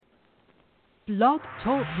Blog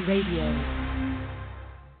Talk Radio.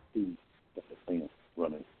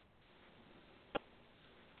 Running.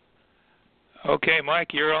 Okay,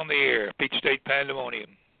 Mike, you're on the air. Peach State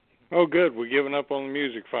Pandemonium. Oh, good. We're giving up on the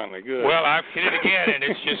music finally. Good. Well, I've hit it again, and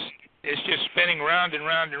it's just spinning round and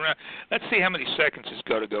round and round. Let's see how many seconds it's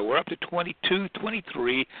got to go. We're up to 22,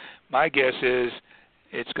 23. My guess is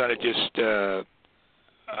it's going to just,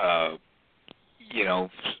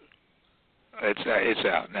 it's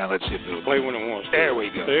out. Now let's see if it'll play when it wants to. There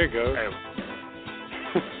we go. There you go.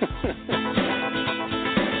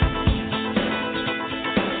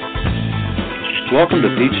 Welcome to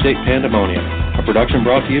Peach State Pandemonium, a production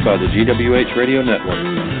brought to you by the GWH Radio Network,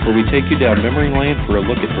 where we take you down memory lane for a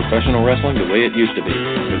look at professional wrestling the way it used to be,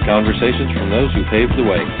 with conversations from those who paved the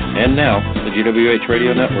way. And now, the GWH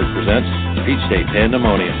Radio Network presents Peach State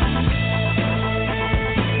Pandemonium.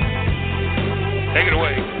 Take it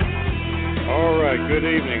away. All right, good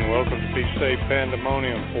evening. Welcome to Peach State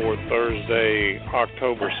Pandemonium for Thursday,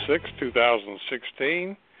 October 6,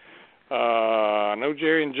 2016. I know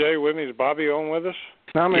Jerry and Jay with me. Is Bobby on with us?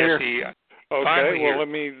 I'm here. Okay, well,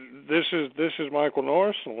 this is Michael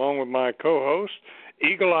Norris, along with my co-host,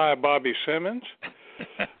 Eagle Eye Bobby Simmons.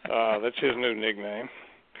 That's his new nickname.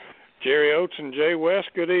 Jerry Oates and Jay West.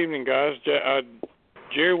 Good evening, guys.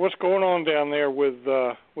 Jerry, what's going on down there with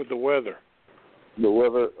the weather? The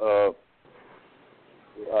weather,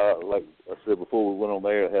 like I said before we went on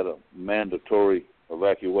there, had a mandatory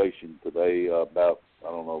evacuation today about,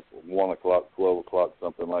 1 o'clock, 12 o'clock,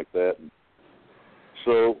 something like that. And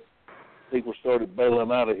so people started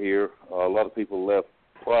bailing out of here. A lot of people left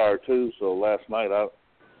prior to, so last night I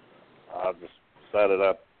just decided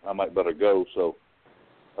I might better go. So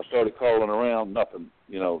I started calling around, nothing,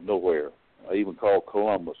 nowhere. I even called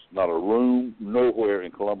Columbus, not a room, nowhere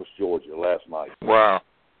in Columbus, Georgia last night. Wow.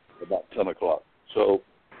 About 10 o'clock. So,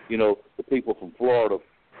 the people from Florida,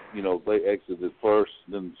 they exited first,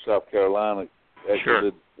 then South Carolina exited,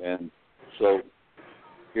 sure. And so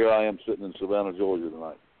here I am sitting in Savannah, Georgia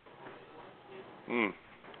tonight.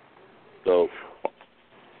 So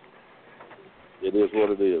it is what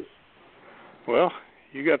it is. Well,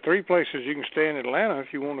 you got 3 places you can stay in Atlanta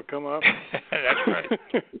if you want to come up. That's right.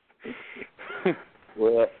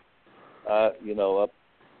 Well,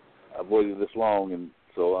 I've waited this long, and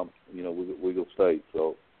so I'm, we go stay.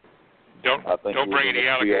 So don't bring any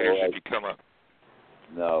alligators if you come up.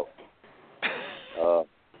 No.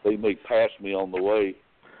 They may pass me on the way,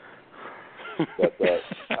 but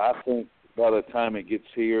I think by the time it gets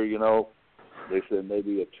here, they said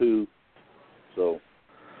maybe a 2. So,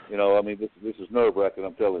 this is nerve-wracking.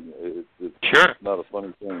 I'm telling you, it's sure. Not a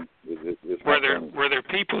funny thing. It's were there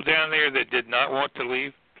people down there that did not want to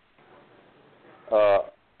leave?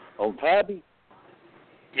 On Tybee?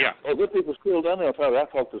 Yeah. Oh, there are people still down there on Tybee. I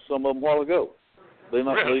talked to some of them a while ago. They're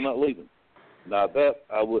not leaving. Now, that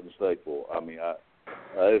I wouldn't stay for.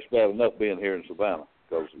 It's bad enough being here in Savannah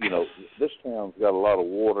because, this town's got a lot of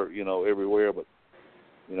water, everywhere. But,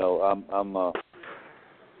 I'm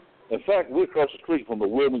in fact, we're across the street from the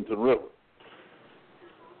Wilmington River.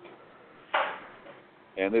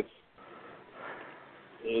 And it's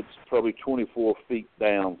probably 24 feet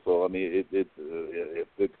down. So, if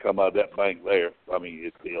it come out of that bank there,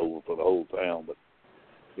 it'd be over for the whole town. But,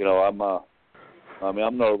 I'm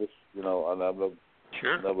nervous. I've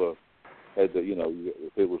never had to,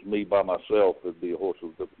 if it was me by myself, it'd be a horse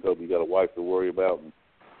of difficulty. You got a wife to worry about. And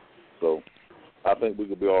so I think we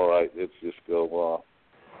could be all right. It's just go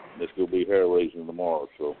be hair raising tomorrow.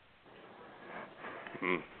 So,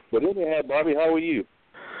 But anyhow, Bobby, how are you?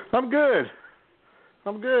 I'm good.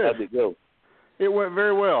 How'd it go? It went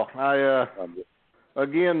very well.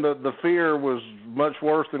 Again, the fear was much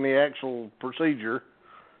worse than the actual procedure.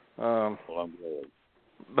 Well, I'm glad.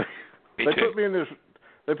 They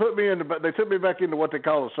took me back into what they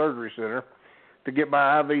call a surgery center to get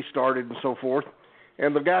my IV started and so forth.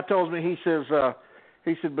 And the guy tells me, he said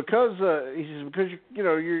because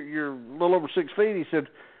you're a little over 6 feet. He said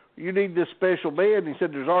you need this special bed. And he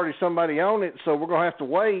said there's already somebody on it, so we're gonna have to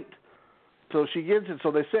wait till she gets it.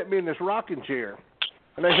 So they set me in this rocking chair,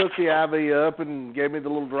 and they hooked the IV up and gave me the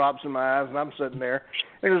little drops in my eyes, and I'm sitting there.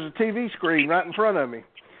 And there's a TV screen right in front of me.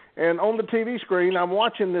 And on the TV screen, I'm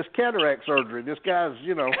watching this cataract surgery. This guy's,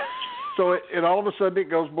 so it all of a sudden it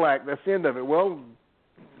goes black. That's the end of it. Well,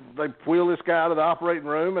 they wheel this guy out of the operating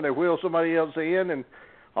room, and they wheel somebody else in, and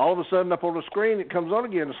all of a sudden up on the screen it comes on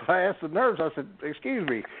again. So I asked the nurse, I said, excuse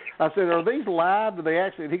me. I said, are these live? Do they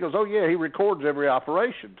actually? And he goes, oh, yeah, he records every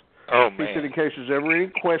operation. Oh, man. He said, in case there's ever any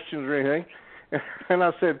questions or anything. And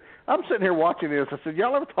I said, I'm sitting here watching this. I said,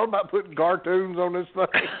 y'all ever thought about putting cartoons on this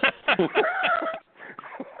thing?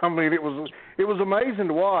 I mean, it it was amazing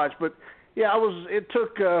to watch. But yeah, it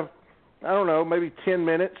took I don't know, maybe 10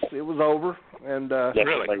 minutes. It was over, and That's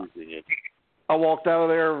really amazing. I walked out of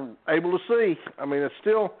there able to see. I mean, I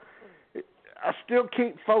still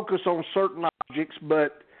can't focus on certain objects,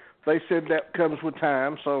 but they said that comes with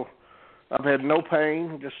time. So I've had no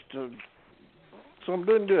pain. So I'm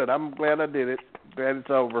doing good. I'm glad I did it. Glad it's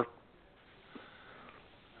over.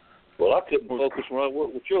 Well, I couldn't focus when I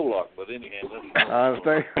worked with your lock, but anyhow. I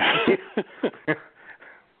understand.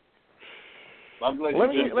 I'm glad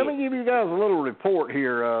let me give you guys a little report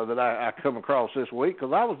here that I come across this week,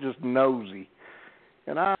 because I was just nosy.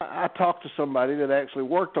 And I talked to somebody that actually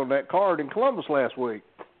worked on that card in Columbus last week.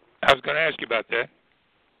 I was going to ask you about that.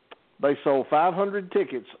 They sold 500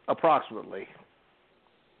 tickets approximately.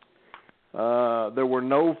 There were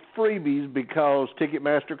no freebies because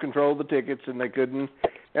Ticketmaster controlled the tickets, and they couldn't.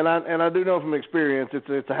 And I do know from experience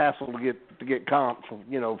it's a hassle to get comps, from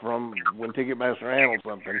when Ticketmaster handles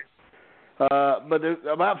something. But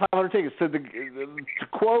about 500 tickets. So to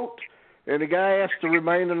quote, and the guy asked to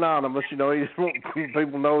remain anonymous. He didn't want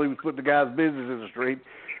people to know he was putting the guy's business in the street.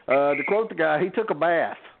 To quote the guy, he took a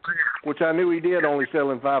bath, which I knew he did, only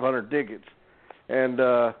selling 500 tickets. And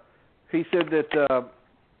he said that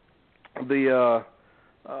the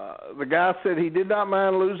guy said he did not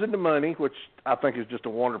mind losing the money, which I think is just a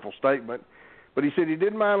wonderful statement. But he said he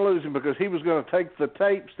didn't mind losing because he was going to take the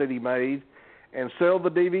tapes that he made and sell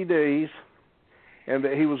the DVDs, and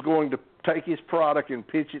that he was going to take his product and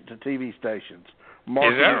pitch it to TV stations,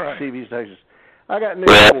 market it right? to TV stations. I got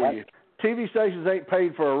news for you. TV stations ain't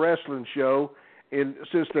paid for a wrestling show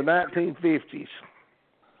since the 1950s.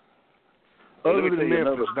 Other than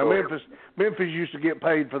Memphis. Now, Memphis used to get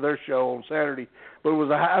paid for their show on Saturday, but it was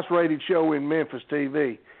the highest-rated show in Memphis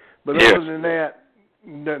TV. But other than that,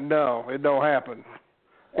 no, it don't happen.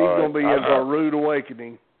 He's going to be in for a rude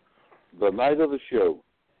awakening. The night of the show,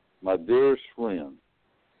 my dearest friend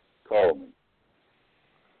called me.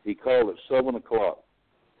 He called at 7 o'clock.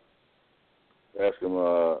 Asked him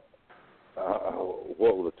what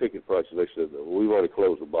were the ticket prices. They said, we've already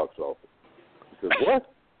closed the box office. He said, what?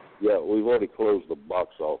 Yeah, we've already closed the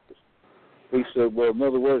box office. He said, well, in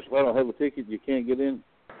other words, if I don't have a ticket, you can't get in?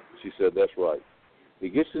 She said, that's right. He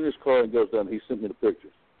gets in his car and goes down. He sent me the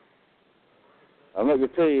pictures. I'm not going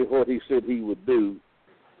to tell you what he said he would do,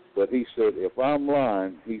 but he said, if I'm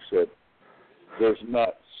lying, he said, there's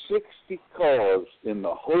not 60 cars in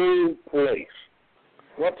the whole place.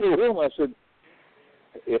 Well, I told him, I said,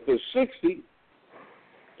 if there's 60,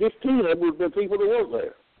 just 2 of them would have been people that work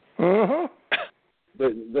there. Uh-huh.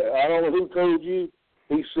 I don't know who told you.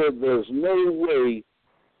 He said there's no way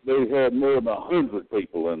they had more than 100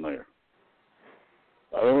 people in there.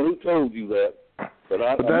 I don't know who told you that, but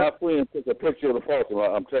my friend took a picture of the parking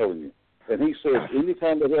lot, I'm telling you. And he says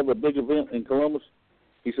anytime they have a big event in Columbus,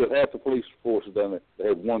 he said half the police force is down there. They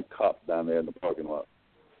had 1 cop down there in the parking lot.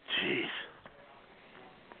 Jeez.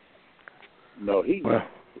 No, he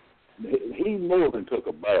more than took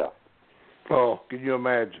a bath. Oh, can you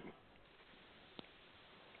imagine?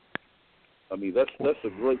 I mean, that's a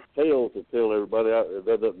great tale to tell everybody out there.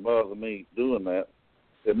 That doesn't bother me doing that.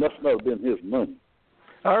 It must not have been his money.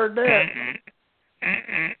 I heard that.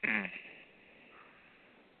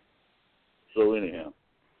 So anyhow,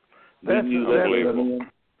 that's interesting.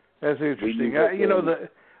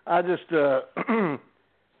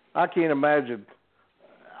 I can't imagine.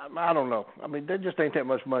 I don't know. I mean, there just ain't that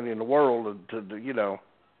much money in the world to.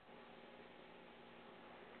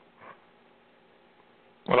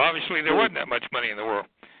 Well, obviously there wasn't that much money in the world.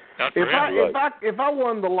 Not for him. If I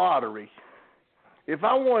won the lottery, if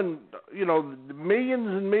I won, millions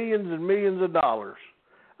and millions and millions of dollars,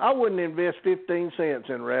 I wouldn't invest 15 cents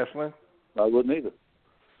in wrestling. I wouldn't either.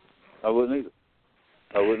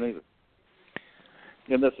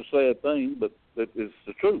 And that's a sad thing, but it's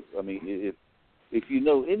the truth. I mean, if you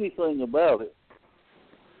know anything about it,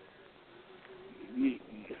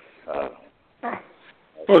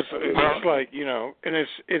 it's like, and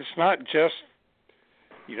it's not just,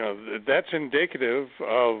 that's indicative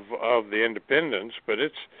of the independents, but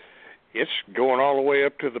it's going all the way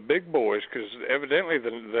up to the big boys, because evidently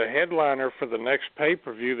the headliner for the next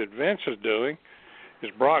pay-per-view that Vince is doing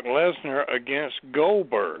is Brock Lesnar against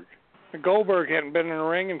Goldberg. Goldberg hadn't been in the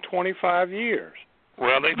ring in 25 years.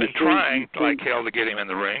 Well, they've been trying like hell to get him in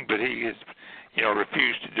the ring, but he has,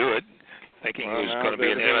 refused to do it, thinking he was going to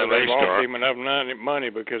be an MMA star. They've offered him enough money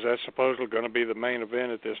because that's supposedly going to be the main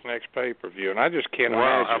event at this next pay-per-view, and I just can't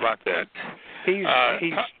imagine. How about that? He's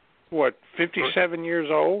what, 57 years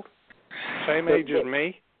old? Same age as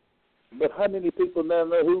me? But how many people now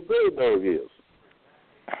know who Goldberg is?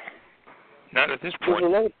 Not at this point.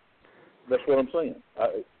 That's what I'm saying.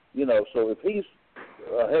 So if he's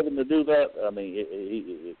having to do that, I mean,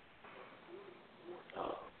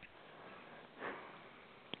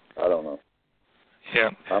 I don't know. Yeah.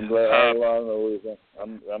 I'm glad. All I know is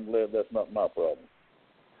I'm glad that's not my problem.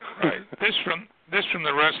 Right. This from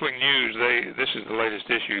the Wrestling News. This is the latest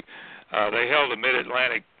issue. They held a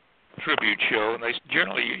Mid-Atlantic tribute show, and they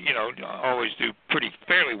generally, always do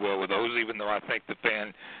fairly well with those, even though I think the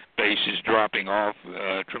fan base is dropping off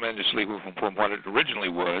tremendously from what it originally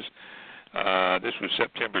was. This was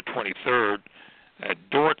September 23rd at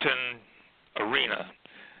Dorton Arena,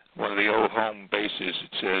 one of the old home bases.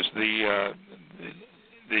 It says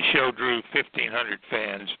the show drew 1,500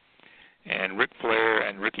 fans, and Ric Flair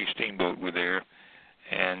and Ricky Steamboat were there,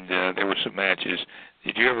 and there were some matches.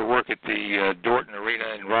 Did you ever work at the Dorton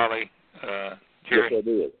Arena in Raleigh,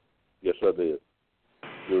 Jerry? Yes, I did.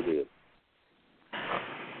 Sure did.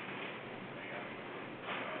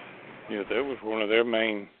 Yeah, that was one of their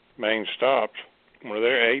main stops. One of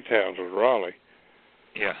their A towns was Raleigh.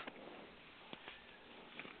 Yeah.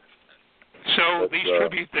 So these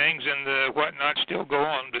tribute things and the whatnot still go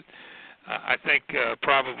on, but I think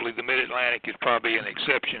probably the Mid-Atlantic is probably an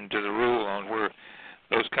exception to the rule on where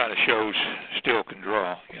those kind of shows still can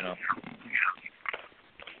draw,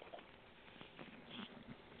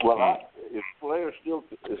 Well, if Flair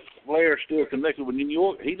still connected with New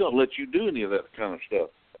York, he don't let you do any of that kind of stuff.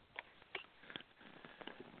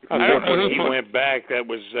 I think when he went back, that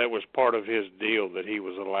was part of his deal that he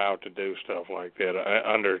was allowed to do stuff like that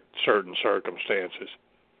under certain circumstances.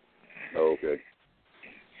 Oh, okay.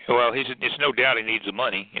 Well, it's no doubt he needs the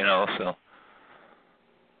money, so.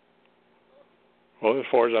 Well, as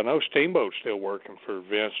far as I know, Steamboat's still working for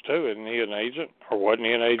Vince, too. Isn't he an agent? Or wasn't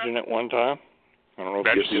he an agent at one time? I don't know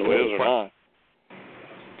if he still is or not.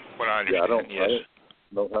 What I understand, I don't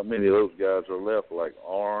know how many of those guys are left, like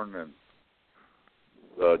Arn and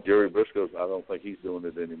Jerry Briscoe. I don't think he's doing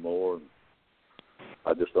it anymore. And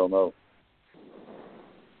I just don't know.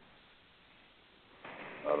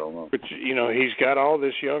 I don't know. But he's got all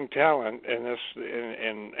this young talent, and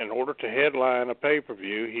in order to headline a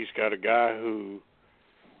pay-per-view, he's got a guy who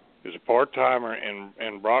is a part-timer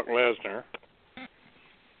in Brock Lesnar.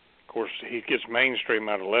 Of course, he gets mainstream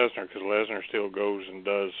out of Lesnar because Lesnar still goes and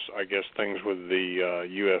does, I guess, things with the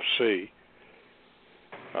UFC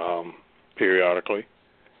periodically.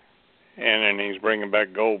 And then he's bringing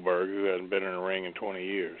back Goldberg, who hasn't been in a ring in 20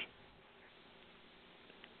 years.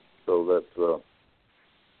 So that's.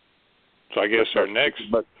 So I guess their next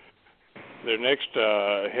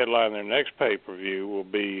headline, their next pay-per-view will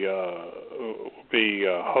be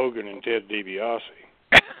Hogan and Ted DiBiase.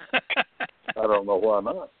 I don't know why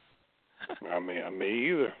not. I mean, me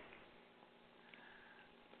either.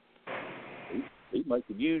 He might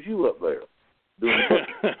could use you up there.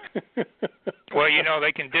 Well,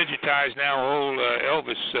 they can digitize now old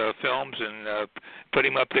Elvis films and put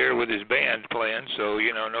him up there with his band playing. So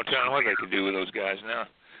no telling what they could do with those guys now.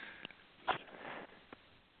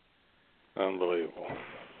 Unbelievable.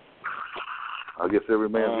 I guess every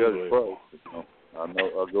man's got his price. I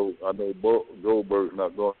know Goldberg's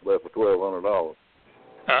not going there for $1,200.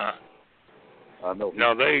 I know.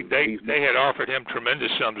 No, they had offered him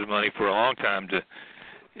tremendous sums of money for a long time to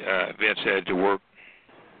Vince had to work.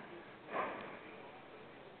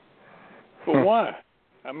 But why?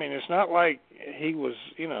 I mean, it's not like he was,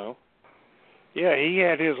 yeah, he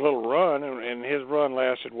had his little run, and his run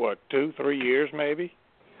lasted, 2-3 years maybe?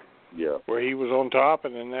 Yeah. Where he was on top,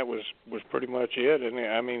 and then that was pretty much it. And,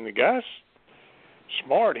 I mean, the guy's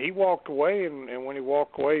smart. He walked away, and when he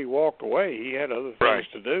walked away, He had other things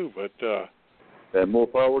to do, but... and more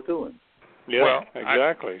power to him. Yeah, well,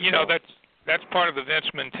 exactly. That's part of the Vince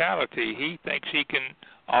mentality. He thinks he can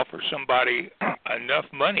offer somebody enough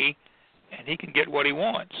money, and he can get what he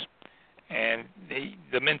wants. And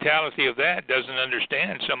the mentality of that doesn't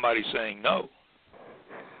understand somebody saying no.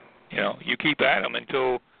 You keep at them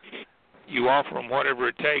until you offer them whatever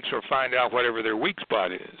it takes or find out whatever their weak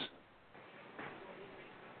spot is.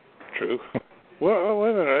 True. Well,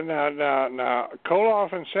 wait a minute. Now,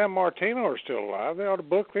 Koloff and San Martino are still alive. They ought to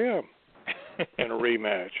book them in a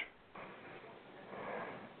rematch.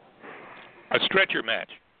 A stretcher match.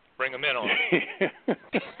 Bring them in on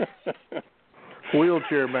it.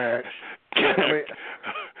 Wheelchair match.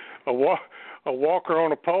 A walker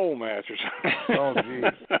on a pole match or something. Oh,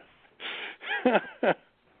 jeez.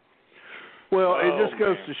 Well, it just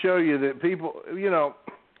goes to show you that people,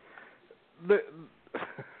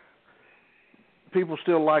 people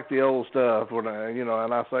still like the old stuff. When and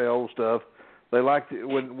I say old stuff, they liked it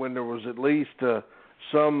when there was at least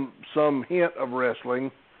some hint of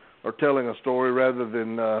wrestling or telling a story rather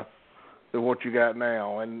than than what you got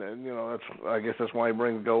now. And I guess that's why he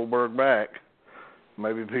brings Goldberg back.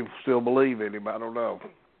 Maybe people still believe in him. I don't know.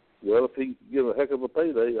 Well, if he can get a heck of a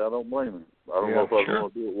payday, I don't blame him. I don't know if I was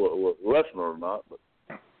going to do it with wrestling or not. But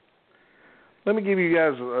let me give you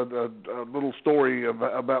guys a little story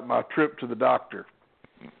about my trip to the doctor.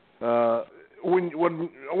 When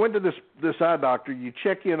I went to this eye doctor, you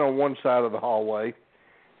check in on one side of the hallway,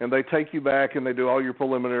 and they take you back and they do all your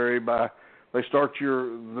preliminary they start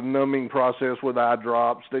the numbing process with eye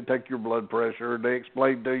drops. They take your blood pressure. They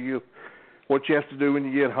explain to you what you have to do when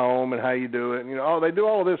you get home and how you do it. And, they do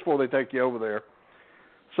all of this before they take you over there.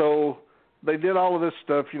 So they did all of this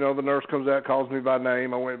stuff. The nurse comes out, calls me by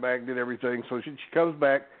name. I went back, did everything. So she comes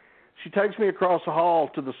back. She takes me across the hall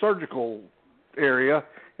to the surgical area,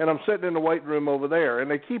 and I'm sitting in the waiting room over there.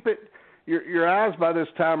 And they keep it, your eyes by this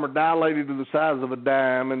time are dilated to the size of a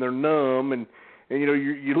dime, and they're numb, and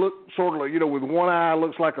you look sort of, with one eye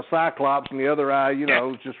looks like a cyclops, and the other eye,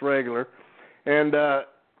 is just regular. And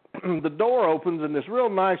the door opens, and this real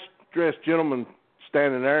nice dressed gentleman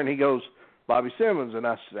standing there, and he goes, "Bobby Simmons." And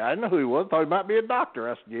I said, I didn't know who he was. I thought he might be a doctor.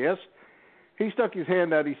 I said, "Yes." He stuck his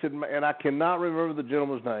hand out. He said, and I cannot remember the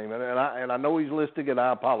gentleman's name, and I know he's listening, and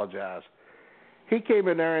I apologize. He came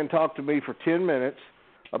in there and talked to me for 10 minutes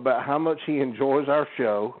about how much he enjoys our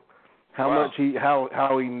show, how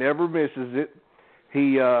he never misses it.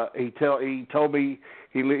 He told me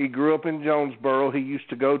he grew up in Jonesboro. He used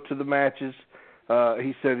to go to the matches.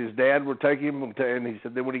 He said his dad would take him, and he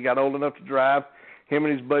said that when he got old enough to drive, him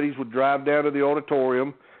and his buddies would drive down to the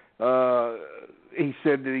auditorium. He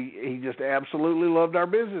said that he just absolutely loved our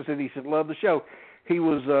business, and he said loved the show. He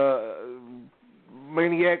was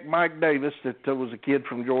Maniac Mike Davis, that was a kid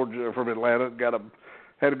from Georgia, from Atlanta,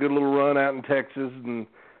 had a good little run out in Texas, and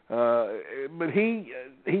but he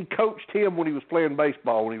coached him when he was playing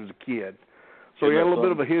baseball when he was a kid. So he had a little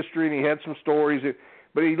bit of a history, and he had some stories.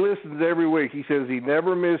 But he listens every week. He says he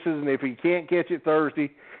never misses, and if he can't catch it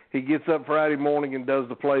Thursday, he gets up Friday morning and does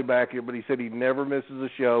the playback. But he said he never misses a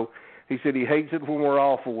show. He said he hates it when we're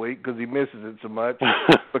off a week because he misses it so much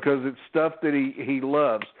because it's stuff that he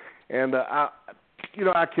loves. And I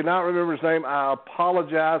cannot remember his name. I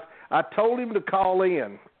apologize. I told him to call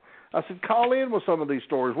in. I said, call in with some of these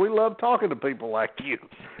stories. We love talking to people like you.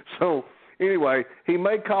 So anyway, he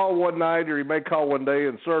may call one night or he may call one day.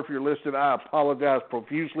 And, sir, if you're listening, I apologize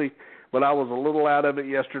profusely, but I was a little out of it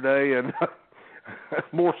yesterday and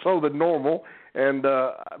more so than normal. And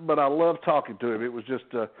but I love talking to him. It was just,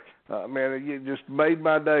 man, it just made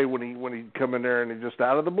my day when he'd come in there and he just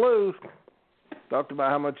out of the blue talked about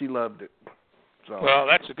how much he loved it. So, well,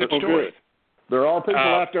 that's a good story. There are all people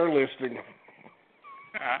out there listening.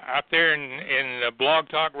 Out there in Blog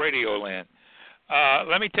Talk Radio land.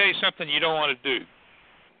 Let me tell you something you don't want to do.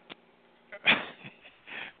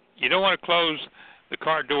 You don't want to close the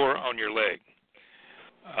car door on your leg.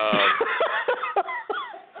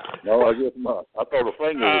 No, I guess not. I thought a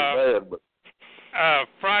finger was bad, but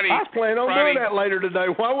Friday. I was planning on doing that later today.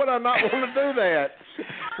 Why would I not want to do that?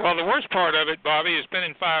 Well, the worst part of it, Bobby, is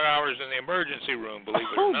spending 5 hours in the emergency room, believe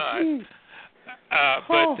it or not. Geez.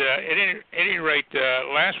 But at any rate,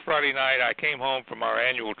 last Friday night I came home from our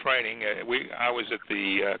annual training. I was at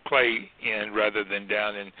the Clay Inn rather than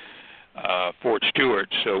down in Fort Stewart,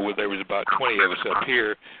 so there was about 20 of us up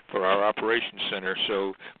here for our operations center.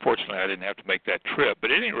 So fortunately, I didn't have to make that trip.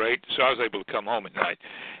 But at any rate, so I was able to come home at night.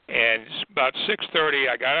 And about 6:30,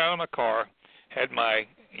 I got out of my car, had my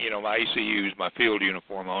my ECUs, my field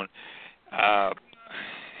uniform on,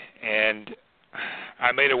 and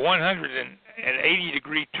I made a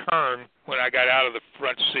 180-degree turn when I got out of the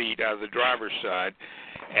front seat, out of the driver's side,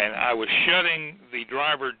 and I was shutting the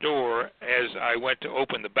driver door as I went to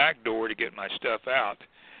open the back door to get my stuff out.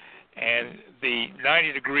 And the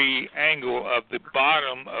 90-degree angle of the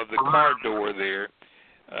bottom of the car door there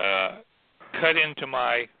cut into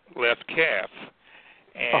my left calf.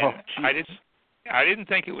 And I didn't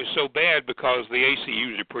think it was so bad because the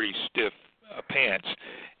ACUs are pretty stiff pants,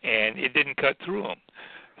 and it didn't cut through them.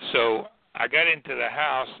 So I got into the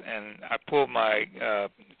house and I pulled my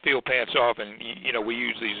field pants off, and we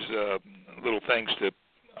use these little things to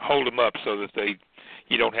hold them up so that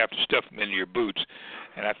you don't have to stuff them into your boots.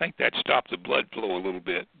 And I think that stopped the blood flow a little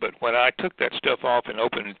bit. But when I took that stuff off and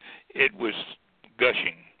opened it was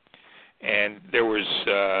gushing, and there was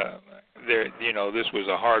this was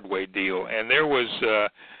a hardware deal, and there was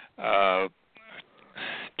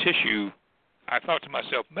tissue. I thought to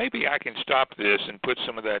myself, maybe I can stop this and put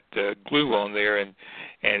some of that glue on there, and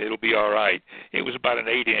it'll be all right. It was about an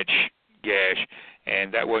 8-inch gash,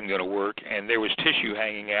 and that wasn't going to work. And there was tissue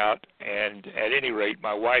hanging out. And at any rate,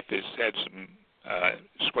 my wife has had some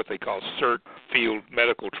what they call CERT field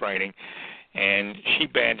medical training, and she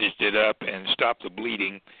bandaged it up and stopped the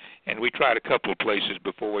bleeding. And we tried a couple of places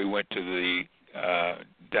before we went to the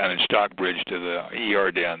down in Stockbridge to the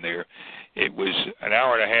ER down there. It was an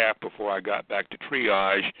hour and a half before I got back to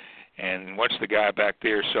triage, and once the guy back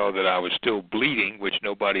there saw that I was still bleeding, which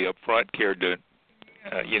nobody up front cared to,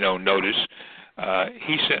 notice,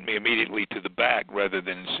 he sent me immediately to the back rather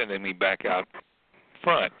than sending me back out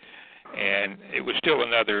front. And it was still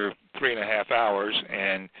another 3.5 hours,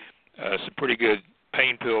 and some pretty good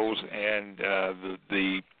pain pills and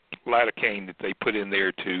the lidocaine that they put in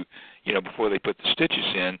there to, before they put the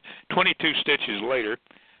stitches in. 22 stitches later,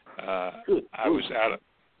 I was out of.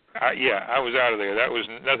 I was out of there. That was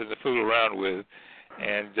nothing to fool around with,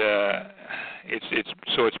 and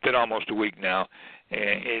it's been almost a week now,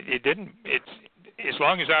 and it's as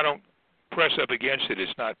long as I don't press up against it,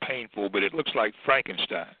 it's not painful, but it looks like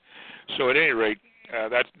Frankenstein. So at any rate,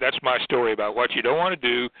 that's my story about what you don't want to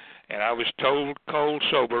do. And I was told cold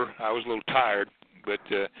sober. I was a little tired, but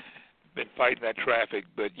been fighting that traffic.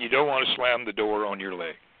 But you don't want to slam the door on your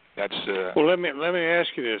leg. That's well. Let me ask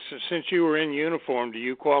you this: since you were in uniform, do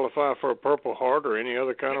you qualify for a Purple Heart or any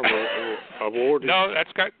other kind of award? No,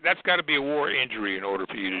 that's got to be a war injury in order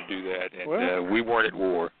for you to do that. And we weren't at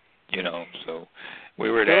war, so we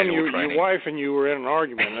were at annual training. Your wife and you were in an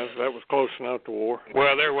argument. That was close enough to war.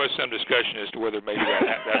 Well, there was some discussion as to whether maybe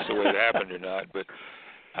that's the way it happened or not. But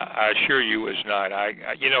I assure you, it was not.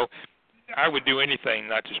 I would do anything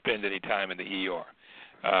not to spend any time in the ER.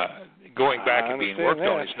 Going back and being worked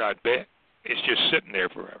on, it's not bad. It's just sitting there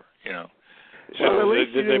forever, So well, at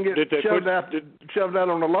least you didn't get shoved out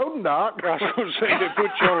on the loading dock. I was going to say, they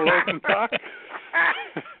put you on a loading dock.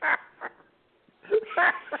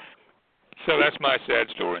 So that's my sad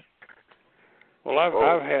story. Well,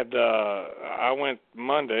 I've had I went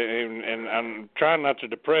Monday, and I'm trying not to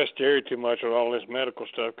depress Jerry too much with all this medical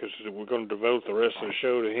stuff because we're going to devote the rest of the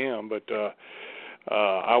show to him, but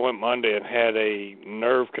I went Monday and had a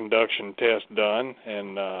nerve conduction test done,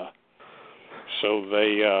 and so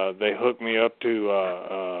they hooked me up to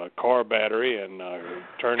a car battery and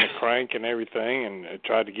turned the crank and everything, and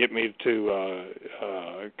tried to get me to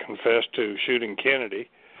confess to shooting Kennedy.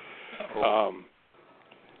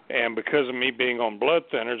 And because of me being on blood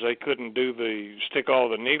thinners, they couldn't stick all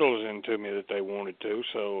the needles into me that they wanted to,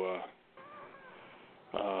 so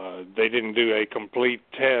they didn't do a complete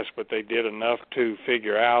test, but they did enough to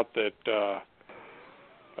figure out that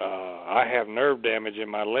I have nerve damage in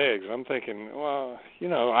my legs. I'm thinking, well,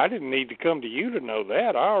 I didn't need to come to you to know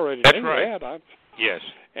that. I already knew that. Yes.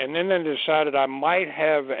 And then they decided I might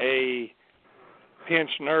have a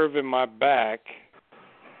pinched nerve in my back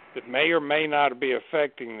that may or may not be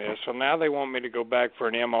affecting this. So now they want me to go back for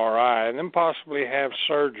an MRI and then possibly have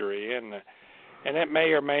surgery, and it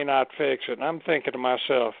may or may not fix it. And I'm thinking to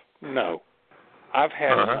myself, no, I've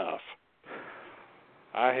had enough.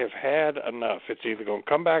 I have had enough. It's either going to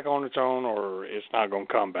come back on its own or it's not going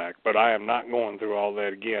to come back. But I am not going through all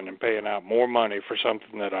that again and paying out more money for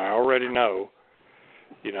something that I already know,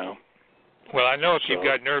 Well, I know if you've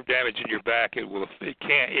got nerve damage in your back,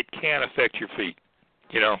 it can affect your feet.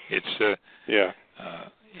 It's yeah.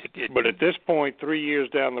 But at this point, 3 years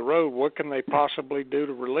down the road, what can they possibly do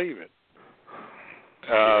to relieve it?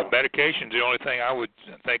 Medication's the only thing I would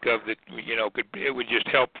think of that it would just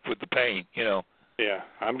help with the pain. Yeah,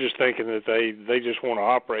 I'm just thinking that they just want to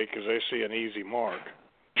operate because they see an easy mark.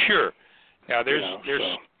 Sure. Now there's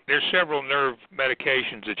several nerve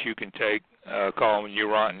medications that you can take. Call them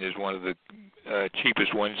Neurontin is one of the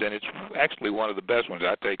cheapest ones, and it's actually one of the best ones.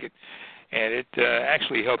 I take it. And it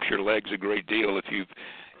actually helps your legs a great deal if you've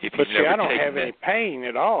But see, I don't have that. any pain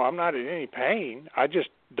at all. I'm not in any pain. I just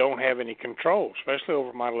don't have any control, especially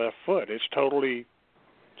over my left foot. It's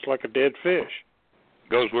like a dead fish.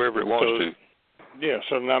 Goes wherever it wants to. Yeah,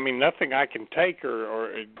 so I mean, nothing I can take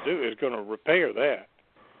or do is going to repair that.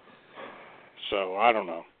 So I don't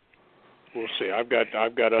know. We'll see. I've got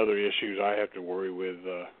other issues I have to worry with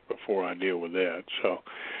before I deal with that. So,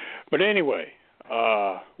 but anyway.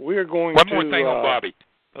 We're going one to... more thing on Bobby.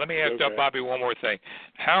 Let me ask Bobby one more thing.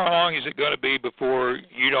 How long is it going to be before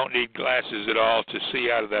you don't need glasses at all to see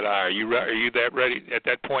out of that eye? Are you that ready at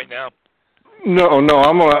that point now? No.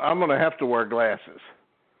 I'm gonna have to wear glasses.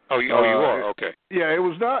 Oh, you are. Okay. Yeah, it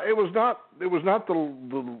was not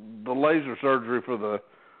the laser surgery for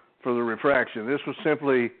the refraction. This was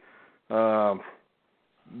simply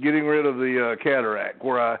getting rid of the cataract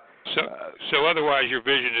where I. So otherwise your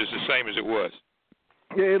vision is the same as it was.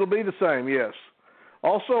 Yeah, it'll be the same, yes.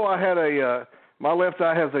 Also, I had my left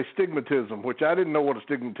eye has astigmatism, which I didn't know what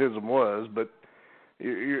astigmatism was, but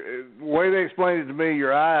the way they explained it to me,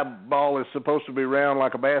 your eyeball is supposed to be round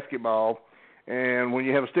like a basketball, and when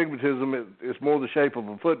you have astigmatism, it's more the shape of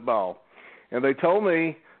a football. And they told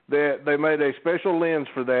me that they made a special lens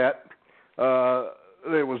for that.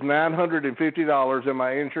 It was $950, and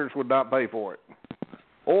my insurance would not pay for it.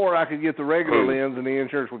 Or I could get the regular lens, and the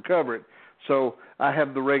insurance would cover it. So I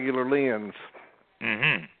have the regular lens.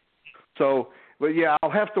 Mm-hmm. So, but yeah, I'll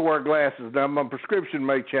have to wear glasses. Now, my prescription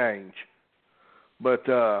may change. But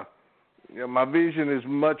my vision is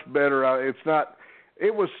much better. It's not.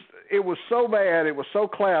 It was so bad. It was so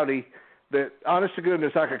cloudy that, honest to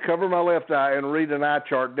goodness, I could cover my left eye and read an eye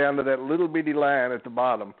chart down to that little bitty line at the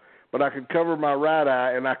bottom. But I could cover my right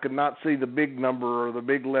eye and I could not see the big number or the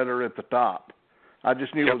big letter at the top. I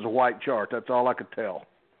just knew it was a white chart. That's all I could tell.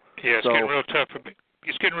 Yeah, it's getting real tough for me.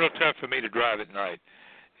 It's getting real tough for me to drive at night.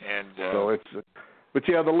 And so it's. But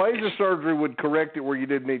yeah, the laser surgery would correct it where you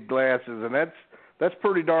didn't need glasses, and that's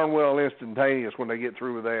pretty darn well instantaneous when they get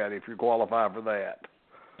through with that, if you qualify for that.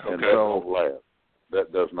 And that won't last.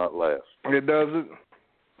 That does not last. It doesn't?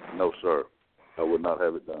 No, sir. I would not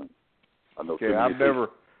have it done. I know. Yeah,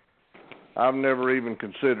 I've never even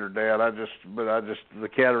considered that. The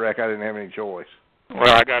cataract, I didn't have any choice.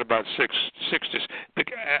 Well, I got about six.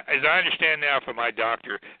 As I understand now from my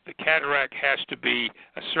doctor, the cataract has to be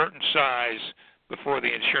a certain size before the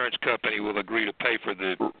insurance company will agree to pay for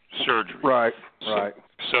the surgery. Right.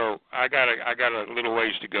 So I got a little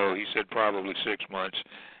ways to go. He said probably 6 months,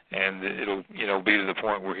 and it'll be to the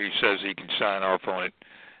point where he says he can sign off on it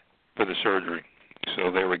for the surgery.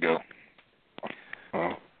 So there we go.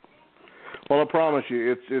 Oh. Well, I promise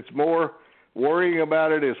you, it's more worrying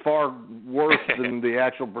about it is far worse than the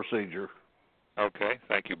actual procedure. Okay,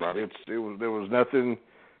 thank you, Bobby. There was nothing.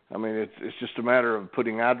 I mean, it's just a matter of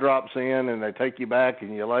putting eye drops in, and they take you back,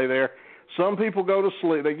 and you lay there. Some people go to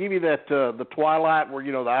sleep. They give you that the twilight where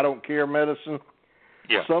the I don't care medicine.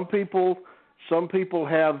 Yeah. Some people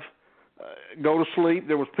have go to sleep.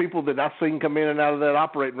 There was people that I seen come in and out of that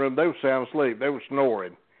operating room. They were sound asleep. They were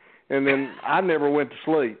snoring, and then I never went to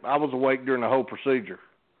sleep. I was awake during the whole procedure.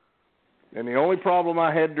 And the only problem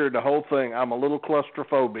I had during the whole thing, I'm a little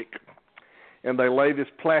claustrophobic, and they lay this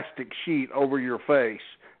plastic sheet over your face.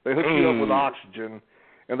 They hook you up with oxygen,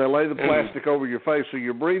 and they lay the plastic over your face, so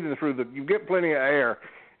you're breathing through you get plenty of air.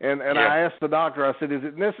 And I asked the doctor, I said, is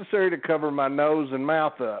it necessary to cover my nose and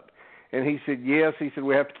mouth up? And he said, yes. He said,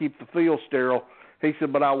 we have to keep the field sterile. He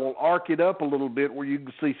said, but I will arc it up a little bit where you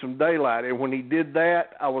can see some daylight. And when he did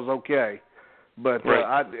that, I was okay. But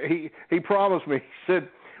he promised me, he said,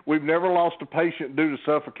 we've never lost a patient due to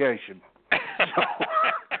suffocation.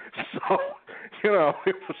 So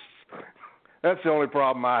it was. That's the only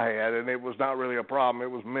problem I had, and it was not really a problem.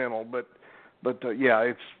 It was mental, but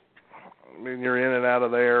yeah, you're in and out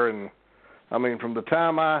of there, and I mean, from the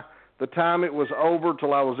time it was over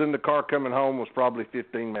till I was in the car coming home was probably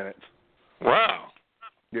 15 minutes. Wow.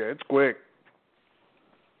 Yeah, it's quick.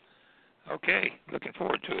 Okay, looking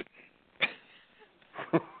forward to it.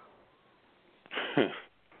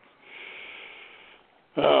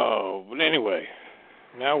 Oh, but anyway,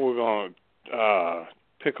 now we're going to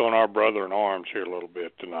pick on our brother in arms here a little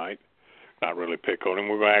bit tonight. Not really pick on him.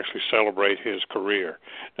 We're going to actually celebrate his career.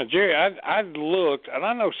 Now, Jerry, I looked, and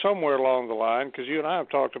I know somewhere along the line, because you and I have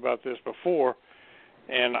talked about this before,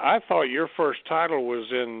 and I thought your first title was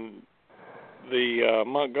in the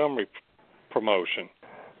Montgomery promotion.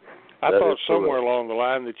 I thought somewhere along the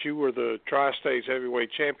line that you were the Tri-States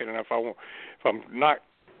heavyweight champion, and if I'm not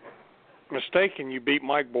mistaken, you beat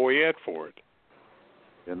Mike Boyette for it.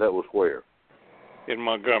 And that was where? In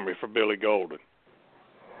Montgomery for Billy Golden.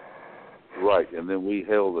 Right, and then we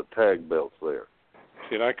held the tag belts there.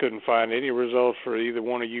 See, and I couldn't find any results for either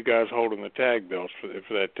one of you guys holding the tag belts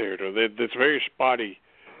for that territory. It's very spotty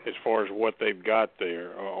as far as what they've got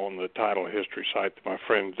there on the title history site. My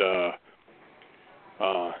friend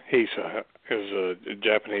Hisa is a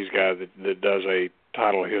Japanese guy that does a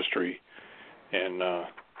title history, and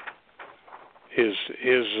his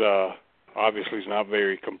obviously is not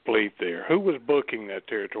very complete there. Who was booking that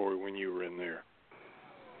territory when you were in there?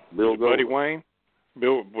 Bill Buddy Wayne?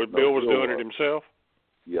 Bill was doing it himself?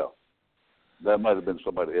 Yeah. That might have been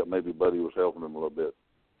somebody else. Maybe Buddy was helping him a little bit.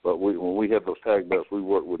 But when we had those tag belts, we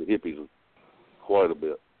worked with the hippies quite a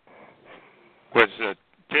bit. Was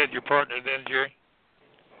Ted your partner then, Jerry?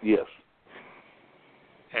 Yes.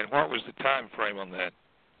 And what was the time frame on that?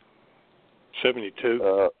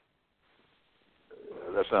 72.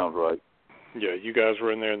 That sounds right. Yeah, you guys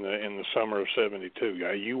were in there in the summer of 72.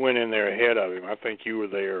 You went in there ahead of him. I think you were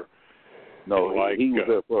there. No, he was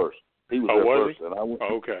there first. He was there first, and I went.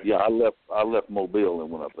 Oh, okay. Yeah, I left Mobile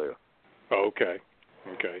and went up there. Oh, okay.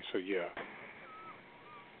 Okay, so yeah.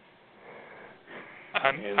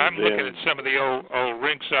 I'm looking at some of the old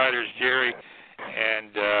Ringsiders, Jerry,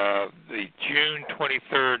 and the June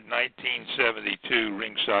 23rd, 1972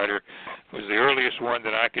 Ringsider was the earliest one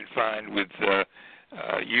that I could find with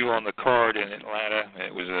you on the card in Atlanta.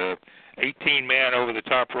 It was a 18-man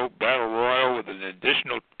over-the-top rope battle royal with an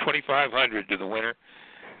additional $2,500 to the winner.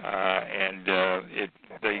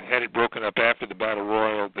 They had it broken up after the battle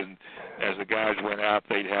royal. Then, as the guys went out,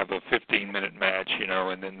 they'd have a 15-minute match,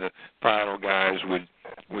 and then the final guys would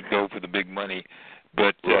go for the big money.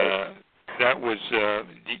 But that was.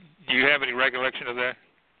 Do you have any recollection of that?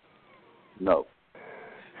 No.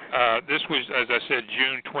 This was, as I said,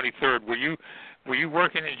 June 23rd. Were you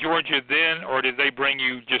working in Georgia then, or did they bring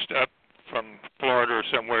you just up from Florida or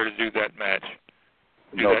somewhere to do that match?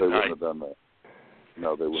 No, they wouldn't have done that.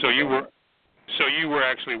 No, they wouldn't. So you were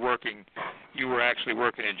actually working. You were actually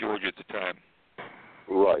working in Georgia at the time.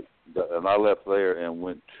 Right, and I left there and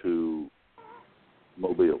went to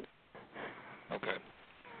Mobile. Okay.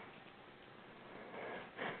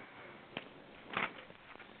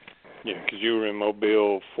 Yeah, because you were in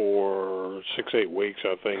Mobile for 6-8 weeks,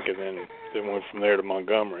 I think, and then went from there to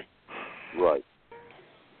Montgomery. Right.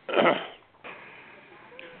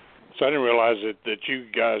 So I didn't realize that you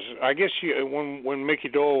guys. I guess when Mickey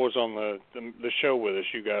Doyle was on the show with us,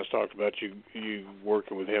 you guys talked about you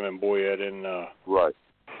working with him and Boyette right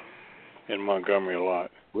in Montgomery a lot.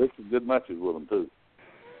 We had some good matches with him too.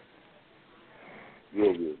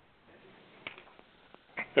 Real good.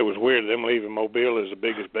 It was weird them leaving Mobile as the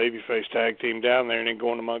biggest babyface tag team down there and then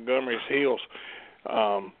going to Montgomery as heels.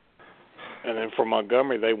 And then from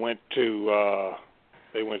Montgomery they went to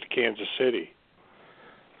Kansas City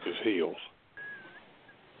as heels.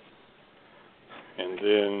 And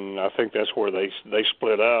then I think that's where they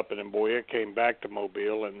split up, and then Boyette came back to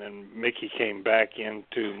Mobile, and then Mickey came back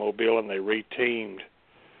into Mobile, and they reteamed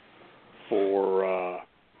for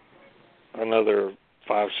another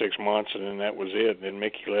 5-6 months, and then that was it. And then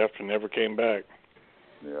Mickey left and never came back.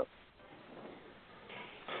 Yeah.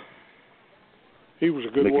 He was a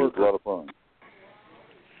good Mickey worker. Was a lot of fun.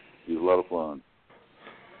 He was a lot of fun.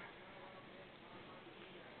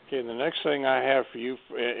 Okay, the next thing I have for you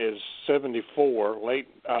is 74, late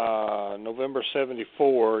November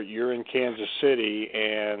 74. You're in Kansas City,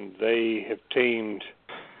 and they have teamed.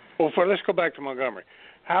 Well, let's go back to Montgomery.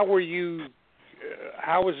 How were you?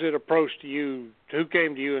 How was it approached to you? Who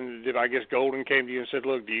came to you, and did I guess Golden came to you and said,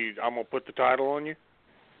 "Look, I'm gonna put the title on you"?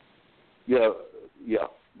 Yeah,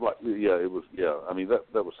 right. Yeah, it was. Yeah, I mean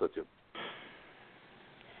that was such a.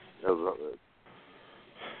 That was.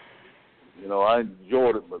 I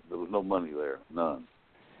enjoyed it, but there was no money there, none.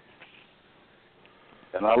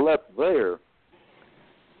 And I left there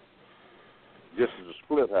just as the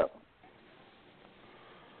split happened.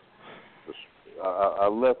 I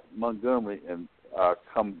left Montgomery, and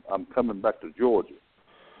I'm coming back to Georgia,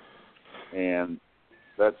 and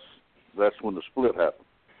that's when the split happened.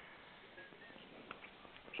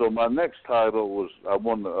 So my next title was I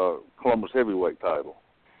won the Columbus heavyweight title.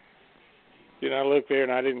 I looked there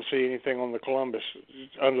and I didn't see anything on the Columbus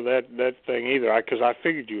under that thing either. Because I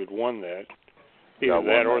figured you had won that, either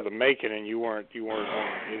that or the Macon, and you weren't on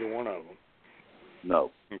either one of them.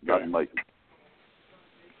 No, okay. Not Macon.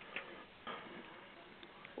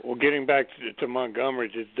 Well, getting back to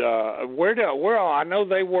Montgomery, where I know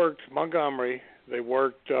they worked Montgomery. They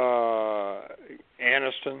worked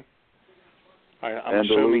Anniston. I'm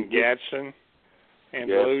assuming Gadsden,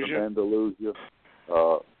 Andalusia.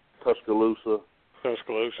 Tuscaloosa.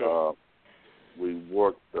 We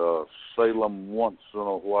worked Salem once in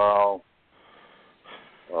a while,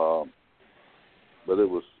 but it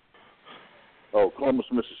was Columbus,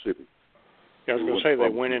 Mississippi. Yeah, I was going to say they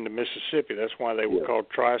went into Mississippi. That's why they were called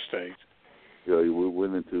Tri-States. Yeah, we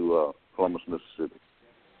went into Columbus, Mississippi.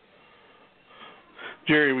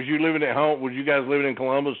 Jerry, was you living at home? Was you guys living in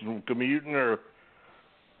Columbus and commuting, or?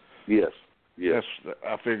 Yes.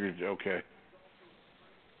 I figured. Okay.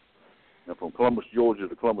 And from Columbus, Georgia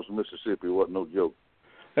to Columbus, Mississippi wasn't no joke.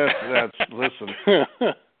 That's listen.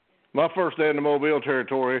 My first day in the Mobile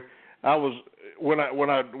territory, I was when I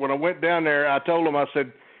went down there, I told them I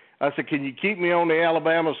said, can you keep me on the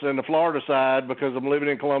Alabama and the Florida side because I'm living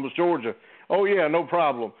in Columbus, Georgia? Oh yeah, no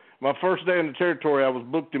problem. My first day in the territory, I was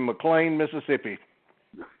booked in McLean, Mississippi.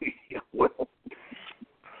 Yeah, well.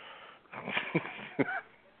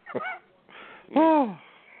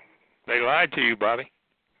 They lied to you, Bobby.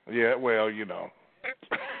 Yeah, well,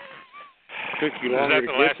 Took you longer to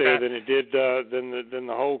get there than it did than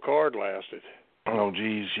the whole card lasted. Oh,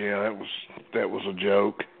 geez, yeah, that was a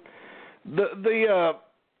joke. The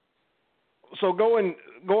So going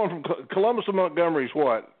from Columbus to Montgomery is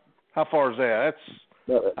what? How far is that?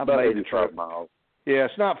 That's about 85 miles. Yeah,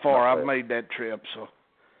 it's not far. Not I've bad. made that trip, so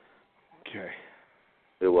okay.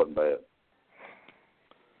 It wasn't bad.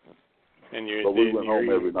 And But we went home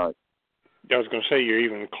every night. I was going to say you're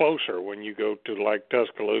even closer when you go to like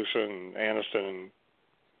Tuscaloosa and Anniston and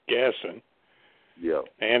Gaston. Yeah.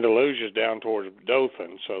 Andalusia's down towards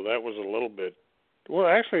Dothan, so that was a little bit. Well,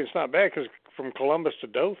 actually, it's not bad because from Columbus to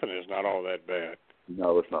Dothan is not all that bad.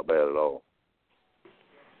 No, it's not bad at all.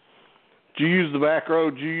 Did you use the back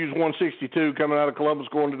road? Did you use 162 coming out of Columbus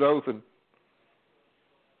going to Dothan?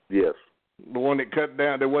 Yes. The one that cut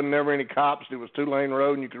down, there wasn't never any cops. It was 2-lane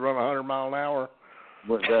road, and you could run 100 mile an hour.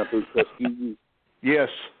 Went down through Tuskegee. Yes.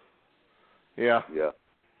 Yeah. Yeah.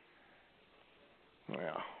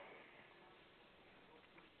 Yeah.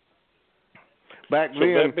 Back So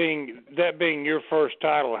then, that being your first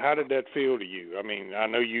title, how did that feel to you? I mean, I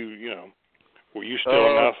know you know, were you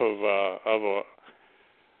still enough of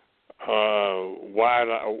a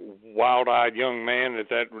wild-eyed young man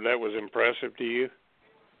that was impressive to you?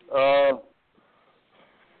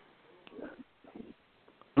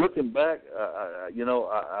 Looking back, I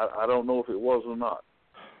don't know if it was or not.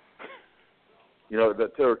 You know,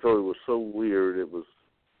 that territory was so weird. It was,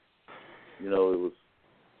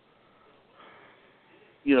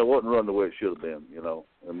 wasn't run the way it should have been,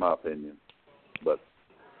 in my opinion. But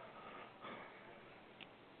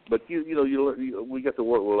we got to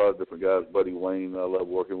work with a lot of different guys. Buddy Wayne, I love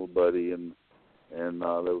working with Buddy, and there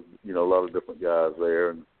was, a lot of different guys there,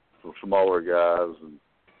 and some smaller guys,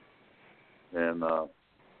 and I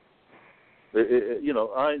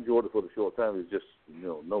enjoyed it for the short time. It was just,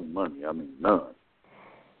 no money. I mean, none.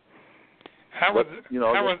 How were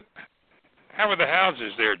the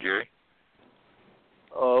houses there, Jerry?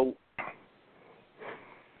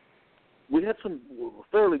 We had some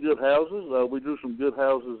fairly good houses. We drew some good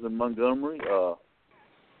houses in Montgomery.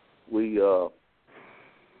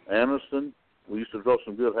 Anniston, we used to draw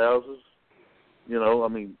some good houses. It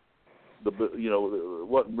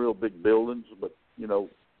wasn't real big buildings, but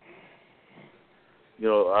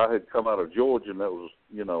I had come out of Georgia, and that was,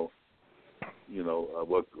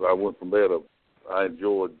 I went from there to. I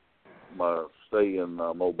enjoyed my stay in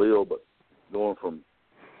Mobile, but going from,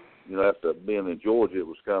 after being in Georgia, it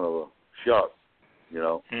was kind of a shock,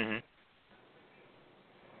 Mm-hmm.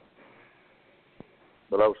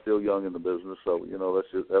 But I was still young in the business, so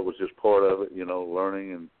that was just part of it,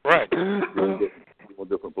 learning and right, going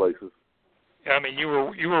different places. I mean, you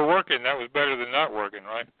were working. That was better than not working,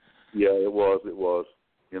 right? Yeah, it was.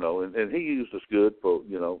 And he used us good for,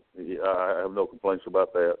 I have no complaints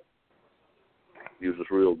about that. He used us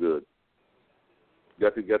real good.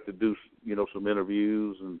 Got to do, some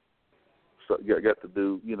interviews, and got to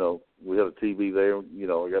do, we had a TV there,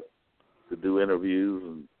 I got to do interviews,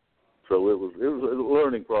 and so it was a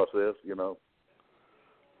learning process,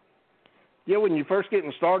 Yeah, when you're first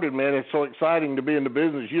getting started, man, it's so exciting to be in the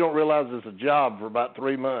business. You don't realize it's a job for about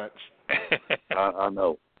 3 months. I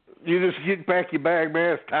know. You just get back your bag,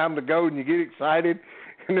 man. It's time to go, and you get excited.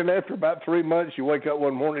 And then after about 3 months, you wake up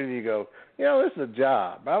one morning and you go, this is a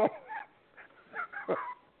job.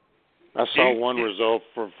 I saw one result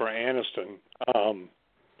for Anniston, and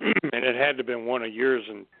it had to have been one of yours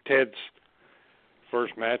and Ted's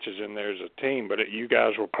first matches in there as a team, but you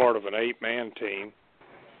guys were part of an 8-man team,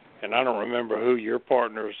 and I don't remember who your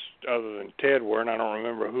partners other than Ted were, and I don't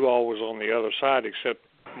remember who all was on the other side except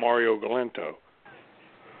Mario Galento.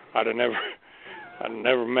 I'd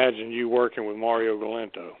never imagined you working with Mario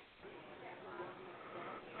Galento.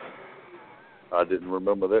 I didn't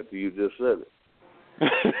remember that till you just said it.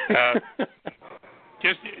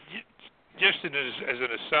 Just as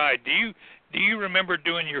an aside, do you remember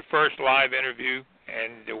doing your first live interview,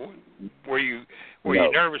 and were you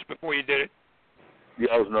nervous before you did it?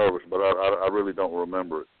 Yeah, I was nervous, but I really don't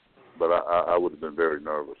remember it. But I would have been very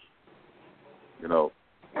nervous.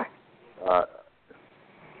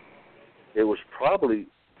 It was probably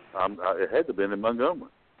it had to have been in Montgomery.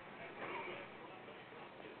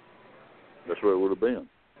 That's where it would have been.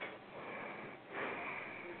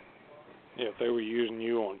 Yeah, if they were using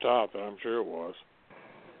you on top, I'm sure it was.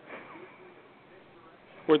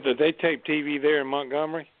 Did they tape TV there in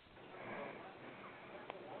Montgomery?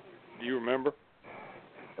 Do you remember?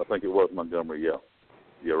 I think it was Montgomery, yeah.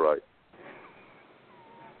 You're right.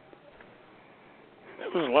 There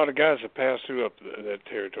was a lot of guys that passed through up that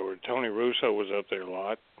territory. Tony Russo was up there a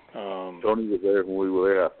lot. Tony was there when we were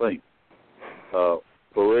there, I think.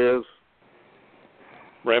 Perez.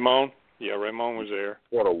 Raymond? Yeah, Raymond was there.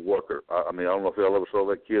 What a worker. I mean, I don't know if y'all ever saw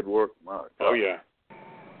that kid work. My God. Oh, yeah.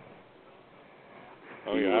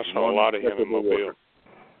 Oh, yeah, I saw a lot of him in Mobile. Worker.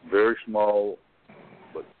 Very small,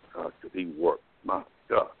 but he worked. My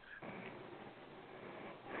God.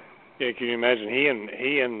 Yeah, can you imagine? He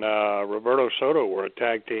and Roberto Soto were a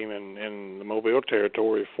tag team in the Mobile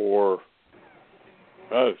territory for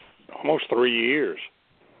almost 3 years.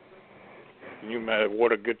 Can you imagine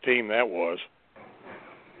what a good team that was?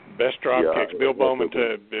 Best drop kicks. Bill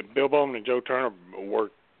Bowman and Joe Turner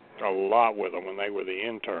worked a lot with them when they were the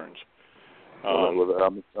interns.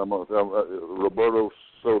 Roberto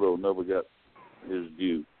Soto never got his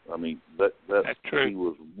due. I mean, that's true. He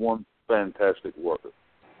was one fantastic worker.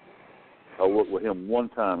 I worked with him one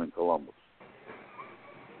time in Columbus.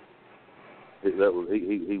 He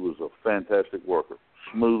was a fantastic worker,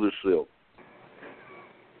 smooth as silk.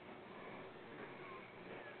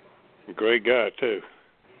 Great guy too.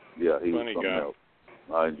 Yeah, he was something else.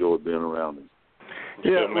 I enjoyed being around him.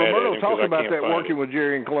 Yeah, Roberto talked about that working with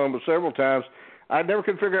Jerry in Columbus several times. I never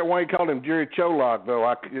could figure out why he called him Jerry Cholak,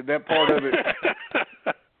 though. That part of it.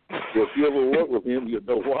 Well, if you ever work with him, you'll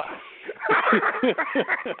know why.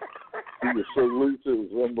 He was so loose,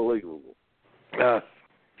 it was unbelievable.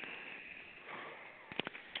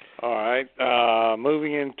 All right.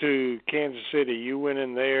 Moving into Kansas City, you went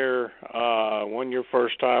in there, won your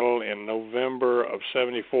first title in November of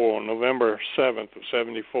 74, on November 7th of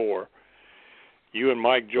 74. You and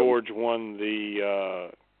Mike George won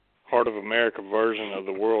the Heart of America version of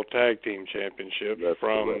the World Tag Team Championship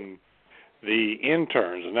from the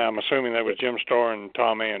interns. Now, I'm assuming that was Jim Starr and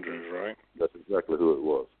Tom Andrews, right? That's exactly who it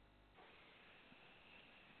was.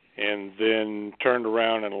 And then turned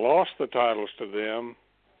around and lost the titles to them.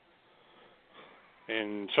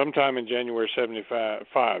 And sometime in January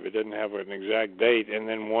 75, it didn't have an exact date, and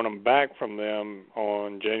then won them back from them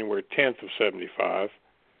on January 10th of 75,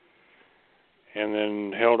 and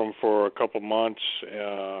then held them for a couple months,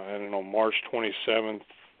 and on March 27th,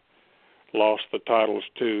 lost the titles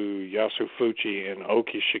to Yasu Fuchi and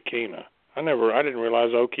Oki Shikina. I didn't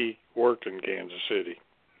realize Oki worked in Kansas City.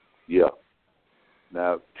 Yeah.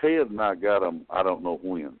 Now, Ted and I got them, I don't know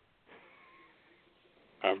when.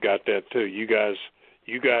 I've got that too. You guys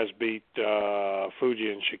beat Fuji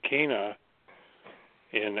and Shikina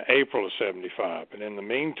in April of 75, and in the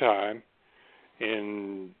meantime,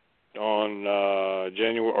 on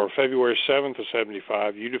January or February 7th of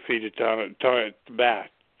 75, you defeated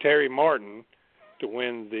Terry Martin to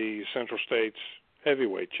win the Central States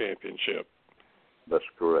Heavyweight Championship. That's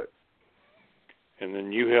correct. And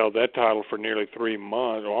then you held that title for nearly 3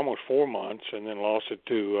 months, or almost 4 months, and then lost it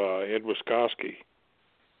to Ed Wiskoski.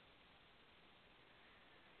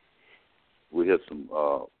 We had some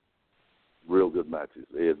real good matches.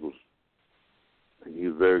 Ed was a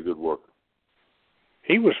very good worker.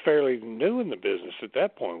 He was fairly new in the business at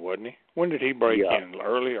that point, wasn't he? When did he break in?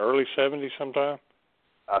 Early 70s sometime?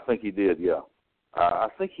 I think he did, yeah. I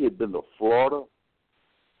think he had been to Florida.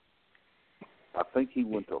 I think he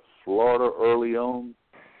went to Florida early on.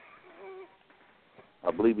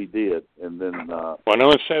 I believe he did. And then... well, I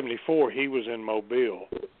know in 74 he was in Mobile.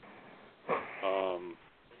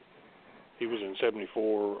 He was in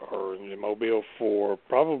 74 or in Mobile for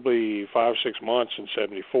probably 5-6 months in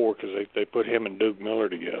 74 because they put him and Duke Miller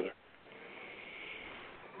together.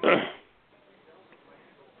 And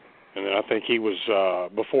then I think he was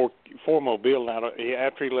before Mobile. Now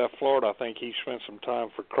after he left Florida, I think he spent some time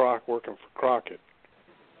working for Crockett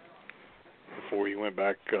before he went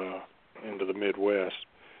back into the Midwest.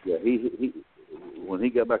 Yeah, he when he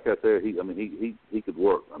got back out there, he could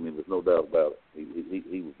work. I mean, there's no doubt about it.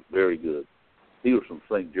 He was very good. He was from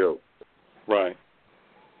St. Joe. Right.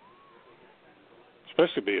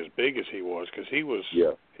 Especially be as big as he was, because he was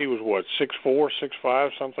what, 6'4",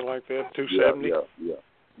 6'5", something like that, 270.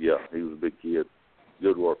 Yeah. He was a big kid,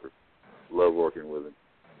 good worker. Love working with him.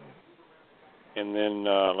 And then,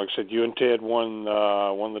 like I said, you and Ted won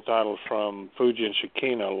the titles from Fuji and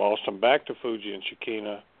Shikina, lost them back to Fuji and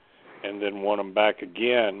Shikina, and then won them back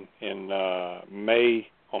again in May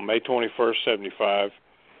 21st, 75.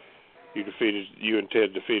 You and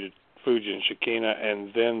Ted defeated Fuji and Shikina,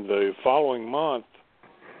 and then the following month,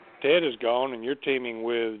 Ted is gone, and you're teaming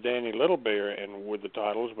with Danny Littlebear and with the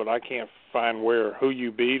titles, but I can't find who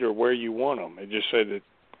you beat or where you won them. It just said that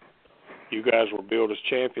you guys were billed as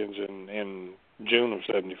champions in June of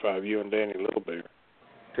 75, you and Danny Littlebear.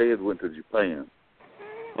 Ted went to Japan.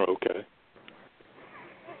 Okay.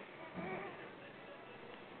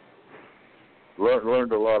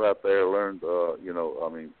 Learned a lot out there. Learned,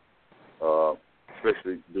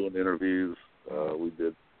 especially doing interviews. We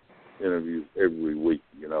did interviews every week,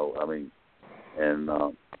 and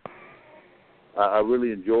I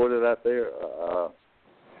really enjoyed it out there.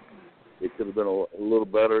 it could have been a little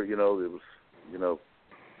better. It was,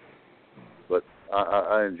 but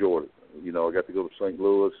I enjoyed it. I got to go to St.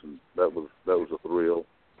 Louis, and that was a thrill.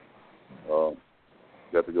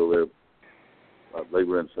 Got to go there. They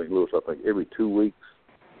were in St. Louis, I think, every 2 weeks.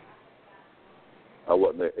 I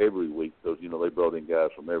wasn't there every week because they brought in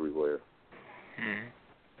guys from everywhere,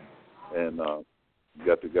 and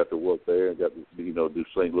got to work there and got to do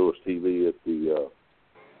St. Louis TV at the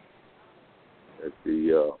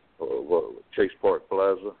Chase Park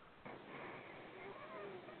Plaza.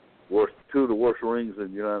 Two of the worst rings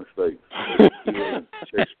in the United States.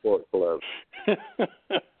 Chase Park Plaza.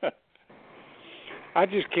 I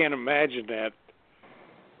just can't imagine that,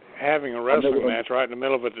 having a wrestling match right in the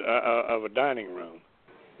middle of a dining room.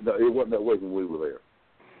 No, it wasn't that way when we were there.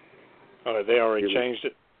 Oh, they already changed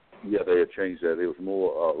it? Yeah, they had changed that. It was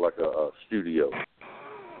more like a studio.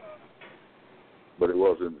 But it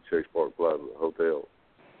was in the Chase Park Plaza Hotel.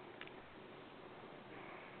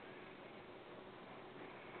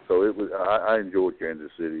 So it was. I enjoyed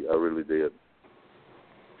Kansas City. I really did.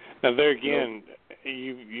 Now there again,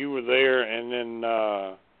 you were there, and then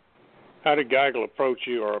how did Geigel approach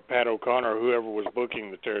you, or Pat O'Connor, or whoever was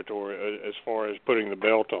booking the territory, as far as putting the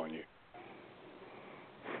belt on you?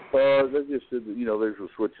 They just said that, there's a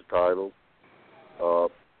switch of titles.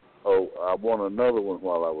 I won another one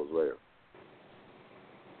while I was there.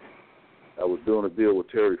 I was doing a deal with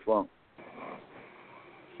Terry Funk.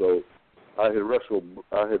 So I had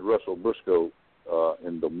wrestled Briscoe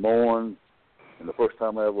in Des Moines, and the first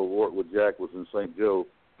time I ever worked with Jack was in St. Joe,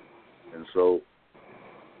 and so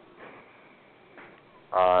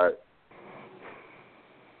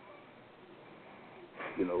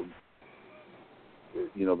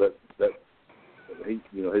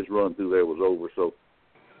his run through there was over. So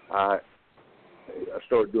I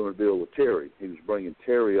started doing a deal with Terry. He was bringing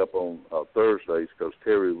Terry up on Thursdays because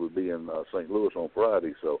Terry would be in St. Louis on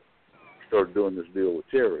Friday. So I started doing this deal with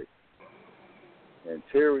Terry. And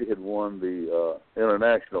Terry had won the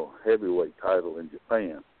international heavyweight title in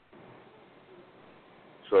Japan.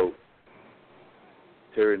 So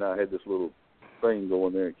Terry and I had this little thing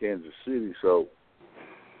going there in Kansas City. So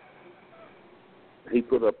he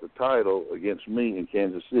put up the title against me in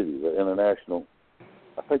Kansas City, the international.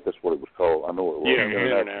 I think that's what it was called. I know it was. Yeah,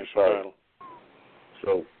 international title.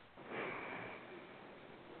 So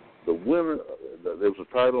the winner, there was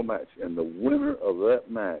a title match, and the winner of that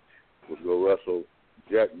match was going to wrestle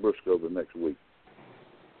Jack Briscoe the next week.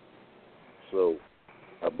 So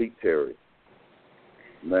I beat Terry.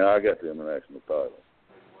 Now I got the international title.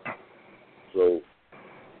 So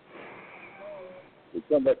we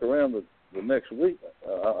come back around the next week.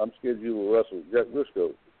 I'm scheduled to wrestle Jack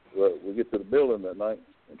Briscoe. Well, we get to the building that night,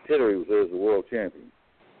 and Terry was there as the world champion.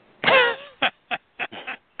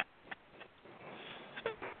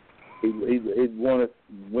 He'd won it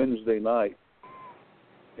Wednesday night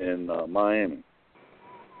in Miami.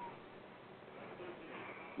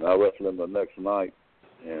 And I wrestled him the next night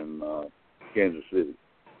in Kansas City.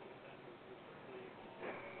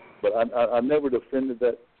 But I never defended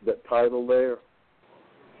that title there,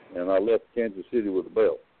 and I left Kansas City with the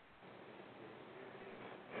belt.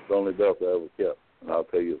 It's the only belt I ever kept, and I'll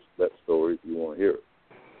tell you that story if you want to hear it.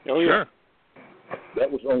 Oh, yeah. Sure.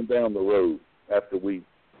 That was on down the road after we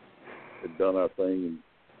had done our thing,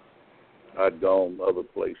 and I'd gone other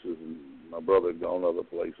places, and my brother had gone other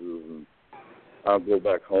places, and I'd go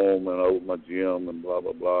back home and open my gym and blah,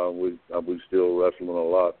 blah, blah, and we still wrestling a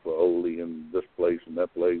lot for Ole and this place and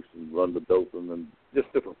that place and Run to Dothan and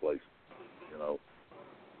just different places,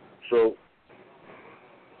 So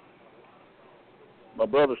my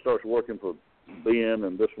brother starts working for Ben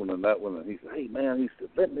and this one and that one, and he said, "Hey, man," he said,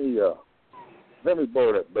 let me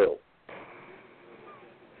borrow that belt."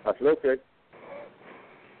 I said, "Okay."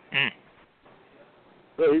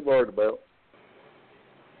 So he borrowed the belt.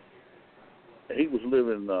 He was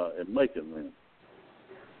living in Macon then.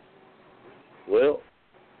 Well,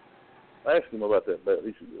 I asked him about that belt.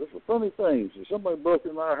 He said, "It's a funny thing. He said, somebody broke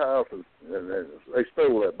in our house and they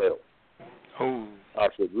stole that belt." Oh. I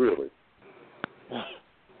said, "Really?"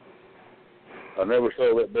 I never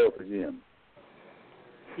saw that belt again.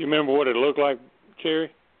 You remember what it looked like,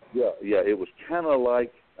 Jerry? Yeah. It was kind of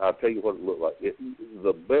like, I'll tell you what it looked like.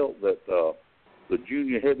 The belt that, the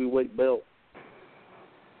junior heavyweight belt,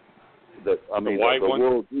 the white one?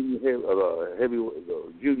 World junior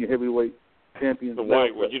the junior heavyweight champion. The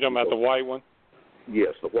white one. You talking about the white one?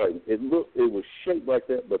 Yes, the white one. It was shaped like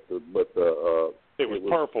that, but it was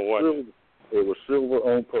purple, wasn't it? It was silver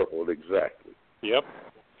on purple, exactly. Yep.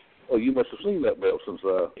 Oh, you must have seen that belt since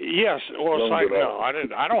yes. Well, no, I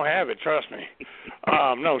didn't. I don't have it. Trust me.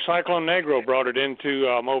 No, Cyclone Negro brought it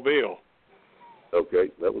into Mobile. Okay,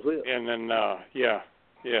 that was it. And then that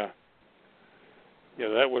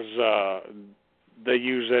was they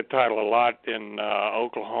used that title a lot in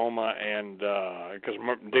Oklahoma, and because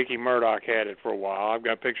Dickie Murdoch had it for a while. I've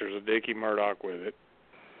got pictures of Dickie Murdoch with it.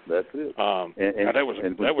 That's it. And that was a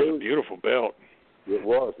beautiful belt. It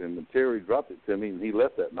was, and when Terry dropped it to me, and he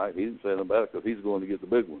left that night, he didn't say anything about it because he's going to get the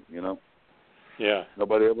big one, you know. Yeah.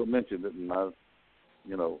 Nobody ever mentioned it, and of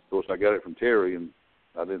course, I got it from Terry, and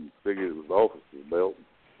I didn't figure it was the officer's belt.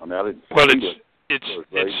 I mean, I didn't. Well, did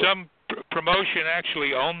some promotion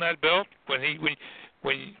actually own that belt when you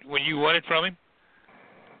won it from him?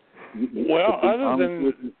 Well, other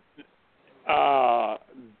than I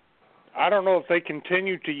don't know if they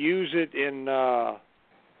continued to use it in.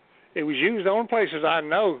 It was used. The only places I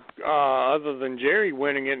know, other than Jerry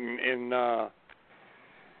winning it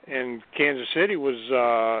in Kansas City, was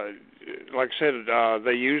like I said,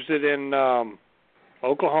 they used it in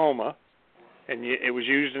Oklahoma, and it was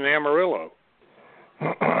used in Amarillo.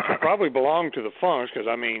 It probably belonged to the Funks because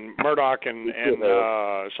I mean Murdoch and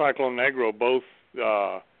Cyclone Negro both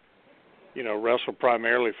wrestled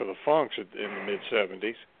primarily for the Funks in the mid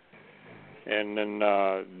 '70s, and then.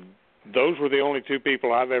 Those were the only two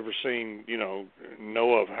people I've ever seen,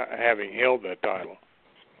 know of having held that title.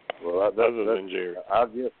 Well, other than Jerry. I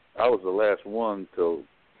guess I was the last one till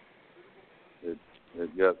it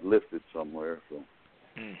got lifted somewhere. So.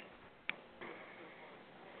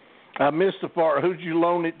 I missed the part. Who'd you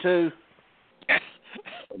loan it to?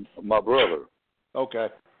 My brother. Okay.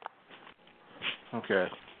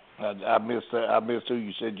 I missed that. I missed who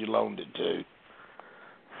you said you loaned it to.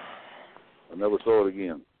 I never saw it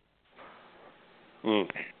again.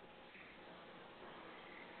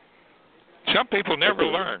 Some people never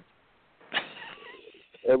learn.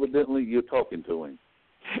 Evidently, you're talking to him.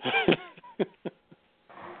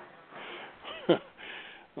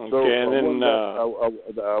 Okay, so and then I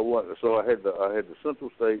had the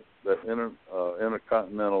Central State, that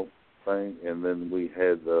intercontinental thing, and then we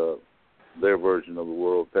had their version of the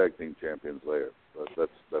World Tag Team Champions there.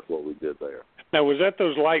 That's what we did there. Now, was that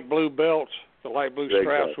those light blue belts, the light blue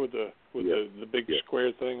straps exactly. with the big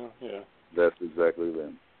square thing? Yeah. That's exactly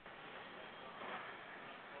them.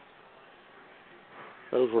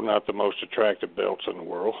 Those were not the most attractive belts in the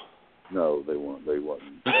world. No, they weren't. They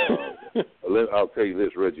wasn't. I'll tell you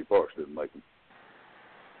this: Reggie Parks didn't make them.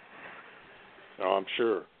 Oh, I'm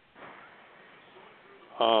sure.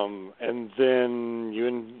 And then you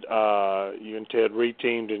and Ted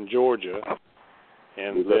reteamed in Georgia,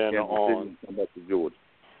 and we then on come back to Georgia.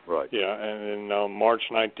 Right. Yeah, and then on March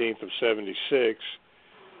 19th of '76,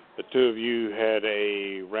 the two of you had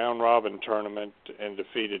a round-robin tournament and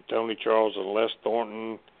defeated Tony Charles and Les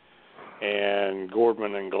Thornton and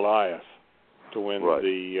Gordman and Goliath to win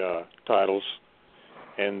the titles,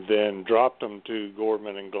 and then dropped them to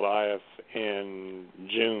Gordman and Goliath in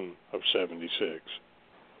June of '76.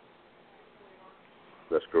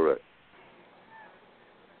 That's correct.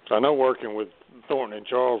 So I know working with Thornton and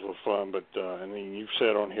Charles was fun, but I mean, you've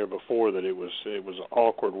said on here before that it was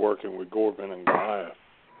awkward working with Gordman and Goliath.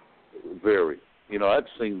 Very. I'd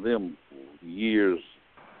seen them years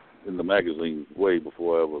in the magazine way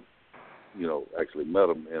before I ever, actually met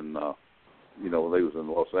them in, when they was in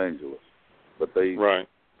Los Angeles. But they weren't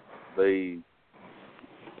the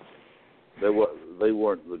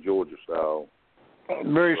Georgia style.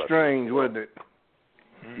 Very strange, wasn't it?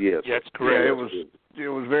 Yes. That's correct. Yeah, it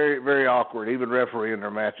was very, very awkward. Even refereeing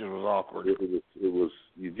their matches was awkward. It was.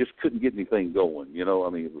 You just couldn't get anything going. It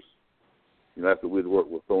was. After we'd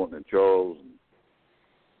worked with Thornton and Charles,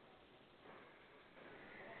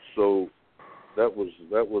 so that was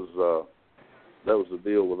the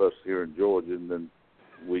deal with us here in Georgia, and then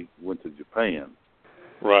we went to Japan.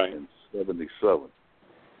 Right. In '77.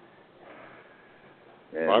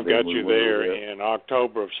 Well, I've got you there in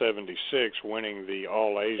October of '76, winning the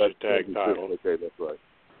All-Asia Tag title. Okay, that's right.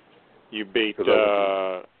 You beat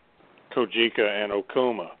Kojika and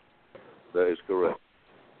Okuma. That is correct.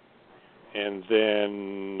 And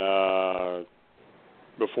then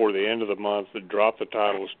before the end of the month, they dropped the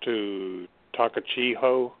titles to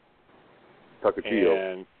Takachiho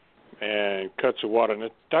and Katsuwada. Now,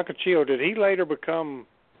 Takachiho, did he later become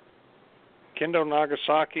Kendo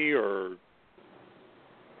Nagasaki or?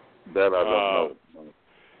 That I don't know.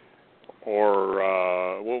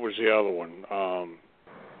 Or what was the other one?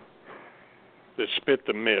 That spit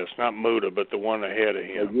the mist, not Muda, but the one ahead of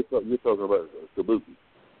him. You're talking about Kabuki.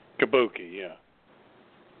 Kabuki, yeah.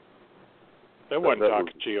 That wasn't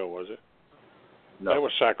Takachiho, was it? No. That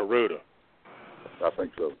was Sakaruda. I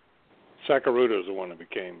think so. Sakaruda is the one that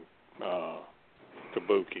became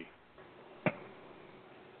Kabuki.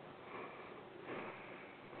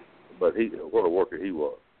 But what a worker he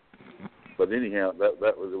was. But anyhow,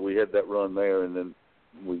 that was, we had that run there, and then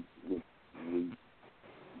we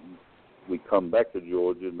come back to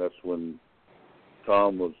Georgia, and that's when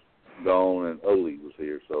Tom was gone and Ole was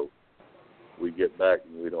here. So we get back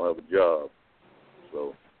and we don't have a job.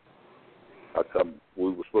 So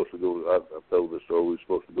we were supposed to go. I told this story. We were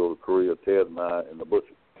supposed to go to Korea, Ted and I, and the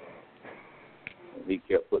butcher. And he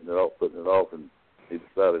kept putting it off, and he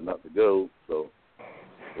decided not to go. So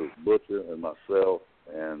it was Butcher and myself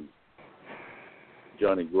and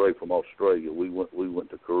Johnny Gray from Australia. We went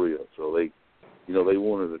to Korea. So they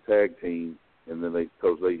wanted a tag team, and then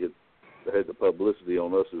because they had the publicity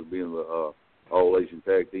on us as being the All Asian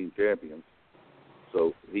Tag Team Champions.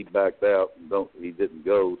 So he backed out and he didn't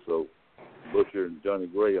go. So Butcher and Johnny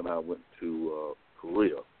Gray and I went to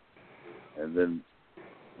Korea, and then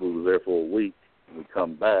we were there for a week. And we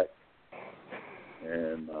come back,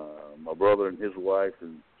 and my brother and his wife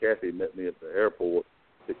and Kathy met me at the airport,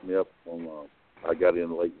 picked me up on. I got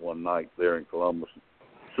in late one night there in Columbus. As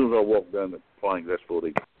soon as I walked down the plane, that's what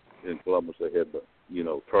in Columbus they had the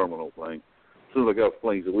terminal thing. As soon as I got off the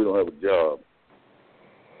plane, he said, "We don't have a job."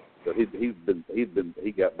 But he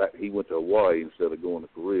got back. He went to Hawaii instead of going to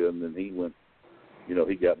Korea, and then he went.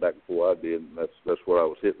 He got back before I did, and that's what I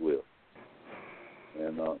was hit with.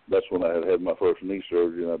 And that's when I had my first knee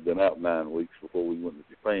surgery, and I've been out 9 weeks before we went to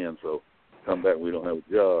Japan. So come back, we don't have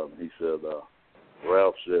a job. And he said,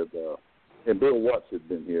 Ralph said, and Bill Watts had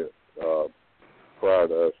been here prior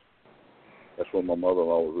to us. That's when my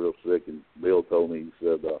mother-in-law was real sick, and Bill told me, he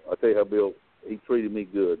said, I tell you how Bill, he treated me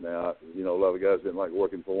good. Now, a lot of guys didn't like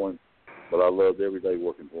working for him, but I loved every day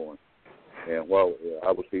working for him. And while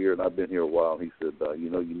I was here, and I've been here a while, he said, you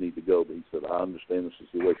need to go. But he said, I understand the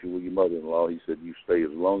situation with your mother-in-law. He said, you stay as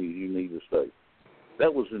long as you need to stay.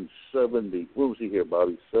 That was in 70. When was he here,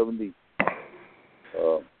 Bobby? 73?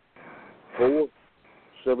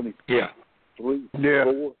 Yeah. 3? Yeah.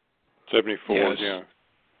 4? 74, yes. Yeah.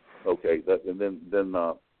 Okay. And then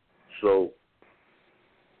so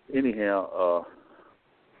anyhow,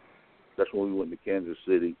 that's when we went to Kansas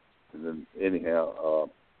City. And then anyhow,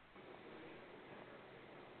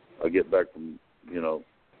 I get back from, the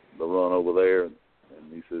run over there, and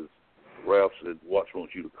he says, Ralph said, Watts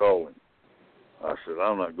wants you to call him. I said,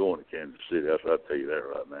 I'm not going to Kansas City. I said, I'll tell you that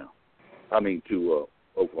right now. I mean to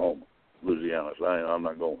Oklahoma, Louisiana. I said, I'm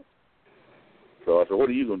not going. So I said, what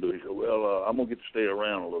are you going to do? He said, well, I'm going to get to stay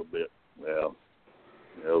around a little bit. Well,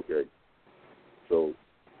 okay. So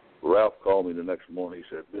Ralph called me the next morning. He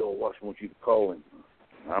said, Bill Watts wants you to call him.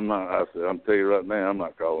 I'm not. I said, I'm telling you right now, I'm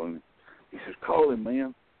not calling him. He says, call him,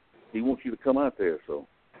 man. He wants you to come out there. So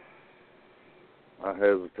I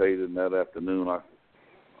hesitated, and that afternoon I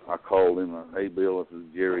called him. Hey, Bill, this is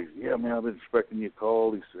Jerry. Yeah, man, I've been expecting your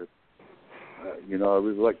call. He said, I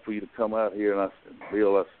really like for you to come out here. And I said,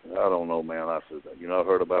 Bill, I don't know, man. I said, I've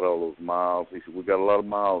heard about all those miles. He said, we got a lot of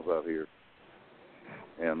miles out here.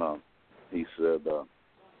 And he said,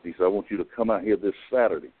 I want you to come out here this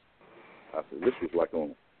Saturday. I said, this was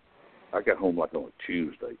I got home like on a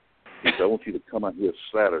Tuesday. He said, I want you to come out here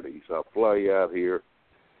Saturday. He said, I'll fly you out here.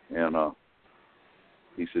 And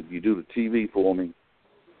he said, you do the TV for me.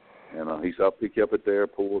 And he said, I'll pick you up at the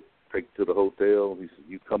airport, take you to the hotel. He said,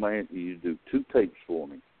 you come out and you do 2 tapes for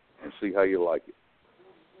me and see how you like it.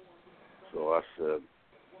 So I said,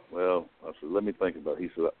 let me think about it. He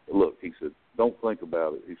said, look, don't think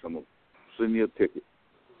about it. He said, I'm going to send you a ticket,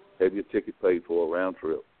 have your ticket paid for a round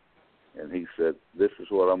trip. And he said, this is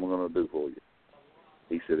what I'm going to do for you.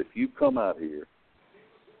 He said, if you come out here,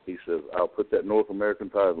 he says, I'll put that North American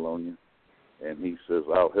title on you. And he says,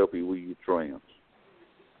 I'll help you with your trans.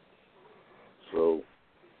 So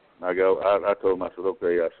I told him, I said,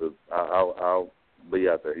 okay. I said, I'll be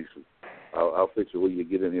out there. He said, I'll fix it when you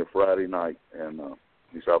get in here Friday night. And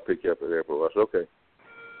he said, I'll pick you up at the airport. I said, okay.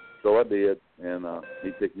 So I did, and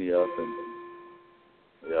he picked me up, and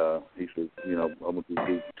he said, I'm going to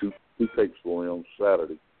do two tapes for me on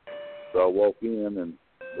Saturday. So I walk in, and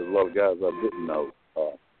there's a lot of guys I didn't know.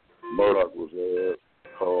 Murdoch was there.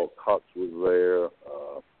 Carl Cox was there.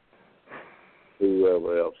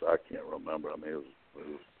 Whoever else, I can't remember. I mean, it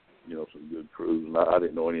was some good crews, and I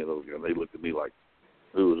didn't know any of those guys. They looked at me like,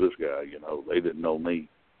 who was this guy? They didn't know me.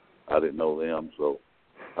 I didn't know them. So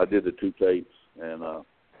I did the 2 tapes, and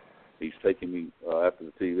he's taking me, after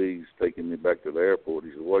the TV, he's taking me back to the airport.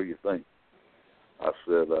 He said, what do you think? I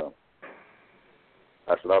said,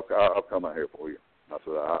 I'll come out here for you. I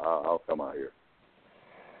said, I'll come out here.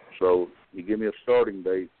 So he gave me a starting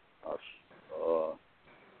date. I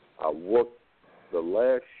worked the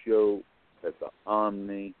last show at the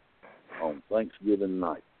Omni on Thanksgiving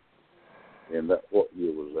night. And what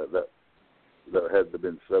year was that? That had to have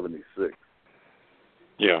been 76.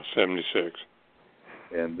 Yeah, 76.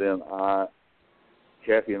 And then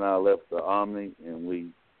Kathy and I left the Omni, and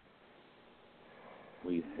we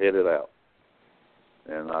headed out.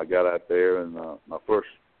 And I got out there, and my first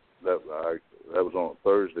that was on a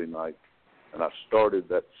Thursday night, and I started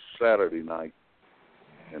that Saturday night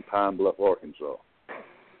in Pine Bluff, Arkansas.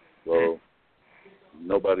 So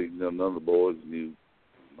none of the boys knew.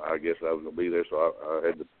 I guess I was going to be there, so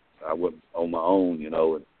I went on my own, and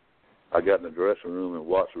I got in the dressing room, and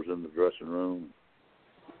Watts was in the dressing room.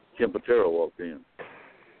 Ken Patera walked in.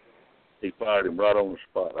 He fired him right on the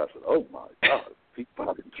spot. I said, "Oh my God, he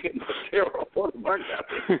fired Ken Patera! What am I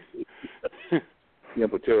got?" Ken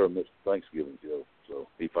Patera missed Thanksgiving show, so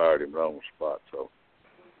he fired him right on the spot. So,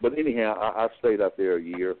 but anyhow, I stayed out there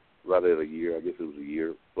right at a year. I guess it was a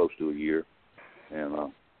year, close to a year, and I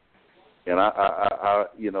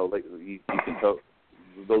you can tell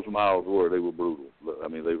those miles they were brutal. I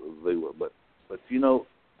mean, they were, but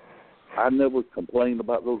I never complained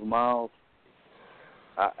about those miles.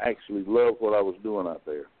 I actually loved what I was doing out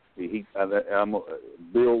there.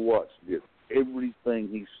 Bill Watts did everything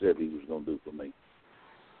he said he was going to do for me.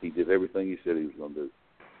 He did everything he said he was going to do.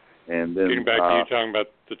 And then getting back to you talking about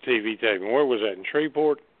the TV taping, where was that, in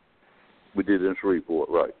Shreveport? We did it in Shreveport,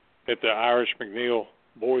 right? At the Irish McNeil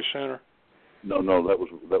Boys Center. No, that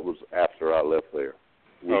was after I left there.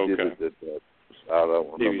 We did it at I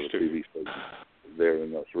don't remember the TV station there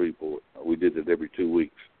in Shreveport. We did it every 2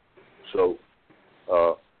 weeks. So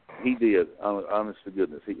he did, honest to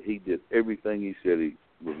goodness, he did everything he said he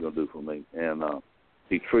was going to do for me, and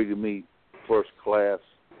he treated me first class.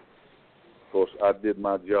 Of course, I did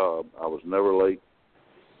my job. I was never late.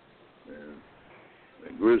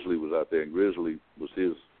 And Grizzly was out there, and Grizzly was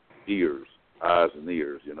his eyes and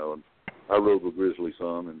ears, And I rode with Grizzly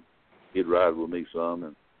some, and he'd ride with me some,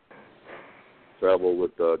 and travel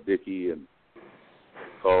with Dickie and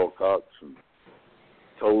Carl Cox, and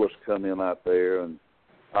Tolis come in out there, and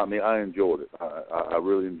I mean, I enjoyed it. I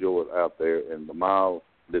really enjoyed it out there, and the mile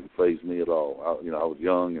didn't faze me at all. I was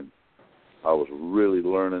young, and I was really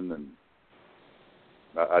learning, and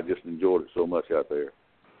I just enjoyed it so much out there.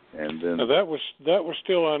 And then now that was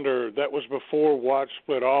before Watts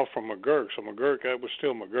split off from McGurk. So McGurk, that was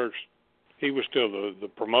still McGurk's. He was still the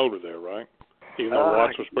promoter there, right? Even though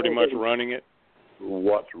Watts was pretty much running it.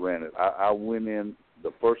 Watts ran it. I went in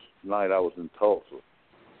the first night I was in Tulsa.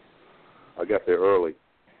 I got there early,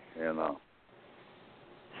 and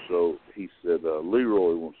so he said,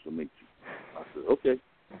 Leroy wants to meet you. I said, okay.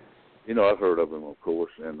 I've heard of him, of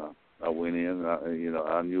course, and I went in. And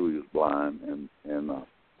I knew he was blind, and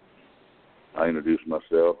I introduced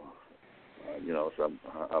myself. So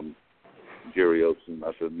I'm Jerry Oates, and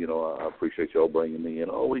I said, I appreciate y'all bringing me in.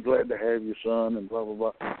 Oh, we're glad to have you, son, and blah, blah,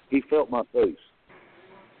 blah. He felt my face.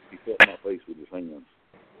 He felt my face with his hands.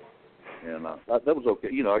 And that was okay.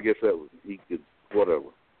 I guess that was, he could,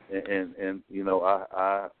 whatever. And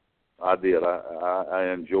I did.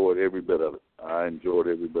 I enjoyed every bit of it.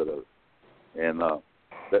 And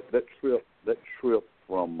that trip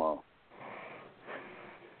from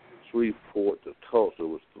Shreveport to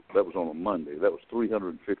Tulsa that was on a Monday. That was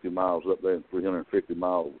 350 miles up there and 350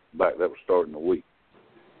 miles back. That was starting the week.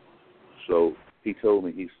 So he told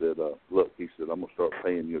me, he said, look, he said, I'm going to start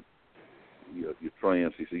paying your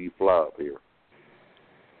trans. He said, you fly up here.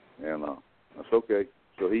 And I said, okay.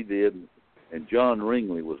 So he did, and John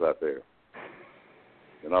Ringley was out there.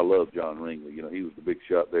 And I love John Ringley. He was the big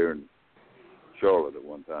shot there in Charlotte at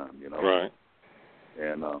one time, Right.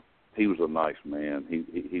 And he was a nice man.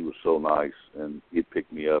 He was so nice, and he'd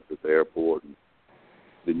pick me up at the airport. And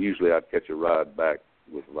then usually I'd catch a ride back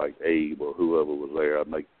with, like, Abe or whoever was there. I'd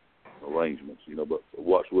make arrangements, but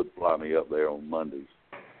Watts would fly me up there on Mondays.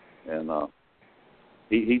 And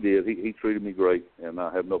he did. He treated me great, and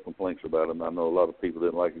I have no complaints about him. I know a lot of people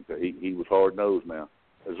didn't like him. He was hard-nosed now.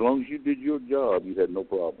 As long as you did your job, you had no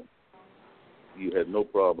problem. You had no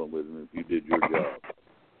problem with him if you did your job.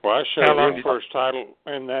 Well, I showed your first title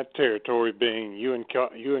in that territory being you and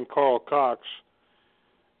Carl Cox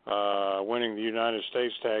winning the United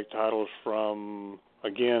States tag titles from,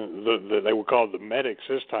 again, they were called the Medics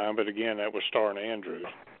this time, but again, that was Starr and Andrews.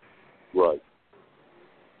 Right.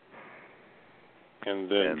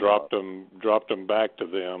 And then dropped them back to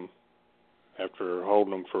them after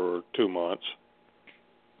holding them for 2 months.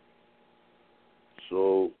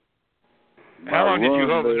 So how long did you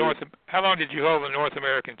hold the North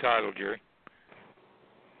American title, Jerry?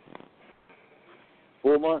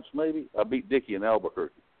 4 months, maybe. I beat Dickie in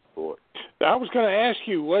Albuquerque for it. I was going to ask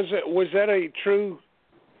you, was that a true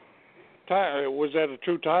was that a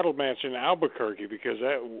true title match in Albuquerque? Because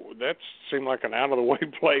that seemed like an out of the way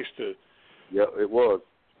place to. Yeah, it was.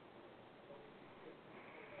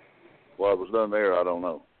 Why it was done there, I don't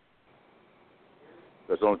know.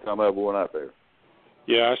 That's the only time I ever went out there.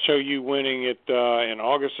 Yeah, I show you winning it in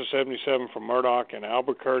August of '77 from Murdoch in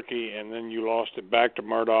Albuquerque, and then you lost it back to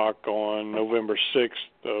Murdoch on November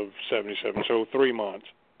 6th of '77. So 3 months.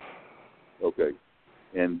 Okay,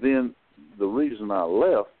 and then the reason I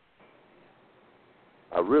left,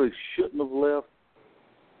 I really shouldn't have left.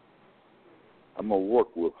 I'm gonna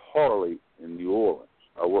work with Harley in New Orleans.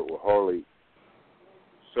 I work with Harley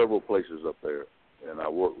several places up there, and I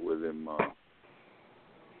work with him.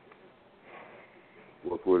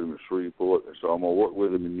 Work with him in Shreveport, so I'm going to work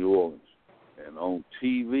with him in New Orleans. And on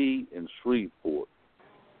TV in Shreveport,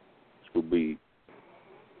 it's going to be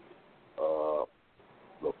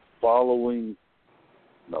the following,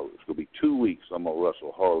 no, it's going to be 2 weeks I'm going to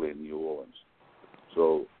wrestle Harley in New Orleans.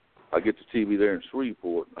 So I get to TV there in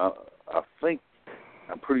Shreveport. I think,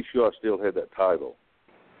 I'm pretty sure I still had that title,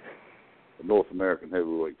 the North American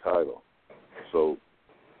Heavyweight title. So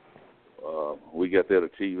we got there to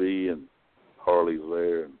TV, and Harley's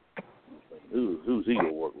there, and who's he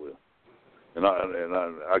gonna work with? And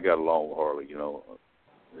I got along with Harley, you know.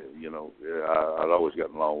 I'd always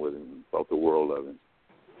gotten along with him, thought the world of him.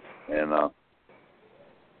 And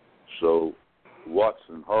so Watts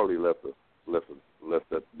and Harley left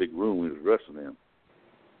that big room we was wrestling in.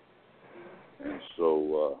 And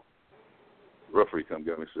so referee come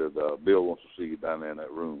get me and said, Bill wants to see you down there in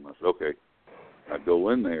that room. I said, okay. I go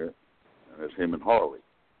in there, and it's him and Harley.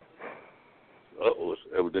 It's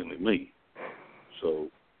evidently me. So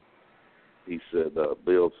he said,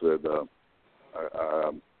 Bill said,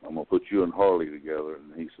 I'm going to put you and Harley together.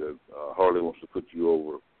 And he said, Harley wants to put you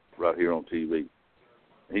over right here on TV.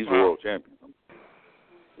 And he's the world champion.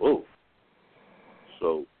 Whoa.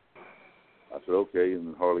 So I said, okay. And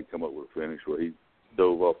then Harley come up with a finish where he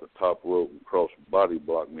dove off the top rope and cross body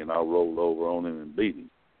blocked me, and I rolled over on him and beat him.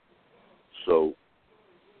 So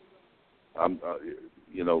I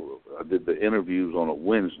did the interviews on a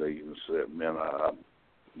Wednesday and said, man, I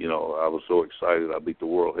was so excited. I beat the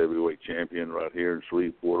world heavyweight champion right here in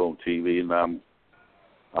Shreveport on TV, and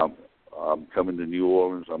I'm coming to New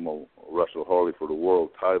Orleans. I'm gonna wrestle Harley for the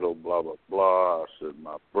world title. Blah blah blah. I said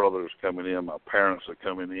my brother's coming in, my parents are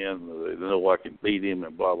coming in. They know I can beat him,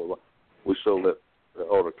 and blah blah blah. We sold that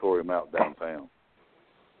auditorium out downtown,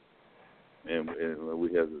 and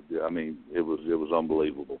we had. I mean, it was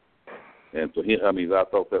unbelievable. And for him, I mean, I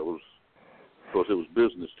thought that was, of course, it was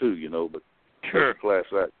business too, you know, but sure. It was a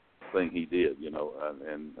class act thing he did, you know,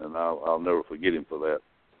 and I'll never forget him for that.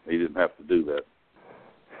 He didn't have to do that.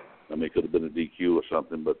 I mean, it could have been a DQ or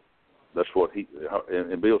something, but that's what he.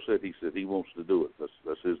 And Bill said he wants to do it.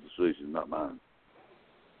 That's his decision, not mine.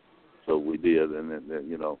 So we did, and then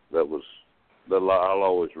you know I'll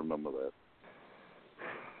always remember that.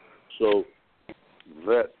 So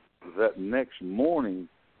that next morning,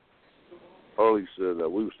 Harley said,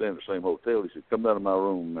 we were staying at the same hotel. He said, come down to my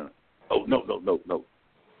room a minute. Oh, no.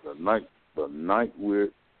 The night we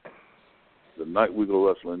go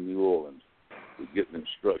wrestle in New Orleans, we're getting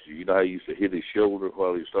instructions. You know how he used to hit his shoulder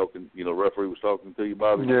while he was talking, you know, referee was talking to you,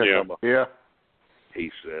 Bobby? Yeah.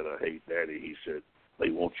 He said, hey, Daddy, he said, they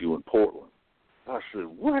want you in Portland. I said,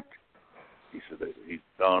 what? He said,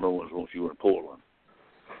 Don Owens wants you in Portland.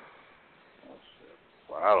 I said,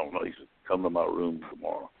 well, I don't know. He said, come to my room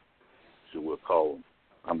tomorrow. He said, we'll call him.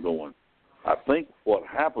 I'm going. I think what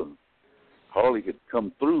happened, Harley had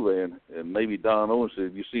come through there, and maybe Don Owens said,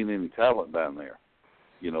 have you seen any talent down there?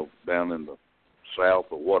 You know, down in the South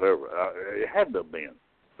or whatever. It had to have been.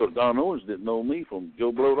 Because Don Owens didn't know me from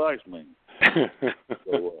Joe Blow the Iceman.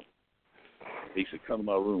 So he said, come to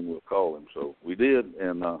my room, we'll call him. So we did,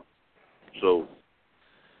 and so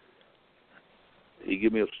he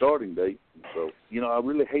gave me a starting date. So, you know, I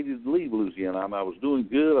really hated to leave Louisiana. I was doing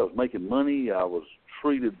good. I was making money. I was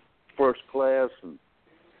treated first class. And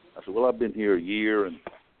I said, well, I've been here a year.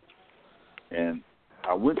 And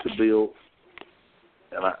I went to Bill,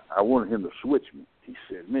 and I wanted him to switch me. He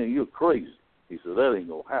said, man, you're crazy. He said, that ain't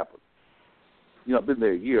going to happen. You know, I've been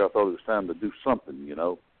there a year. I thought it was time to do something, you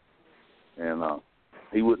know. And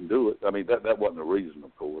he wouldn't do it. I mean, that wasn't the reason,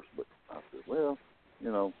 of course. But I said, well,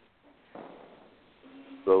 you know.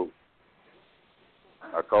 So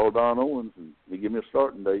I called Don Owens, and he gave me a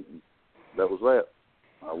starting date, and that was that.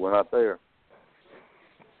 I went out there,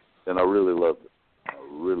 and I really loved it. I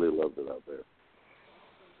really loved it out there.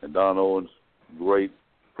 And Don Owens, great,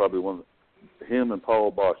 probably him and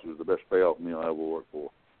Paul Bosch was the best payoff meal I ever worked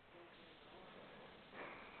for,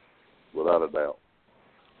 without a doubt.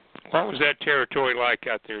 What was that territory like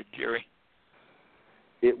out there, Jerry?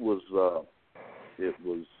 It was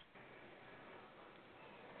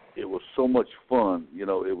so much fun. You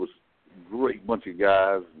know, it was a great bunch of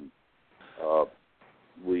guys. And,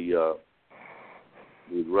 we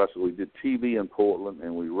wrestled. We did TV in Portland,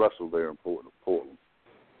 and we wrestled there in Portland.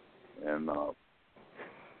 And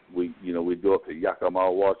we'd go up to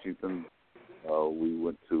Yakima, Washington. We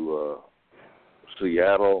went to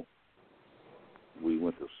Seattle. We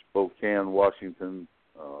went to Spokane, Washington.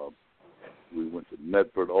 We went to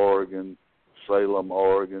Medford, Oregon, Salem,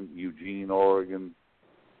 Oregon, Eugene, Oregon.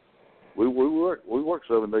 We worked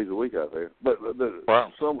 7 days a week out there. But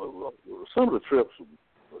wow. Some of the trips,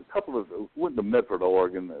 went to Medford,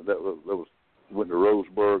 Oregon. Went to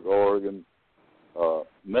Roseburg, Oregon.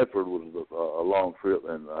 Medford was a long trip,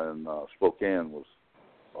 and Spokane was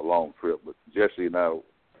a long trip. But Jesse and I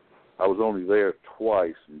was only there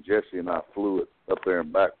twice, and Jesse and I flew it up there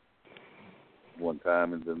and back one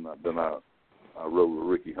time, and then I rode with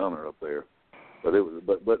Ricky Hunter up there.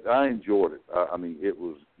 But I enjoyed it. I mean, it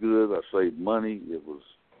was good. I saved money. It was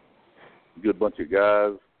a good bunch of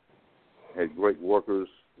guys. Had great workers.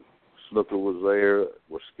 Snooker was there.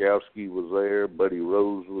 Waskowski was there. Buddy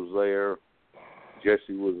Rose was there.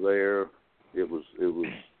 Jesse was there. It was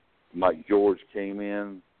Mike George came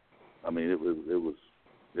in. I mean, it was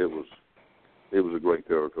a great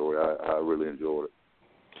territory. I really enjoyed it.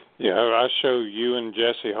 Yeah, I show you and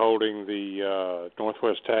Jesse holding the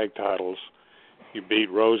Northwest Tag titles. You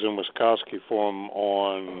beat Rose and Waskowski for them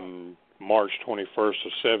on March 21st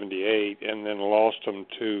of '78, and then lost them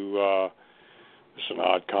to. It's an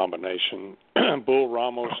odd combination. Bull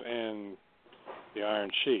Ramos and the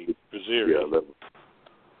Iron Sheik, Vaziri. Yeah,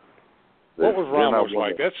 what was Ramos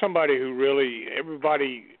like? That's somebody who really,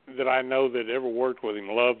 everybody that I know that ever worked with him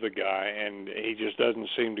loved the guy, and he just doesn't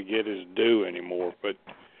seem to get his due anymore. But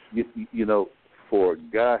you know, for a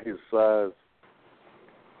guy his size,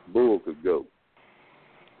 Bull could go.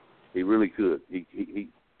 He really could.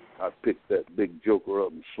 I picked that big joker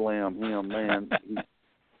up and slammed him, man.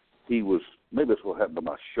 He was, maybe that's what happened to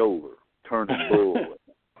my shoulder, turning Bull.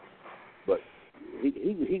 But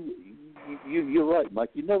you're right,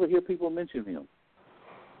 Mike. You never hear people mention him.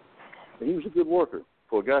 He was a good worker.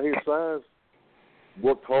 For a guy his size,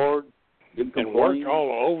 worked hard, didn't complain. And worked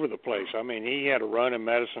all over the place. I mean, he had a run in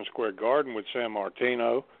Madison Square Garden with San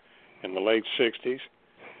Martino in the late 60s.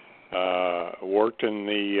 Worked in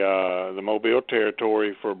the Mobile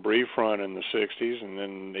territory for a brief run in the 60s, and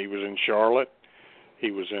then he was in Charlotte.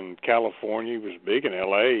 He was in California. He was big in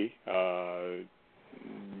L.A.,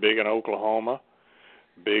 big in Oklahoma,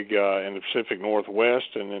 big in the Pacific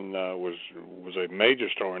Northwest, and then was a major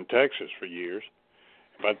star in Texas for years.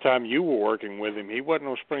 By the time you were working with him, he wasn't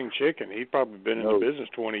no spring chicken. He'd probably been in the business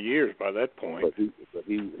 20 years by that point. But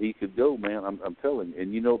he could go, man. I'm telling you.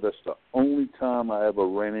 And you know, that's the only time I ever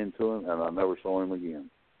ran into him, and I never saw him again.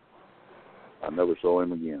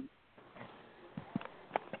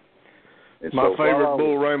 And my favorite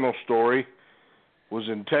Bull Ramos story was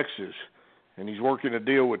in Texas, and he's working a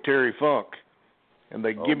deal with Terry Funk, and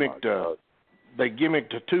they gimmicked a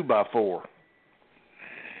 2x4.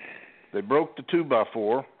 They broke the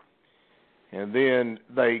 2x4, and then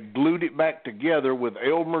they glued it back together with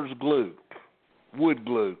Elmer's glue, wood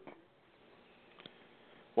glue.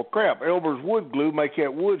 Well, crap, Elmer's wood glue make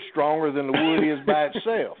that wood stronger than the wood is by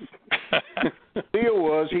itself. The deal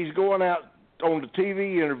was he's going out on the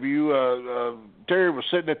TV interview. Terry was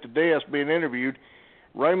sitting at the desk being interviewed.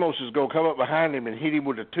 Ramos is going to come up behind him and hit him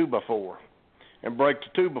with a 2x4 and break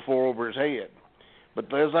the 2x4 over his head. But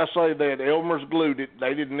as I say, they had Elmer's glued it.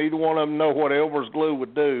 They didn't either one of them know what Elmer's glue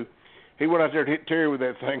would do. He went out there and hit Terry with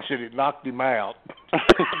that thing, said it knocked him out.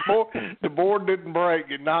 The board didn't break.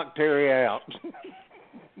 It knocked Terry out.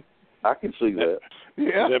 I can see that.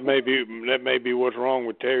 Yeah. That may be what's wrong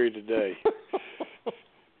with Terry today.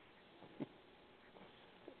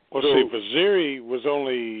 Well, see, Vaziri was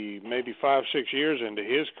only maybe 5-6 years into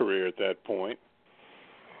his career at that point,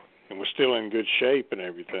 and was still in good shape and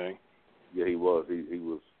everything. Yeah, he was. He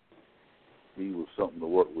was something to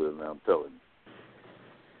work with. Now I'm telling you,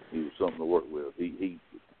 he was something to work with. He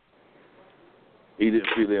didn't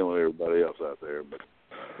fit in with everybody else out there,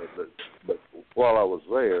 but while I was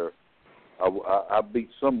there, I beat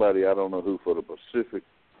somebody, I don't know who, for the Pacific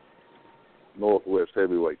Northwest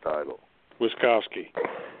heavyweight title. Waskowski.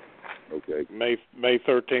 Okay. May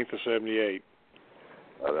 13th of '78.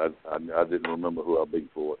 I didn't remember who I beat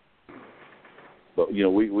for it. But you know,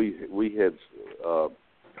 we had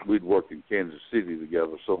we'd worked in Kansas City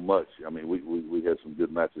together so much. I mean, we had some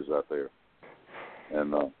good matches out there,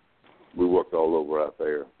 and we worked all over out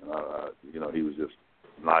there. And you know, he was just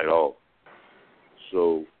night off.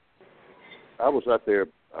 So I was out there,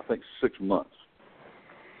 I think, 6 months.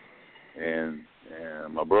 And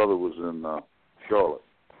my brother was in Charlotte.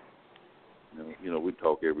 You know, we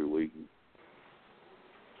talk every week.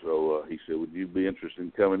 So he said, would you be interested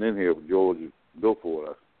in coming in here with George and go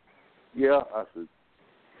for it? I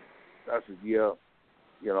said, yeah,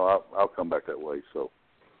 you know, I'll come back that way. So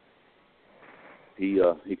he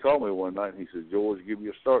called me one night and he said, George, give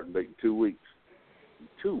you a starting date in 2 weeks.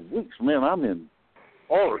 2 weeks, man, I'm in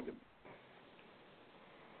Oregon.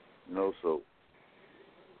 You know, so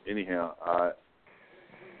anyhow, I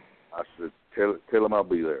said, tell him I'll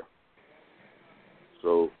be there.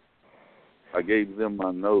 So I gave them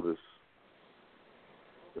my notice.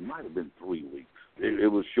 It might have been 3 weeks.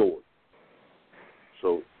 It was short.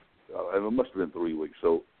 So and it must have been 3 weeks.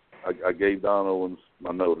 So I gave Don Owens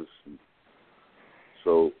my notice. And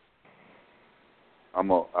so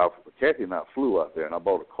Kathy and I flew out there, and I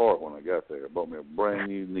bought a car when I got there. I bought me a brand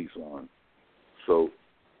new Nissan. So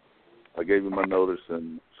I gave him my notice,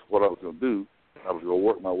 and what I was going to do, I was going to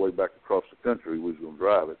work my way back across the country. We was going to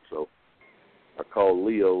drive it. So I called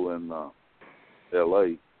Leo in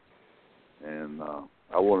L.A., and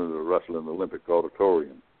I wanted to wrestle in the Olympic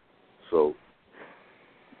Auditorium. So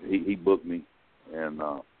he booked me, and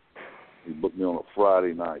he booked me on a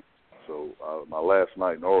Friday night. So my last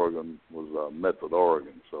night in Oregon was Medford,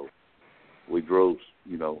 Oregon. So we drove,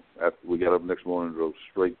 you know, after we got up next morning and drove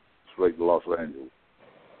straight to Los Angeles.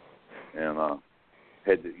 And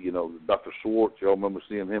had to, you know, Dr. Schwartz, y'all remember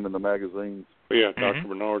seeing him in the magazines? Yeah, Dr.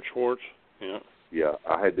 Bernard Schwartz. Yeah. Yeah,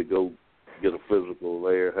 I had to go get a physical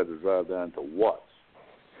there, had to drive down to Watts.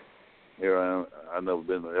 Here I am. I've never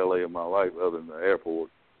been to L.A. in my life other than the airport.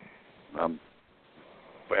 I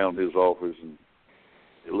found his office, and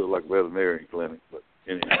it looked like a veterinarian clinic, but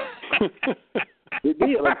anyhow. It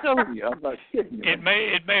did, I'm telling you. I'm not kidding you. It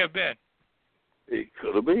may have been. It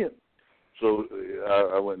could have been. So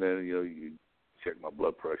I went there, and, you know, you check my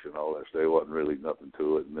blood pressure and all that stuff. There wasn't really nothing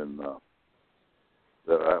to it. And then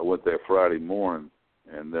I went there Friday morning,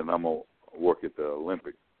 and then I'm going to work at the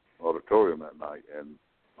Olympic Auditorium that night. And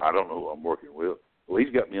I don't know who I'm working with. Well,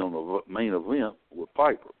 he's got me on the main event with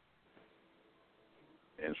Piper.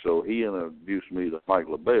 And so he introduced me to Mike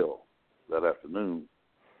LaBelle that afternoon.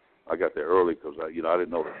 I got there early because I didn't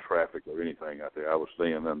know the traffic or anything out there. I was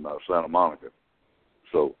staying in Santa Monica.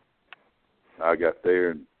 So I got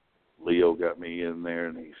there, and Leo got me in there,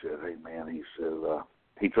 and he said, hey, man, he said,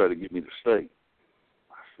 he tried to get me to stay.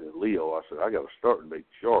 I said, Leo, I got a starting date in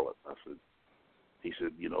Charlotte. He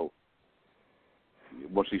said, you know,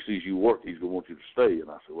 once he sees you work, he's going to want you to stay.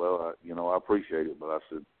 And I said, well, I appreciate it, but I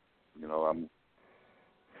said, you know,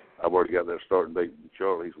 I've already got that starting date in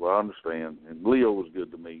Charlotte. He said, well, I understand. And Leo was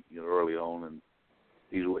good to me, you know, early on, and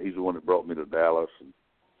he's the one that brought me to Dallas. And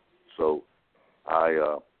so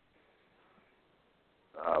I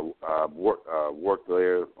worked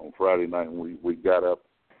there on Friday night, and we got up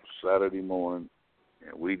Saturday morning,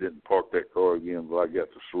 and we didn't park that car again until I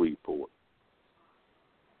got to Shreveport.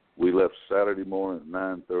 We left Saturday morning at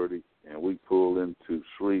 9:30, and we pulled into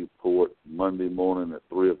Shreveport Monday morning at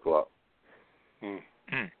 3 o'clock.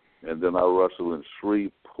 Mm-hmm. And then I wrestled in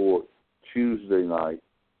Shreveport Tuesday night,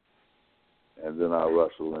 and then I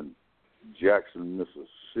wrestled in Jackson,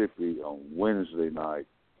 Mississippi on Wednesday night,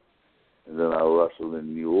 and then I wrestled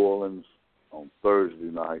in New Orleans on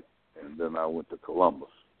Thursday night, and then I went to Columbus.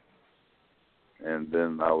 And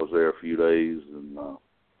then I was there a few days and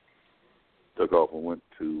took off and went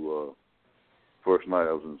to, first night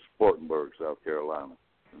I was in Spartanburg, South Carolina.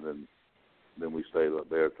 And then we stayed up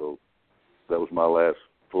there till that was my last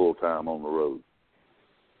full time on the road.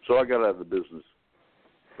 So I got out of the business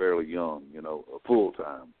fairly young, you know, full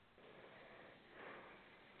time.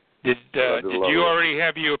 Did you already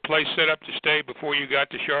have you a place set up to stay before you got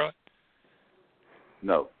to Charlotte?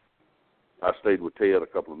 No. I stayed with Ted a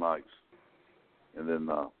couple of nights, and then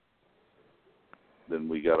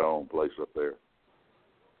we got our own place up there.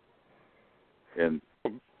 And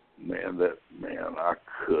I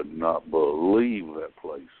could not believe that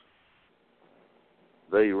place.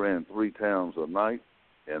 They ran 3 towns a night,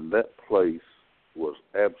 and that place was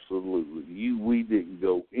absolutely we didn't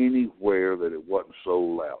go anywhere that it wasn't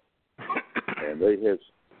sold out. And they had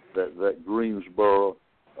that Greensboro,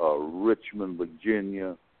 Richmond,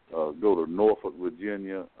 Virginia, go to Norfolk,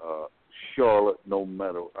 Virginia, Charlotte. No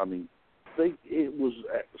matter, I mean, it was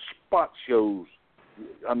at spot shows.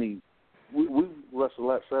 I mean, we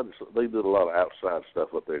wrestled outside. They did a lot of outside stuff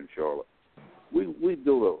up there in Charlotte. We'd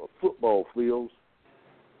go to football fields,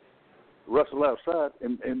 wrestle outside,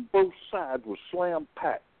 and both sides were slam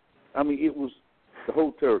packed. I mean, the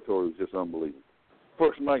whole territory was just unbelievable.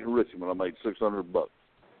 first night in Richmond, I made $600.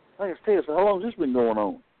 I just tell you, so how long has this been going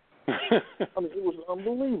on? I mean, it was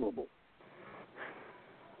unbelievable.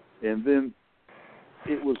 And then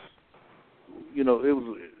it was, it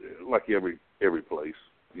was like every place,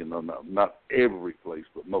 not every place,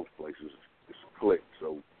 but most places it's clicked.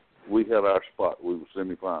 So we had our spot. We were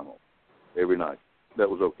semifinal every night. That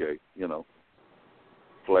was okay,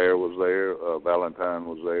 Flair was there, Valentine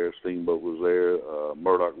was there, Steamboat was there,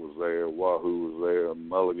 Murdoch was there, Wahoo was there,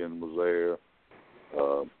 Mulligan was there,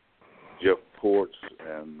 Jeff Ports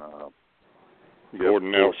and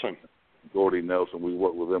Gordon Nelson. Gordy Nelson. We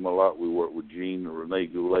worked with them a lot. We worked with Gene and Rene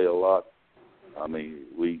Goulet a lot. I mean,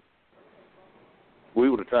 we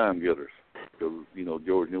were the time getters because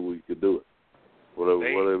George knew we could do it.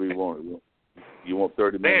 Whatever you wanted. You want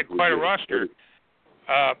 30 minutes? They had quite a roster.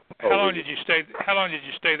 How long did you stay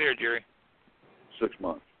there, Jerry? 6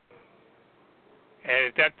 months. And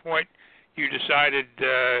at that point, you decided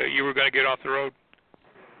you were going to get off the road?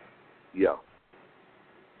 Yeah.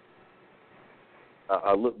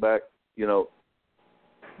 I look back,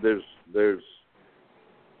 there's there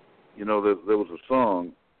was a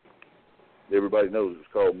song everybody knows,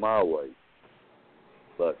 it's called My Way.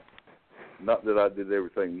 But not that I did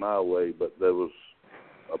everything my way, but there was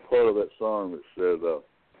a part of that song that said,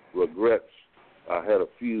 regrets, I had a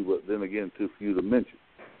few, but then again, too few to mention.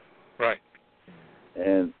 Right.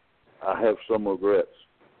 And I have some regrets,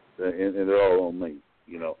 and they're all on me.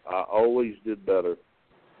 I always did better.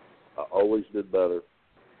 I always did better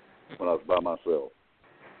when I was by myself.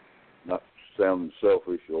 Not sounding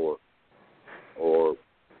selfish or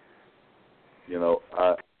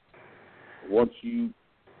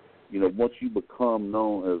once you become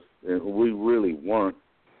known as, and we really weren't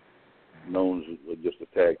known as just a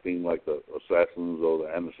tag team like the Assassins or the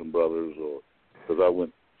Anderson Brothers, or because I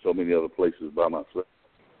went so many other places by myself.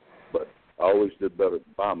 But I always did better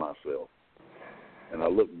by myself. And I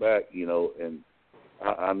look back, and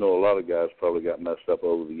I know a lot of guys probably got messed up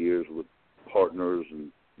over the years with partners,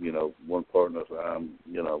 and one partner said,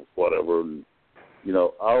 whatever, and I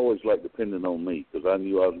always liked depending on me because I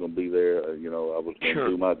knew I was going to be there. I was going to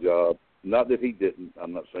do my job. Not that he didn't.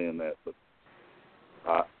 I'm not saying that, but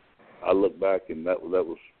I look back and that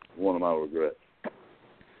was one of my regrets.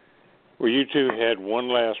 Well, you two had one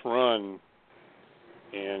last run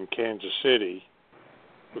in Kansas City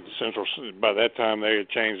with the Central. By that time, they had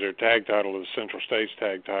changed their tag title to the Central States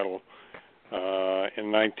tag title.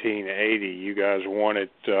 In 1980, you guys won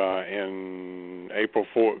it in April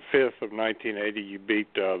 5th of 1980. You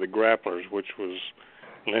beat the Grapplers, which was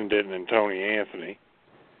Lynn Denton and Tony Anthony.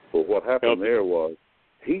 Well, what happened there was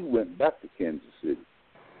he went back to Kansas City.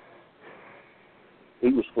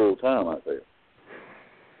 He was full-time out there.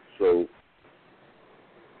 So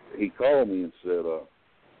he called me and said,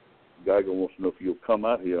 Geiger wants to know if you'll come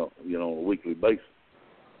out here, on a weekly basis.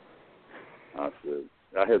 I said,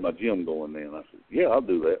 I had my gym going then. I said, yeah, I'll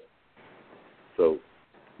do that. So,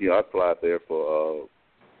 I'd fly out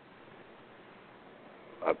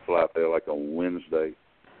there like on Wednesday,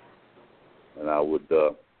 and I would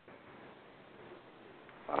go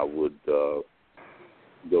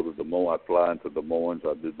to Des Moines. I'd fly into Des Moines.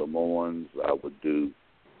 I'd do Des Moines. I would do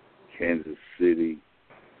Kansas City.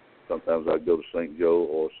 Sometimes I'd go to St. Joe,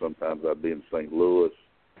 or sometimes I'd be in St. Louis.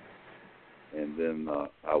 And then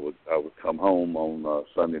I would come home on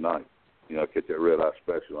Sunday night. I'd catch that red-eye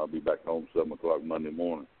special. I'd be back home 7 o'clock Monday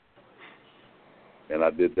morning. And I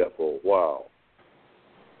did that for a while.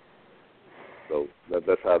 So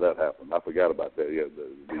that's how that happened. I forgot about that. Yeah,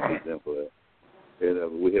 we beat them for that.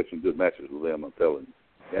 And we had some good matches with them, I'm telling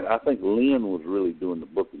you. And I think Lynn was really doing the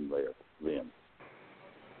booking there then.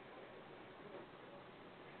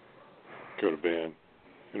 Could have been.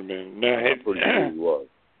 Now, I'm pretty sure he was.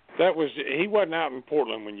 He wasn't out in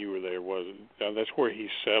Portland when you were there, was it? That's where he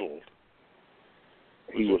settled.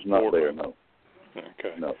 He was not there, no.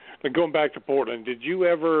 Okay. No. But going back to Portland, did you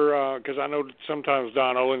ever, because I know sometimes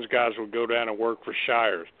Don Owens guys would go down and work for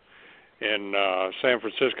Shires in San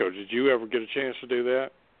Francisco. Did you ever get a chance to do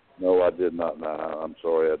that? No, I did not. No, I'm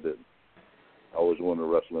sorry, I didn't. I always wanted to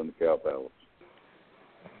wrestle in the Cow Palace.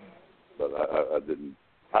 But I didn't.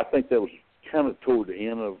 I think that was kind of toward the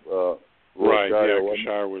end of right, Shire, yeah,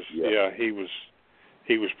 Shire was,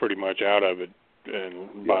 he was pretty much out of it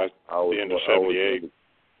by the end of 78.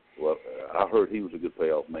 Well, I heard he was a good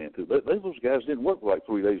payoff man, too. Those guys didn't work like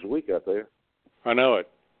 3 days a week out there. I know it.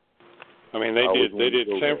 I mean, they did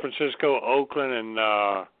San Francisco, Oakland, and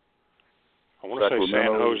I want to say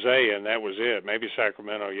San Jose, and that was it. Maybe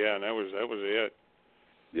Sacramento, yeah, and that was it.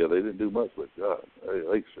 Yeah, they didn't do much, but God,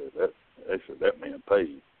 they said that man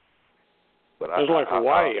paid. But it was like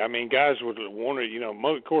Hawaii. I mean, guys would want to,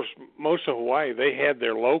 of course, most of Hawaii, they had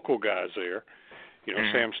their local guys there.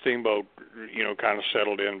 Sam Steamboat, kind of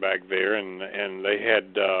settled in back there, and they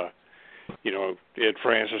had, Ed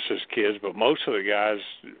Francis's kids, but most of the guys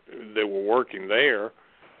that were working there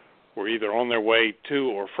were either on their way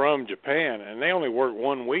to or from Japan, and they only worked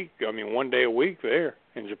 1 week, 1 day a week there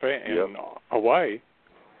in Japan, in Hawaii.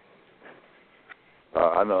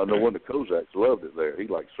 I know one of the Kozaks loved it there. He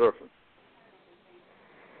liked surfing.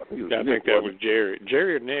 I think that was Jerry.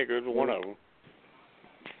 Jerry or Nick, it was one of them.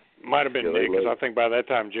 Might have been Nick, because I think by that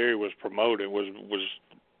time Jerry was promoting.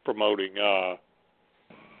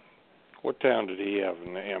 What town did he have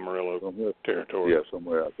in the Amarillo territory? Yeah,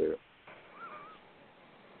 somewhere out there.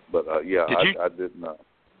 But I did not.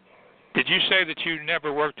 Did you say that you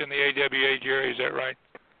never worked in the AWA, Jerry? Is that right?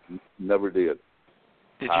 Never did.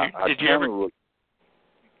 Did you ever?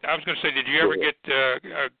 I was going to say, did you ever get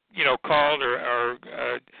called or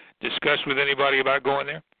discussed with anybody about going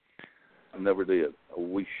there? I never did.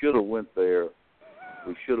 We should have went there.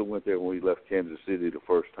 We should have went there when we left Kansas City the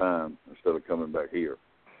first time instead of coming back here.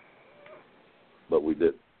 But we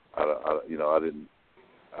didn't. I didn't.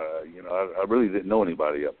 I really didn't know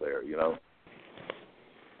anybody up there.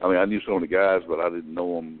 I mean, I knew some of the guys, but I didn't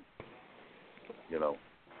know them.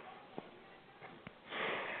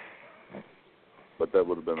 But that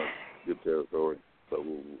would have been a good territory. So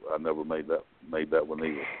I never made that one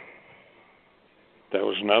either. That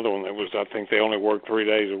was another one that was. I think they only worked 3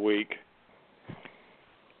 days a week.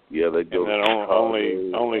 Yeah, they go. And then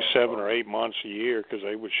only 7 or 8 months a year because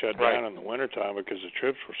they would shut down in the wintertime because the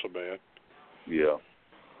trips were so bad. Yeah.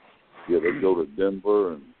 Yeah, they go to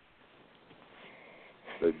Denver and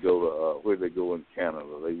they go to where they go in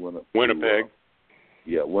Canada. They went up Winnipeg.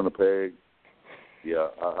 To, Winnipeg. Yeah,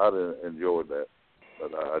 I enjoyed that,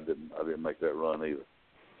 but I didn't make that run either.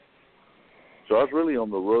 So I was really on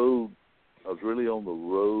the road.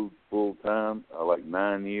 Full time. Like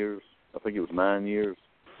 9 years. I think it was 9 years.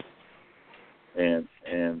 And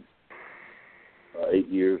 8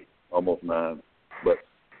 years, almost 9. But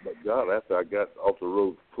God, after I got off the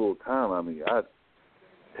road full time, I mean,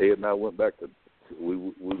 Ted and I went back to we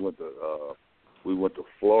went to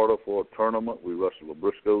Florida for a tournament. We wrestled the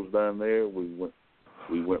Briscoes down there. We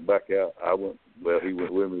went back out. He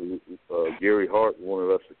went with me. Gary Hart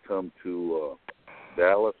wanted us to come to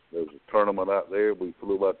Dallas. There was a tournament out there. We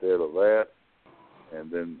flew out there to that. And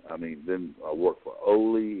then I worked for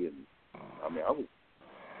Ole, and when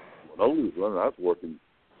Ole was running, I was working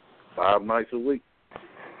 5 nights a week.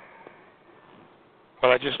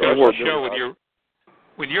 Well, I just got to show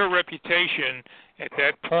with your reputation at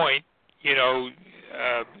that point, you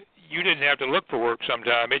didn't have to look for work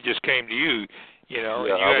sometime. It just came to you, and you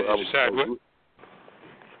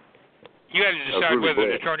had to decide whether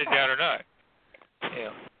to turn it down or not.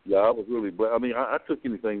 Yeah. Yeah, I was really glad. I mean, I took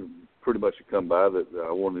anything pretty much to come by that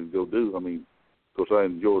I wanted to go do. I mean, of course, I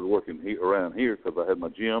enjoyed working around here because I had my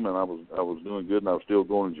gym and I was doing good, and I was still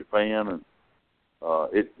going to Japan, and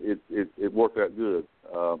it worked out good.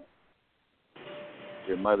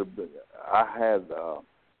 It might have been. I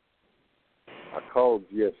called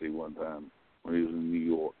Jesse one time when he was in New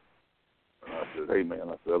York, and I said, "Hey man,"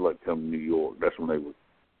 I'd like to come to New York. That's when they were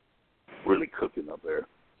really cooking up there.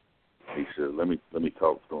 He said, let me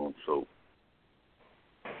talk to him. So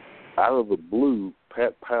out of the blue,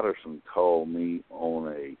 Pat Patterson called me on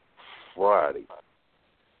a Friday.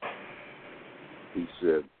 He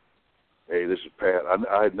said, "Hey, this is Pat."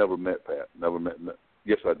 I had never met Pat.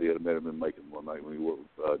 Yes, I did. I met him in Macon one night when he worked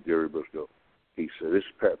with Jerry Briscoe. He said, "This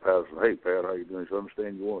is Pat Patterson." "Hey, Pat, how you doing?" He said, "I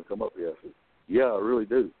understand you want to come up here." I said, "Yeah, I really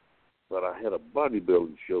do. But I had a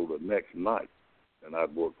bodybuilding show the next night, and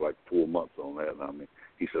I'd worked like 4 months on that. And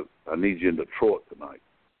he said, "I need you in Detroit tonight."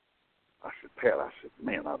 I said, "Pat,"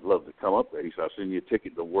 "Man, I'd love to come up there." He said, "I'll send you a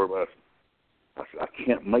ticket, don't worry about it." I said, "I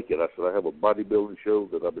can't make it." I said, "I have a bodybuilding show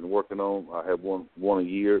that I've been working on. I have one a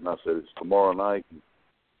year." And I said, "It's tomorrow night." And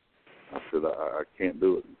I said, I can't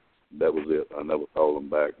do it. And that was it. I never called him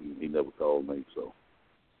back, and he never called me. So,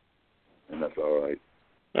 and that's all right.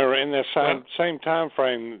 In that same time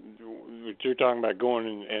frame, you're talking about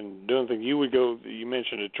going and doing things. You would go. You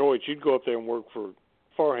mentioned Detroit. You'd go up there and work for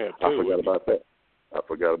Farhead too. I forgot about that. I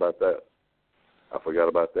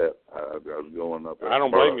was going up there. I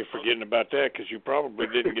don't blame you for forgetting about that because you probably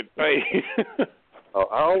didn't get paid. I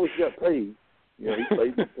always got paid. He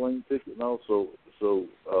paid the plane ticket and all. So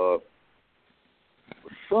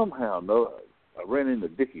somehow, I ran into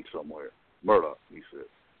Dickie somewhere, Murdoch. He said,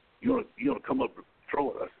 "You want to come up to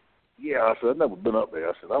Detroit?" I said, "Yeah." I said, "I've never been up there."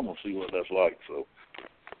 I said, "I'm going to see what that's like."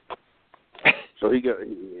 So I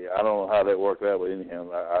don't know how that worked out, but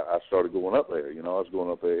anyhow, I started going up there. You know, I was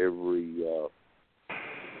going up there every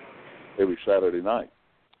Saturday night.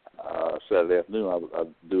 Saturday afternoon,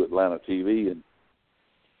 I'd do Atlanta TV, and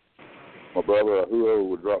my brother or whoever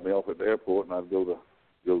would drop me off at the airport, and I'd go to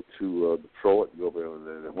Detroit and go up there.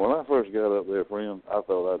 And when I first got up there, friend, I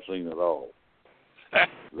thought I'd seen it all.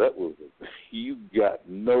 That was you got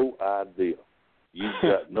no idea. You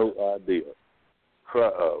got no idea.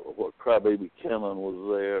 Crybaby Kennan was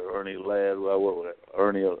there. Ernie Ladd. I worked with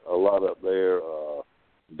Ernie a lot up there.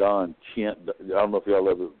 Don Kent. I don't know if did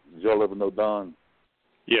y'all ever know Don?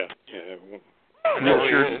 Yeah.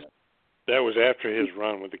 That was after his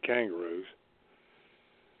run with the Kangaroos.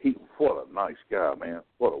 What a nice guy, man.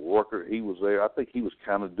 What a worker. He was there. I think he was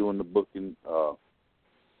kind of doing the booking.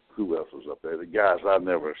 Who else was up there? The guys I've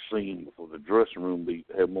never seen before. The dressing room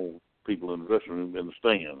had more people in the dressing room than the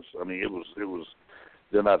stands. I mean, it was.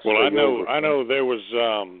 Then I know there was.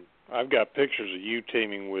 I've got pictures of you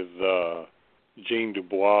teaming with Gene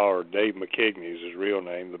Dubois, or Dave McKigney is his real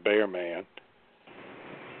name, the Bear Man.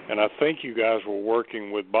 And I think you guys were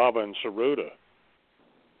working with Baba and Saruta.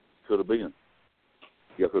 Could have been.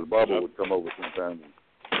 Yeah, because Baba would come over sometime,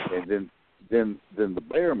 and then the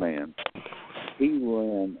Bear Man, he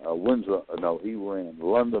ran he ran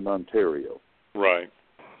London, Ontario. Right.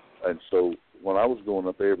 And so when I was going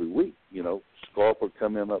up there every week, you know, Scarpa would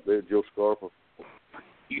come in up there, Joe Scarpa.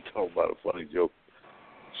 You talk about a funny joke.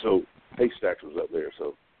 So Haystacks was up there,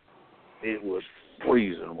 so it was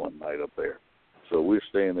freezing one night up there. So we were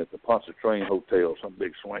staying at the Pontchartrain Hotel, some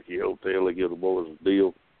big swanky hotel. They give the boys a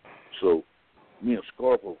deal. So me and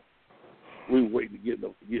Scarpa, we were waiting to get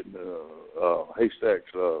in the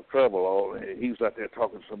Haystacks travel all, and he was out there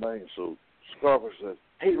talking to somebody. And so Scarpa says,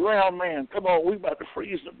 "Hey, round man, come on, we about to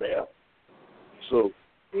freeze to death." So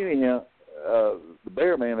anyhow, the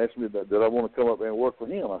Bear Man asked me that I want to come up there and work for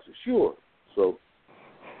him. I said, "Sure." So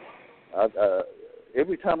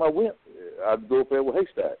every time I went, I'd go up there with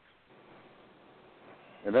Haystacks.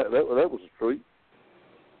 And that was a treat.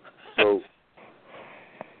 So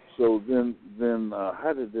then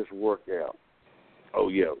how did this work out? Oh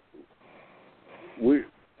yeah,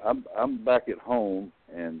 I'm back at home,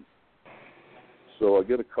 and so I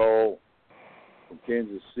get a call from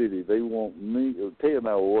Kansas City. They want me. Ted and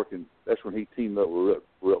I were working. That's when he teamed up with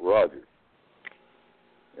Rip Rogers,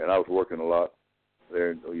 and I was working a lot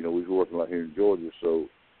there. You know, we were working a lot here in Georgia, so.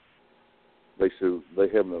 They said they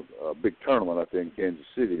having a big tournament out there in Kansas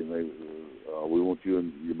City, and we want you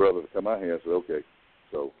and your brother to come out here. I said, okay.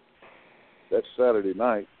 So that Saturday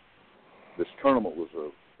night, this tournament was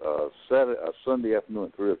a Sunday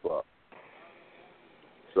afternoon at 3:00.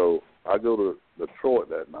 So I go to Detroit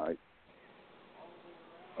that night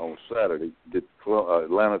on Saturday. Did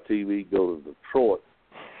Atlanta TV go to Detroit?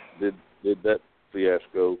 Did that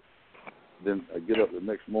fiasco? Then I get up the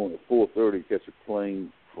next morning at 4:30, catch a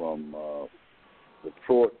plane from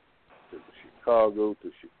Detroit to Chicago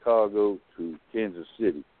to Kansas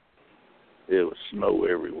City. It was snow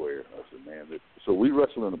everywhere. I said, man. So we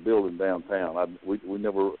wrestled in a building downtown. We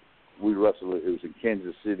wrestled. It was in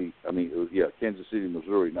Kansas City. I mean, Kansas City,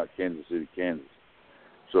 Missouri, not Kansas City, Kansas.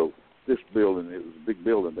 So this building, it was a big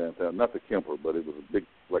building downtown. Not the Kemper, but it was a big,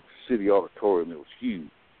 like, city auditorium. It was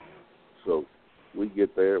huge. So we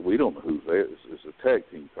get there. We don't know who's there. It's a tag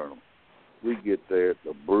team tournament. We get there.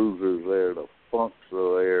 The Bruisers there. The Funks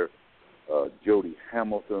are there. Jody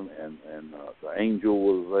Hamilton and the Angel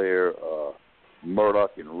was there.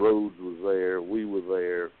 Murdoch and Rhodes was there. We were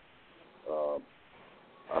there.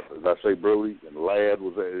 Did I say Brody and Ladd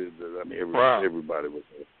was there? I mean, everybody was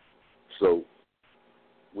there. So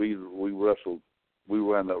we wrestled. We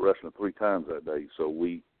wound up wrestling 3 times that day. So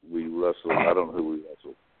we wrestled. I don't know who we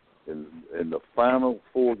wrestled. And the final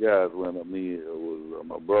 4 guys went up. Me, it was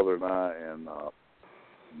my brother and I, and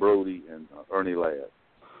Brody and Ernie Ladd.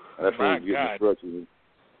 And that's when we get instructions.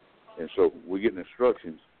 And so we get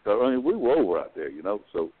instructions. I mean, we were over out there, you know,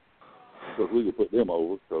 so because we could put them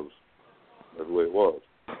over because that's the way it was.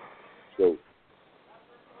 So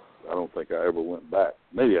I don't think I ever went back.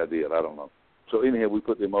 Maybe I did. I don't know. So anyhow, we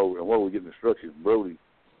put them over. And while we get instructions, Brody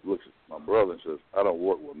looks at my brother and says, "I don't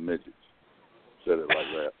work with midgets." Said it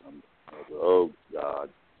like that. I said, "Oh, God."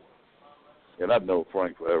 And I'd known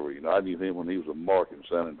Frank forever. You know, I knew him when he was a mark in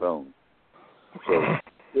San Antonio. So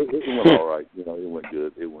it went all right. You know, it went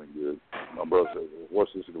good. My brother said,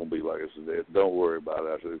 "What's this going to be like?" I said, "Don't worry about it."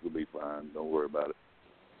 I said, "It'll be fine. Don't worry about it."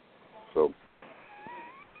 So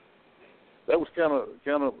that was kind of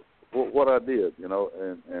what I did, you know,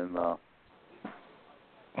 and I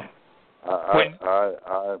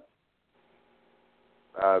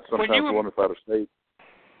sometimes wonder if I'd have stayed.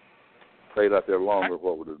 stayed out there longer,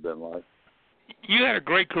 what would it have been like? You had a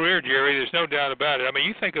great career, Jerry. There's no doubt about it. I mean,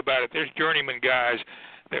 you think about it. There's journeyman guys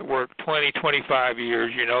that worked 20, 25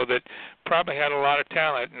 years, that probably had a lot of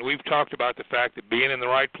talent. And we've talked about the fact that being in the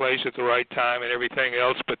right place at the right time and everything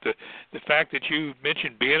else. But the fact that you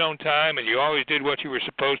mentioned being on time and you always did what you were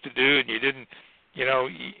supposed to do and you didn't, you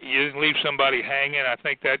didn't leave somebody hanging. I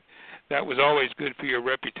think that was always good for your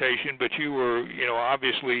reputation. But you were,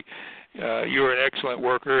 obviously you were an excellent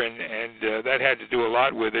worker, and that had to do a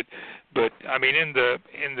lot with it. But I mean, in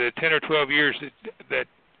the 10 or 12 years that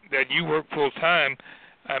you worked full time,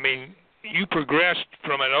 I mean, you progressed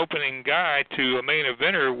from an opening guy to a main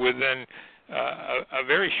eventer within a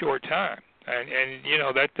very short time, and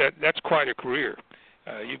that's quite a career.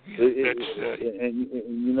 I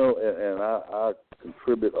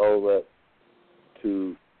contribute all that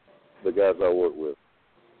to the guys I work with.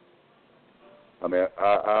 I mean,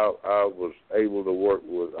 I was able to work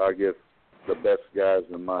with, I guess, the best guys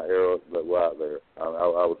in my era that were out there.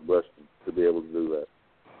 I was blessed to be able to do that.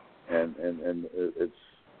 And it's,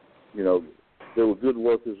 there were good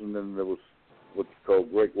workers, and then there was what you call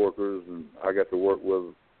great workers, and I got to work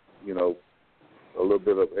with, a little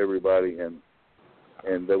bit of everybody, and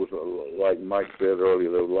there was, like Mike said earlier,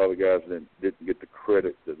 there were a lot of guys that didn't get the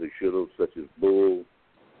credit that they should have, such as Bull,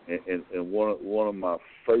 and one of my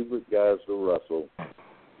favorite guys to wrestle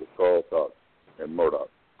was Carl Cox and Murdoch.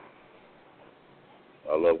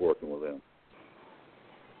 I love working with them.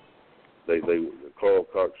 Carl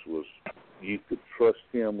Cox was, you could trust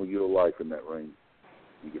him with your life in that ring.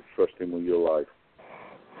 You could trust him with your life.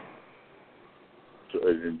 So,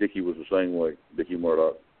 and Dickie was the same way, Dickie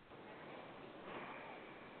Murdoch.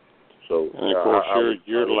 So, and of course,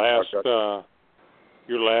 your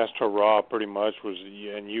last hurrah pretty much was,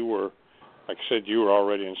 and you were, like I said, you were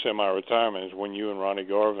already in semi-retirement, is when you and Ronnie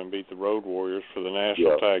Garvin beat the Road Warriors for the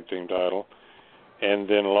national tag team title, and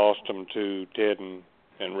then lost them to Ted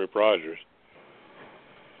and Rip Rogers.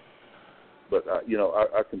 But, I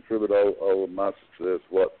contribute all of my success.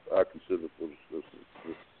 What I consider was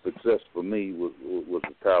the success for me was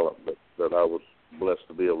the talent that I was blessed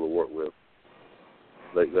to be able to work with.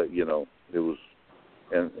 It was,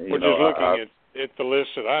 and we're just looking at the list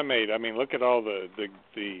that I made. I mean, look at all the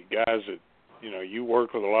guys that, you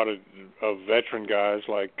work with a lot of veteran guys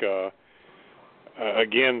like,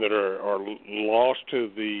 again, that are lost to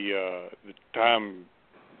the time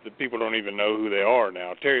that people don't even know who they are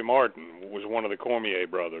now. Terry Martin was one of the Cormier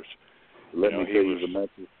brothers. Let me tell you the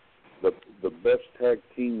matches. The best tag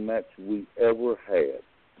team match we ever had,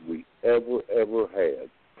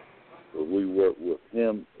 where we worked with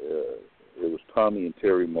him, it was Tommy and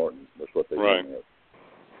Terry Martin. That's what they had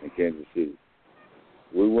in Kansas City.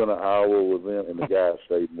 We went an hour with them, and the guys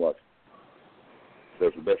stayed and watched.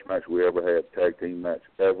 That's the best match we ever had, tag team match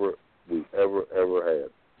we've ever had.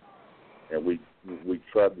 And we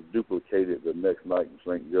tried to duplicate it the next night in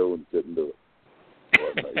St. Joe and couldn't do it.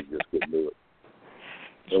 Well, you just couldn't do it.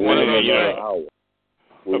 And we went another hour.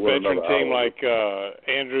 A veteran team like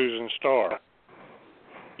Andrews and Starr,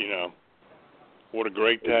 what a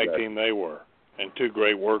great tag team they were, and two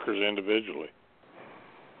great workers individually.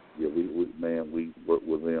 Yeah, we worked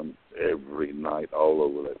with them every night all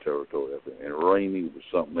over that territory. And Rainey was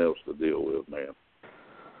something else to deal with, man.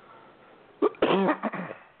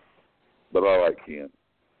 But I like Ken.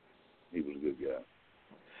 He was a good guy.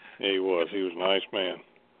 Yeah, he was. He was a nice man.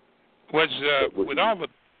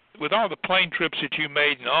 With all the plane trips that you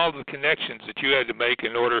made and all the connections that you had to make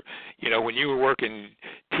in order, when you were working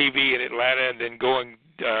TV in Atlanta and then going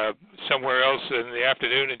somewhere else in the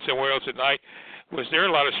afternoon and somewhere else at night, was there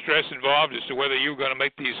a lot of stress involved as to whether you were going to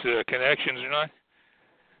make these connections or not?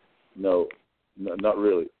 No, not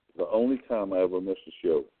really. The only time I ever missed a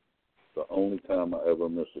show,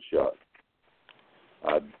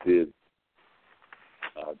 I did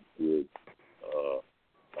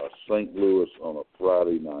St. Louis on a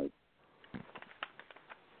Friday night.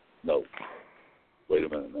 No. Wait a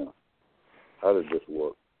minute now. How did this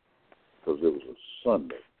work? Because it was a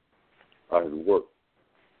Sunday. I had worked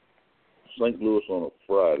St. Louis on a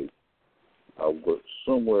Friday. I worked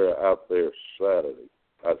somewhere out there Saturday.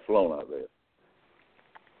 I'd flown out there.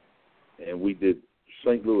 And we did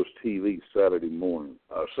St. Louis TV Sunday morning.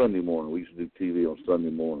 We used to do TV on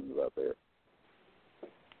Sunday mornings out there.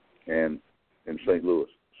 And in St. Louis.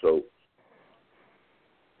 So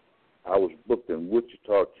I was booked in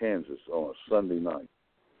Wichita, Kansas on a Sunday night.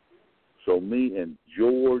 So me and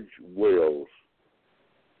George Wells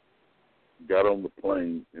got on the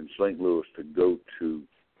plane in St. Louis to go to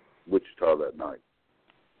Wichita that night.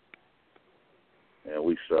 And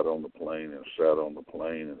we sat on the plane and sat on the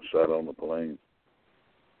plane and sat on the plane.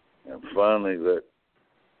 And finally that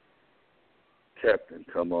captain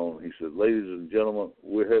come on. He said, "Ladies and gentlemen,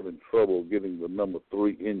 we're having trouble getting the number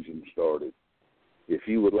 3 engine started. If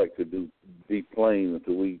you would like to deplane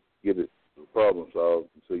until we get the problem solved,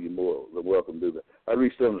 so you're more than welcome to do that." I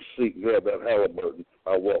reached down the seat and grabbed that Halliburton.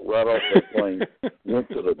 I walked right off that plane, went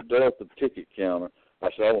to the Delta ticket counter. I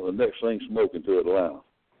said, "I want the next thing smoking to Atlanta."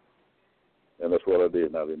 And that's what I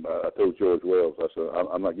did. I told George Wells, I said,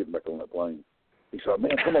 "I'm not getting back on that plane." He said,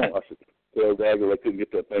 "Man, come on." I said, "Tell Dagger they couldn't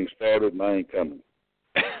get that thing started, and I ain't coming."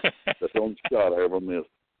 That's the only shot I ever missed.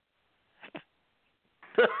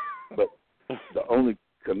 But the only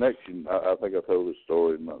connection, I think I told this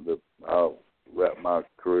story, that I'll wrap my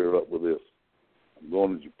career up with this. I'm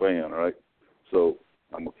going to Japan, right? So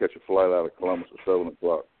I'm going to catch a flight out of Columbus at 7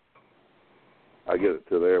 o'clock. I get it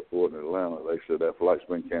to the airport in Atlanta. They said that flight's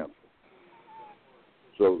been canceled.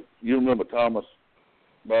 So you remember Thomas,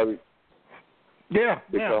 Bobby? Yeah.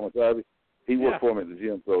 Big Thomas Ivy? He worked for me at the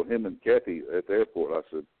gym. So him and Kathy at the airport, I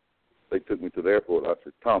said, they took me to the airport. I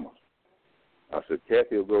said, "Thomas," I said,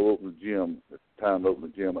 "Kathy will go open the gym. It's time to open the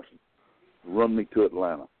gym." I said, "Run me to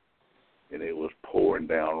Atlanta." And it was pouring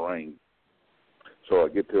down rain. So I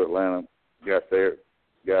get to Atlanta, got there,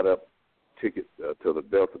 got up, ticket to the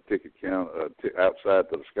Delta ticket counter, outside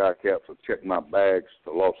to the Sky Caps. I checked my bags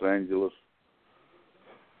to Los Angeles.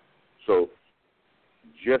 So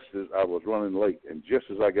just as I was running late, and just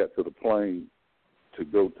as I got to the plane to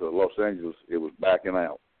go to Los Angeles, it was backing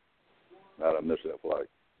out. I'd have missed that flight.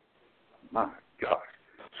 My gosh.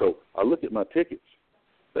 So I look at my tickets.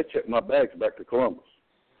 They checked my bags back to Columbus.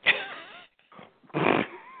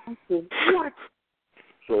 I said, "What?"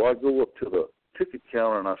 So I go up to the ticket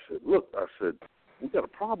counter, and I said, "Look," I said, "we got a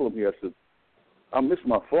problem here." I said, "I missed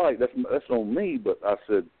my flight. That's on me." But I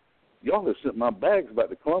said, "Y'all have sent my bags back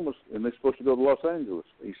to Columbus, and they're supposed to go to Los Angeles."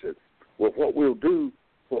 He said, "Well, what we'll do,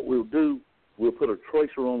 we'll put a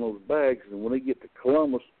tracer on those bags, and when they get to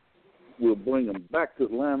Columbus, we'll bring them back to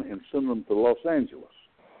Atlanta and send them to Los Angeles."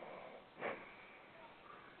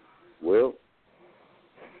 Well,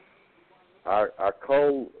 I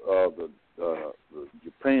called the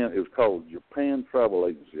Japan. It was called Japan Travel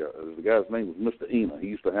Agency. The guy's name was Mr. Ina. He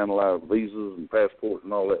used to handle our visas and passports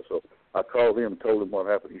and all that. So I called him and told him what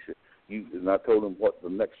happened. He said, and I told him what the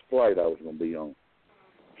next flight I was going to be on.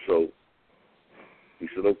 So he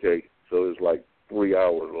said, "Okay." So it was like 3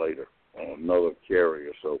 hours later on another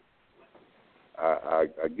carrier. So I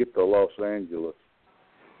get to Los Angeles,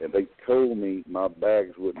 and they told me my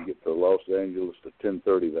bags wouldn't get to Los Angeles to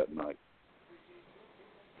 10:30 that night.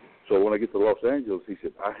 So when I get to Los Angeles, he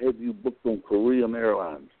said, "I had you booked on Korean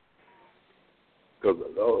Airlines." Because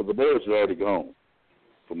the boys had already gone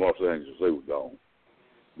from Los Angeles. They were gone.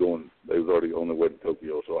 They was already on their way to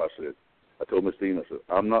Tokyo. So I told Miss Dean, I said,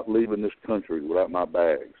 "I'm not leaving this country without my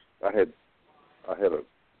bags." I had a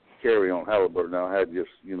carry-on Halliburton. Now I had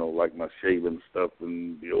just, like my shaving stuff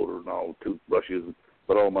and deodorant and all, toothbrushes,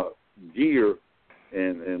 but all my gear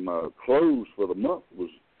and my clothes for the month was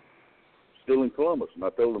still in Columbus. And I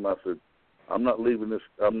told him, I said, I'm not leaving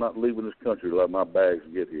this country to let my bags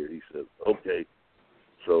get here." He said, "Okay."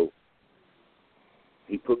 So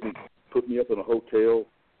he put me up in a hotel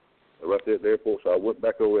right there at the airport. So I went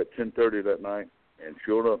back over at 10:30 that night, and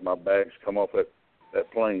sure enough, my bags come off that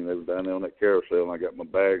plane. They was down there on that carousel, and I got my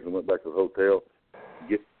bags and went back to the hotel.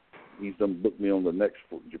 He's done booked me on the next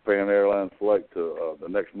Japan Airlines flight to the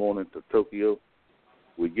next morning to Tokyo.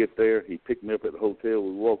 We get there. He picked me up at the hotel.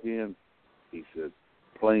 We walk in. He said,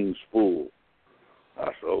 "Plane's full." I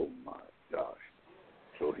said, "Oh, my gosh."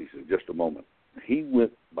 So he said, "Just a moment." He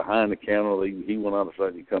went behind the counter. He went out of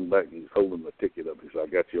sight. He come back, and he's holding the ticket up. He said, "I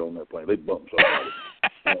got you on that plane." They bumped somebody.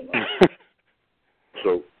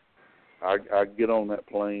 So I get on that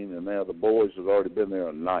plane, and now the boys have already been there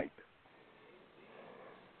a night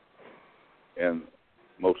and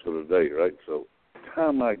most of the day, right? So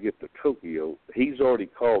time I get to Tokyo, he's already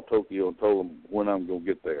called Tokyo and told them when I'm going to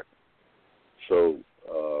get there. So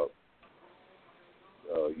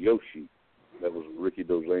Yoshi, that was Ricky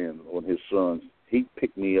Dozan, one of his sons, he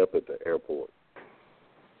picked me up at the airport.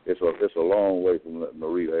 It's a long way from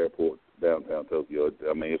Narita Airport, downtown Tokyo.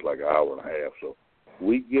 I mean, it's like an hour and a half. So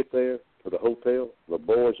we get there to the hotel. The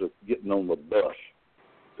boys are getting on the bus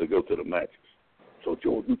to go to the matches. So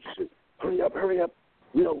Joe Oates said, hurry up.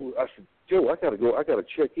 I said, "Joe, I got to go. I got to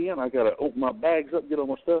check in. I got to open my bags up, get all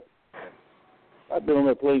my stuff." I've been on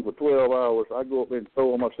that plane for 12 hours. I go up there and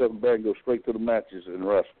throw on my 7 bag and go straight to the matches and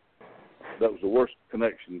wrestle. That was the worst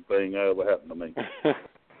connection thing that ever happened to me.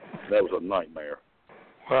 That was a nightmare.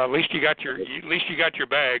 Well, at least you got your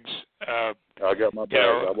bags. I got my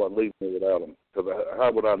bags. I wasn't leaving them without them. Because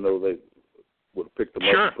how would I know would have picked them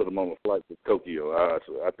Sure. up and put them on a flight to Tokyo. I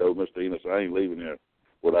told Mr. Enos I ain't leaving here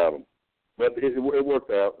without them. But it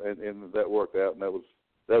worked out, and that worked out, and that was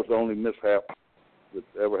the only mishap that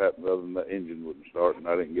ever happened other than that engine wouldn't start, and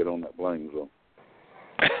I didn't get on that plane. So,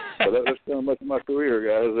 but that's kind of much of my career,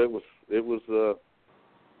 guys. It was a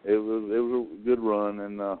good run,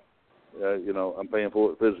 and I'm paying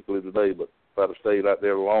for it physically today. But if I'd have stayed out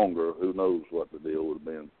there longer, who knows what the deal would have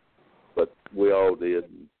been. But we all did.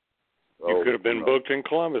 You could have been booked in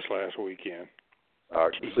Columbus last weekend.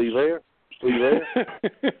 See there?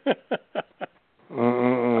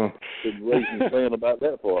 Been racing saying about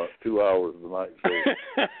that part 2 hours tonight. So.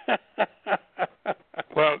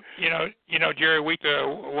 Well, Jerry, we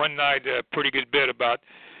one night a pretty good bit about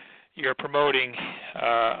your promoting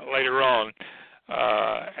later on.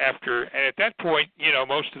 And at that point,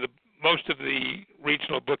 most of the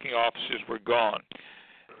regional booking offices were gone.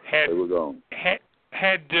 They were gone. Had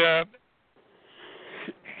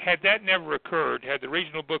that never occurred, had the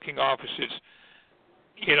regional booking offices,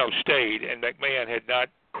 stayed, and McMahon had not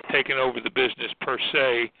taken over the business per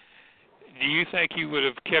se, do you think you would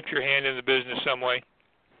have kept your hand in the business some way?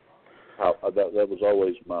 That was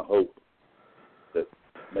always my hope, that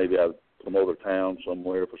maybe I'd promote a town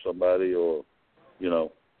somewhere for somebody, or, I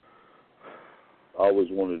always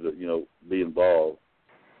wanted to, be involved.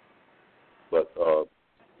 But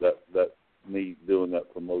that me doing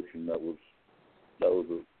that promotion, that was a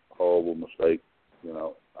horrible mistake.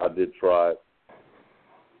 I did try it,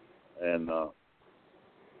 and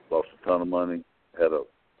lost a ton of money, had a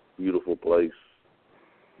beautiful place,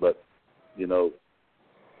 but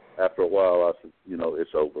after a while I said,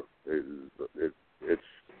 it's over.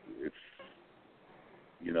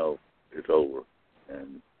 It's over,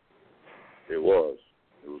 and it was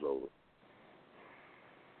over.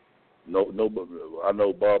 No, I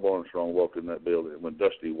know Bob Armstrong walked in that building. When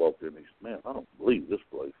Dusty walked in, he said, "Man, I don't believe this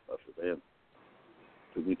place." I said, "Man, it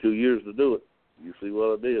took me 2 years to do it. You see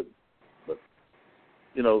what I did." But,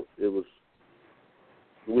 it was,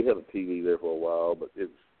 we had a TV there for a while, but it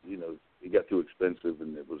got too expensive,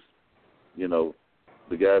 and it was,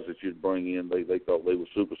 the guys that you'd bring in, they thought they were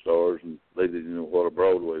superstars, and they didn't know what a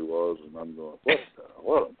Broadway was, and I'm going,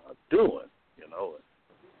 what am I doing?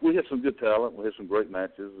 We had some good talent, we had some great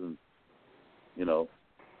matches, and,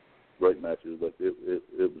 great matches, but it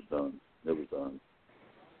was done. It was done.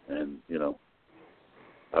 And,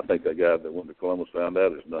 I think that guy that went to Columbus found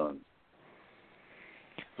out it's done.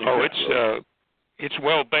 Oh, it's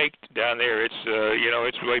well baked down there. It's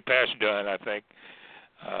it's way past done, I think.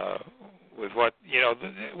 With what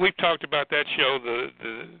we've talked about that show,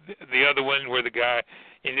 the other one where the guy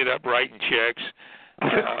ended up writing checks.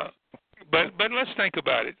 But let's think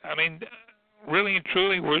about it. I mean, really and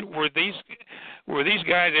truly, were these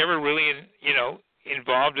guys ever really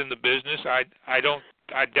involved in the business? I doubt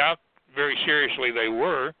very seriously they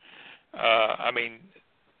were. I mean,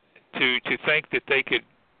 to think that they could,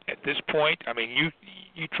 at this point, I mean,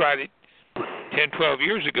 you tried it 10, 12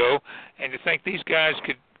 years ago, and to think these guys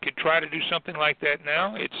could try to do something like that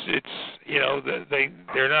now, it's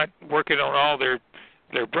they're not working on all their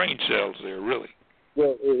brain cells there, really.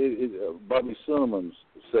 Well, Bobby Simmons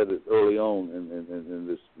said it early on in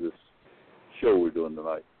this show we're doing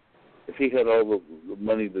tonight. If he had all the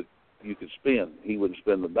money that you could spend, he wouldn't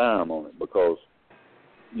spend a dime on it, because,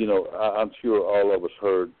 I'm sure all of us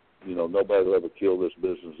heard, nobody will ever kill this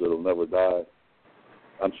business, it'll never die.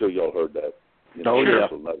 I'm sure y'all heard that. Sure.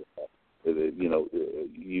 It'll never die.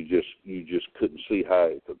 You just couldn't see how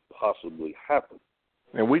it could possibly happen.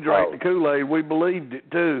 And we drank the Kool-Aid. We believed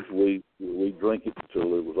it too. We drank it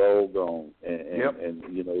until it was all gone. And yep. And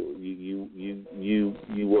you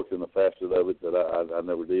worked in a facet of it that I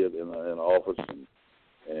never did in an office,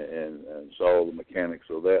 and saw the mechanics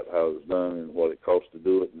of that, how it was done, and what it cost to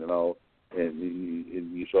do it, and all. And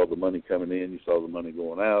you saw the money coming in, you saw the money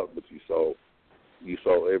going out, but you saw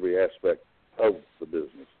every aspect of the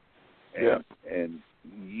business. And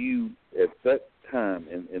you, at that time,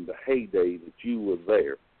 in the heyday that you were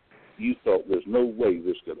there, you thought there's no way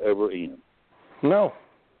this could ever end. No.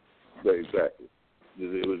 Exactly.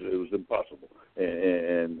 It was impossible.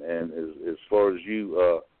 And as far as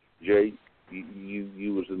you, Jay,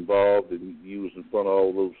 you was involved, and you was in front of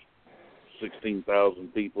all those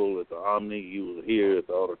 16,000 people at the Omni. You was here at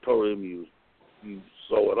the auditorium. You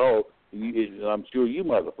saw it all. I'm sure you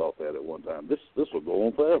might have thought that at one time. This will go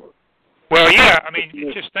on forever. Well, yeah. I mean,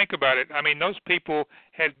 just think about it. I mean, those people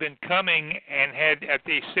had been coming and had at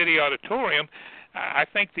the City Auditorium. I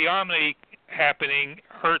think the Omni happening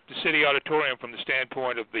hurt the City Auditorium from the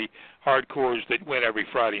standpoint of the hardcores that went every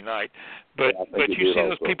Friday night. But you see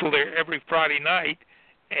those people there every Friday night,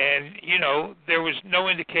 And, you know, there was no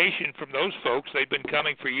indication from those folks, they'd been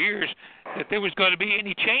coming for years, that there was going to be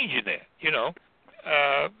any change in that, you know.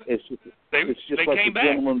 It's just they like came the back.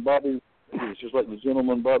 gentleman Bobby. It's just like the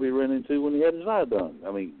gentleman Bobby ran into when he had his eye done.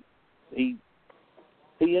 I mean, he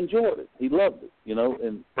enjoyed it. He loved it, you know.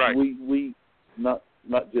 And right. we not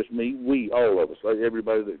just me, we all of us, like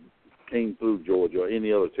everybody that came through Georgia or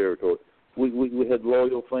any other territory. We had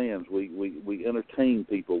loyal fans. We entertained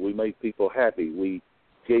people. We made people happy. We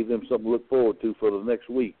gave them something to look forward to for the next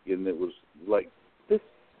week, and it was like this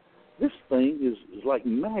thing is like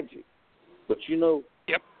magic. But you know,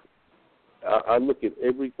 yep. I look at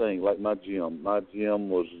everything like my gym. My gym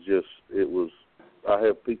was just I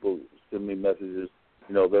have people send me messages.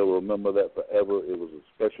 You know, they'll remember that forever. It was a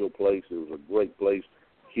special place. It was a great place.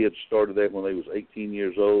 Kids started there when they was 18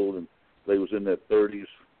 years old, and they was in their 30s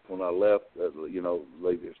when I left. You know,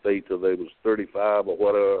 they stayed till they was 35 or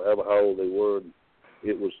whatever, how old they were. And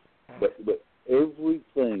it was, but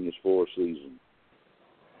everything is for a season.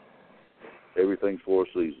 Everything's for a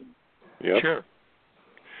season. Yep. Sure.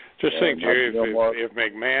 Just think, Jerry, if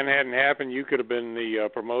McMahon hadn't happened, you could have been the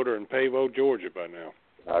promoter in Pavo, Georgia by now.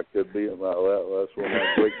 I could be. Well, that's where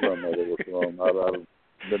my great grandmother was from. I'd have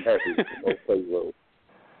been happy with Pavo.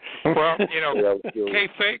 Well, you know,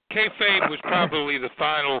 kayfabe was probably the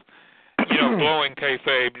final, you know, blowing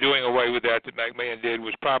kayfabe, doing away with that McMahon did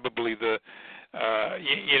was probably the,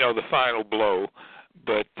 you know, the final blow.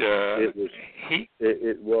 But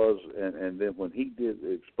it was, and then when he did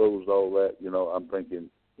expose all that, you know, I'm thinking,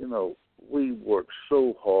 you know, we worked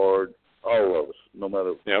so hard, all of us, no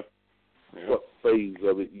matter what phase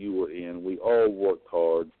of it you were in. We all worked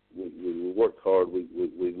hard. We worked hard. We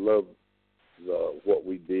loved what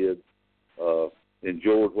we did,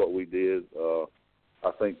 enjoyed what we did.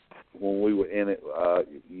 I think when we were in it,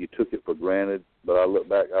 you took it for granted. But I look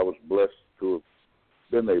back, I was blessed to have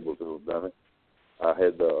been able to have done it. I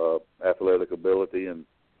had the athletic ability, and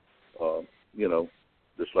you know,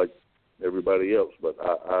 just like everybody else. But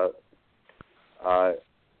I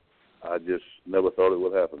just never thought it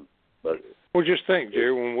would happen. But well, just think,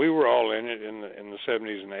 Jerry, when we were all in it in the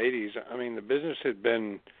 70s and 80s, I mean, the business had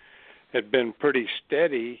been pretty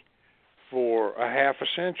steady for a half a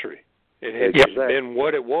century. It had been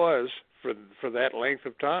what it was for that length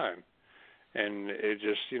of time, and it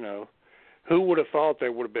just, you know. Who would have thought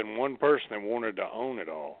there would have been one person that wanted to own it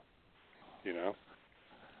all, you know?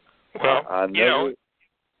 Well, you know,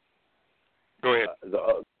 go ahead.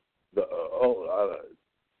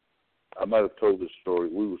 I might have told this story.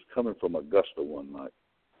 We was coming from Augusta one night,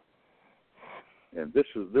 and this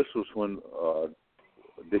was when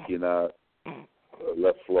Dickie and I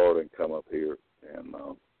left Florida and come up here, and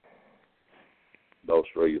the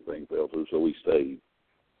Australia thing fell through, so we stayed.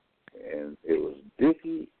 And it was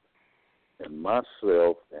Dickie and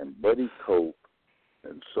myself and Buddy Cope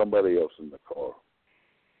and somebody else in the car.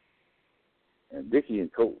 And Dickie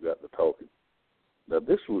and Cope got to talking. Now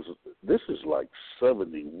this is like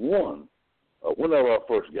 71, whenever I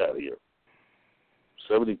first got here.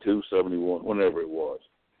 72, 71, whenever it was.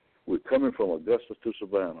 We're coming from Augusta to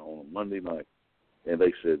Savannah on a Monday night. And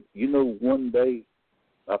they said, you know, one day,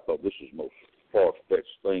 I thought this was the most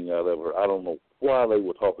far-fetched thing I'd ever heard. I don't know why they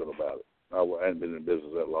were talking about it. I hadn't been in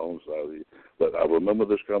business that long, but I remember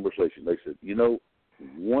this conversation. They said, you know,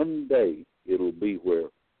 one day it'll be where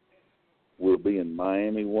we'll be in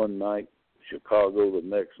Miami one night, Chicago the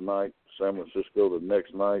next night, San Francisco the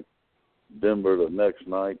next night, Denver the next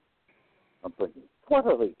night. I'm thinking, what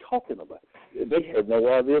are they talking about? They had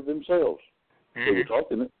no idea themselves. Mm-hmm. They were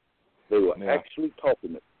talking it. They were actually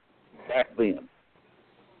talking it back then.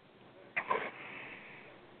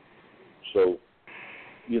 So,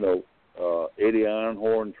 you know, Eddie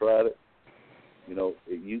Ironhorn tried it. You know,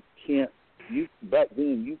 you can't. Back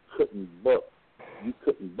then you couldn't buck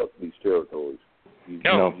these territories. I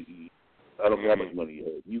don't know how much money you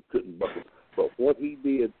had. You couldn't buck them. But what he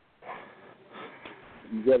did,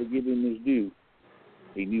 you got to give him his due.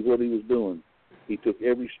 He knew what he was doing. He took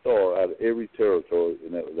every star out of every territory,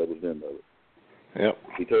 and that was the end of it. Yep.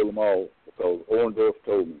 He told them all because Orndorff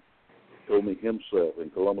told me himself in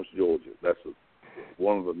Columbus, Georgia. That's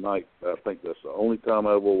one of the nights. I think that's the only time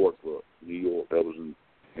I ever worked for New York. That was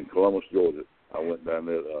in Columbus, Georgia. I went down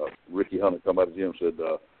there. Ricky Hunter come out of the gym and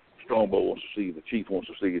said, Strongbow wants to see you. The chief wants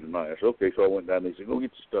to see you tonight. I said, okay. So I went down there. He said, go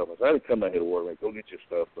get your stuff. I said, I didn't come down here to work. Go get your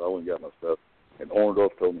stuff. So I went and got my stuff. And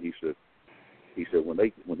Orndorff told me, he said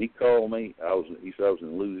when he called me, I was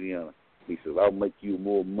in Louisiana. He said, I'll make you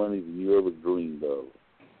more money than you ever dreamed of.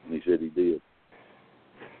 And he said he did.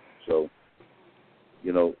 So,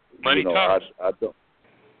 you know, money talks.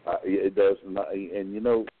 It does, and you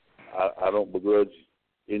know, I don't begrudge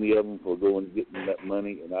any of them for going and getting that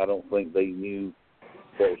money, and I don't think they knew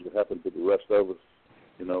what was going to happen to the rest of us.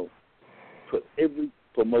 You know, put every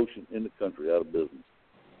promotion in the country out of business.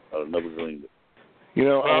 I'd have never dreamed it. You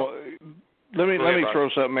know, let me throw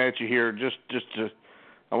something at you here. Just to,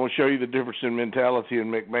 I want to show you the difference in mentality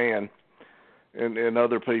in McMahon and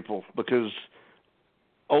other people, because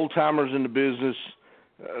old timers in the business.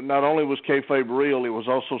 Not only was kayfabe real, it was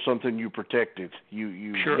also something you protected.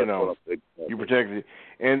 You protected it.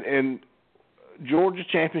 And Georgia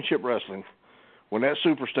Championship Wrestling, when that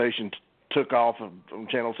Superstation took off on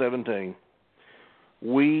Channel 17,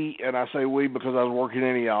 we, and I say we because I was working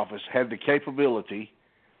in the office, had the capability,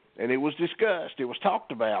 and it was discussed, it was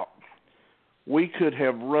talked about. We could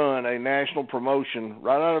have run a national promotion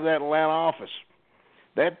right out of that Atlanta office.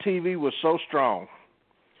 That TV was so strong.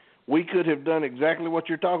 We could have done exactly what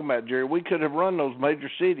you're talking about, Jerry. We could have run those major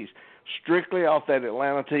cities strictly off that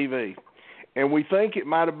Atlanta TV. And we think it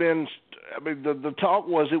might have been, I mean, the talk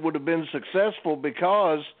was it would have been successful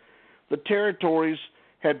because the territories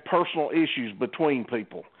had personal issues between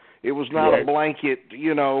people. It was not a blanket,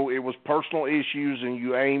 you know, it was personal issues and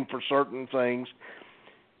you aim for certain things.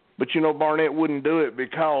 But, you know, Barnett wouldn't do it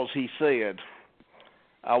because he said,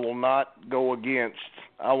 I will not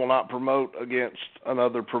promote against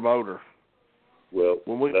another promoter. Well,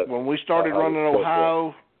 when we started running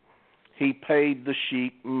Ohio, he paid the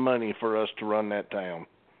sheep money for us to run that town.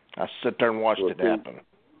 I sat there and watched it happen.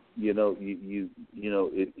 You know, you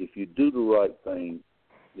know, if you do the right thing,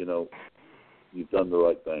 you know, you've done the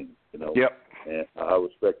right thing. You know. Yep. And I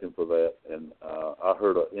respect him for that. And I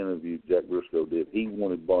heard an interview Jack Briscoe did. He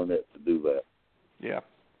wanted Barnett to do that. Yeah.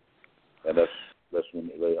 And that's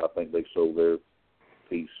when I think they sold their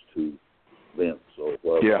piece to Vince or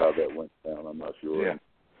how that went down. I'm not sure. Yeah.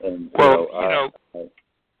 And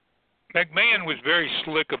McMahon was very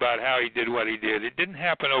slick about how he did what he did. It didn't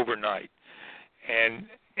happen overnight, and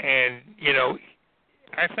you know,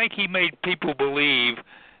 I think he made people believe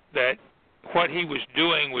that what he was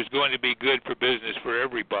doing was going to be good for business for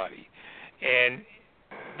everybody, and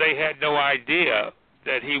they had no idea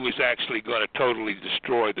that he was actually going to totally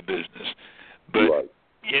destroy the business. But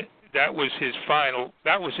that was his final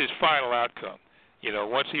outcome. You know,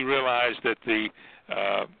 once he realized that the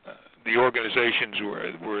organizations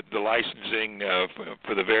were the licensing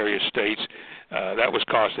for the various states, that was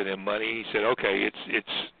costing him money. He said, "Okay,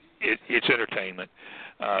 it's entertainment."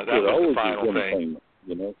 That was the final thing.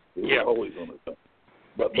 You know, it was always entertainment.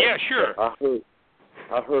 But sure.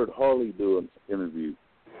 I heard Harley do an interview,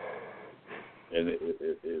 and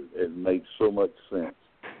it made so much sense.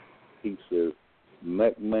 He said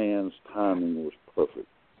McMahon's timing was perfect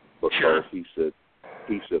because he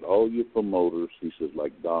said all your promoters, he said,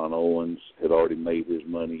 like Don Owens had already made his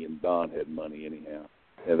money and Don had money anyhow,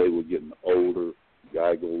 and they were getting older.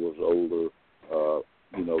 Geigel was older.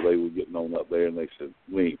 You know, they were getting on up there, and they said,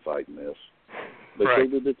 we ain't fighting this. They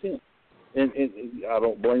traded the tent, and I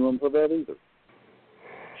don't blame them for that either.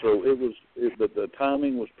 So the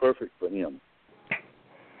timing was perfect for him.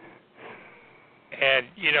 And,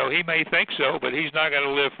 you know, he may think so, but he's not going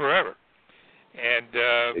to live forever. And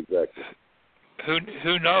exactly.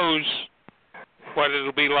 Who knows what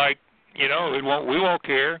it'll be like? You know, we won't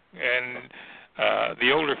care, and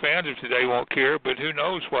the older fans of today won't care, but who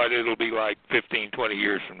knows what it'll be like 15, 20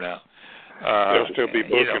 years from now. They'll still be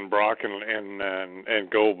booking Brock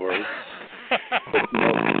and Goldberg.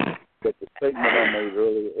 But the statement I made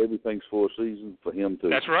earlier, everything's for a season for him too.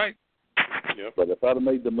 That's right. Yep. But if I'd have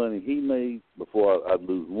made the money he made before I'd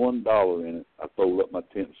lose $1 in it, I'd fold up my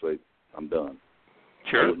tent and say, I'm done.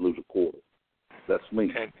 Sure. I would lose a quarter. That's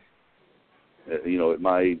me. You know, at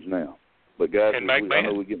my age now. But guys, I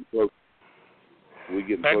know we're getting close.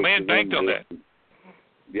 McMahon banked on that.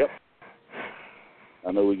 Yep.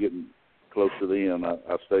 I know we're getting close to the end.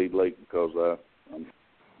 I stayed late because I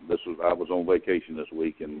was on vacation this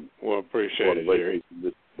week and appreciate it, Jerry.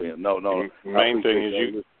 No. Main thing is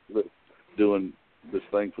you doing this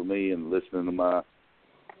thing for me and listening to my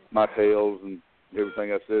tales and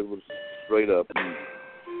everything I said was straight up. And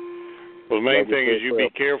well, the main thing is you be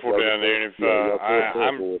careful down there, and if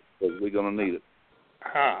we're gonna need it.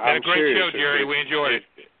 Had a great show, Jerry. We enjoyed it.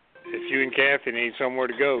 If you and Kathy need somewhere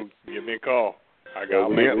to go, give me a call. I'll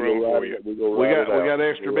make room for you. We got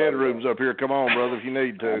extra bedrooms up here. Come on, brother, if you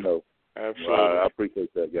need to. I know. Absolutely. I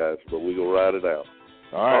appreciate that, guys. But we go ride it out.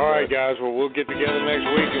 All right, guys. Well, we'll get together next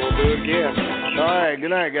week and we'll do it again. All right.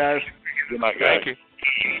 Good night, guys. Good night, guys. Thank you.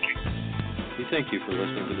 We thank you for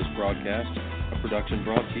listening to this broadcast, a production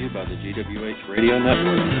brought to you by the GWH Radio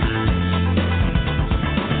Network.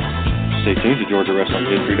 Stay tuned to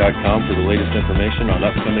GeorgiaWrestlingHistory.com for the latest information on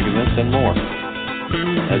upcoming events and more.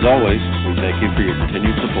 As always, we thank you for your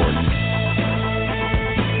continued support.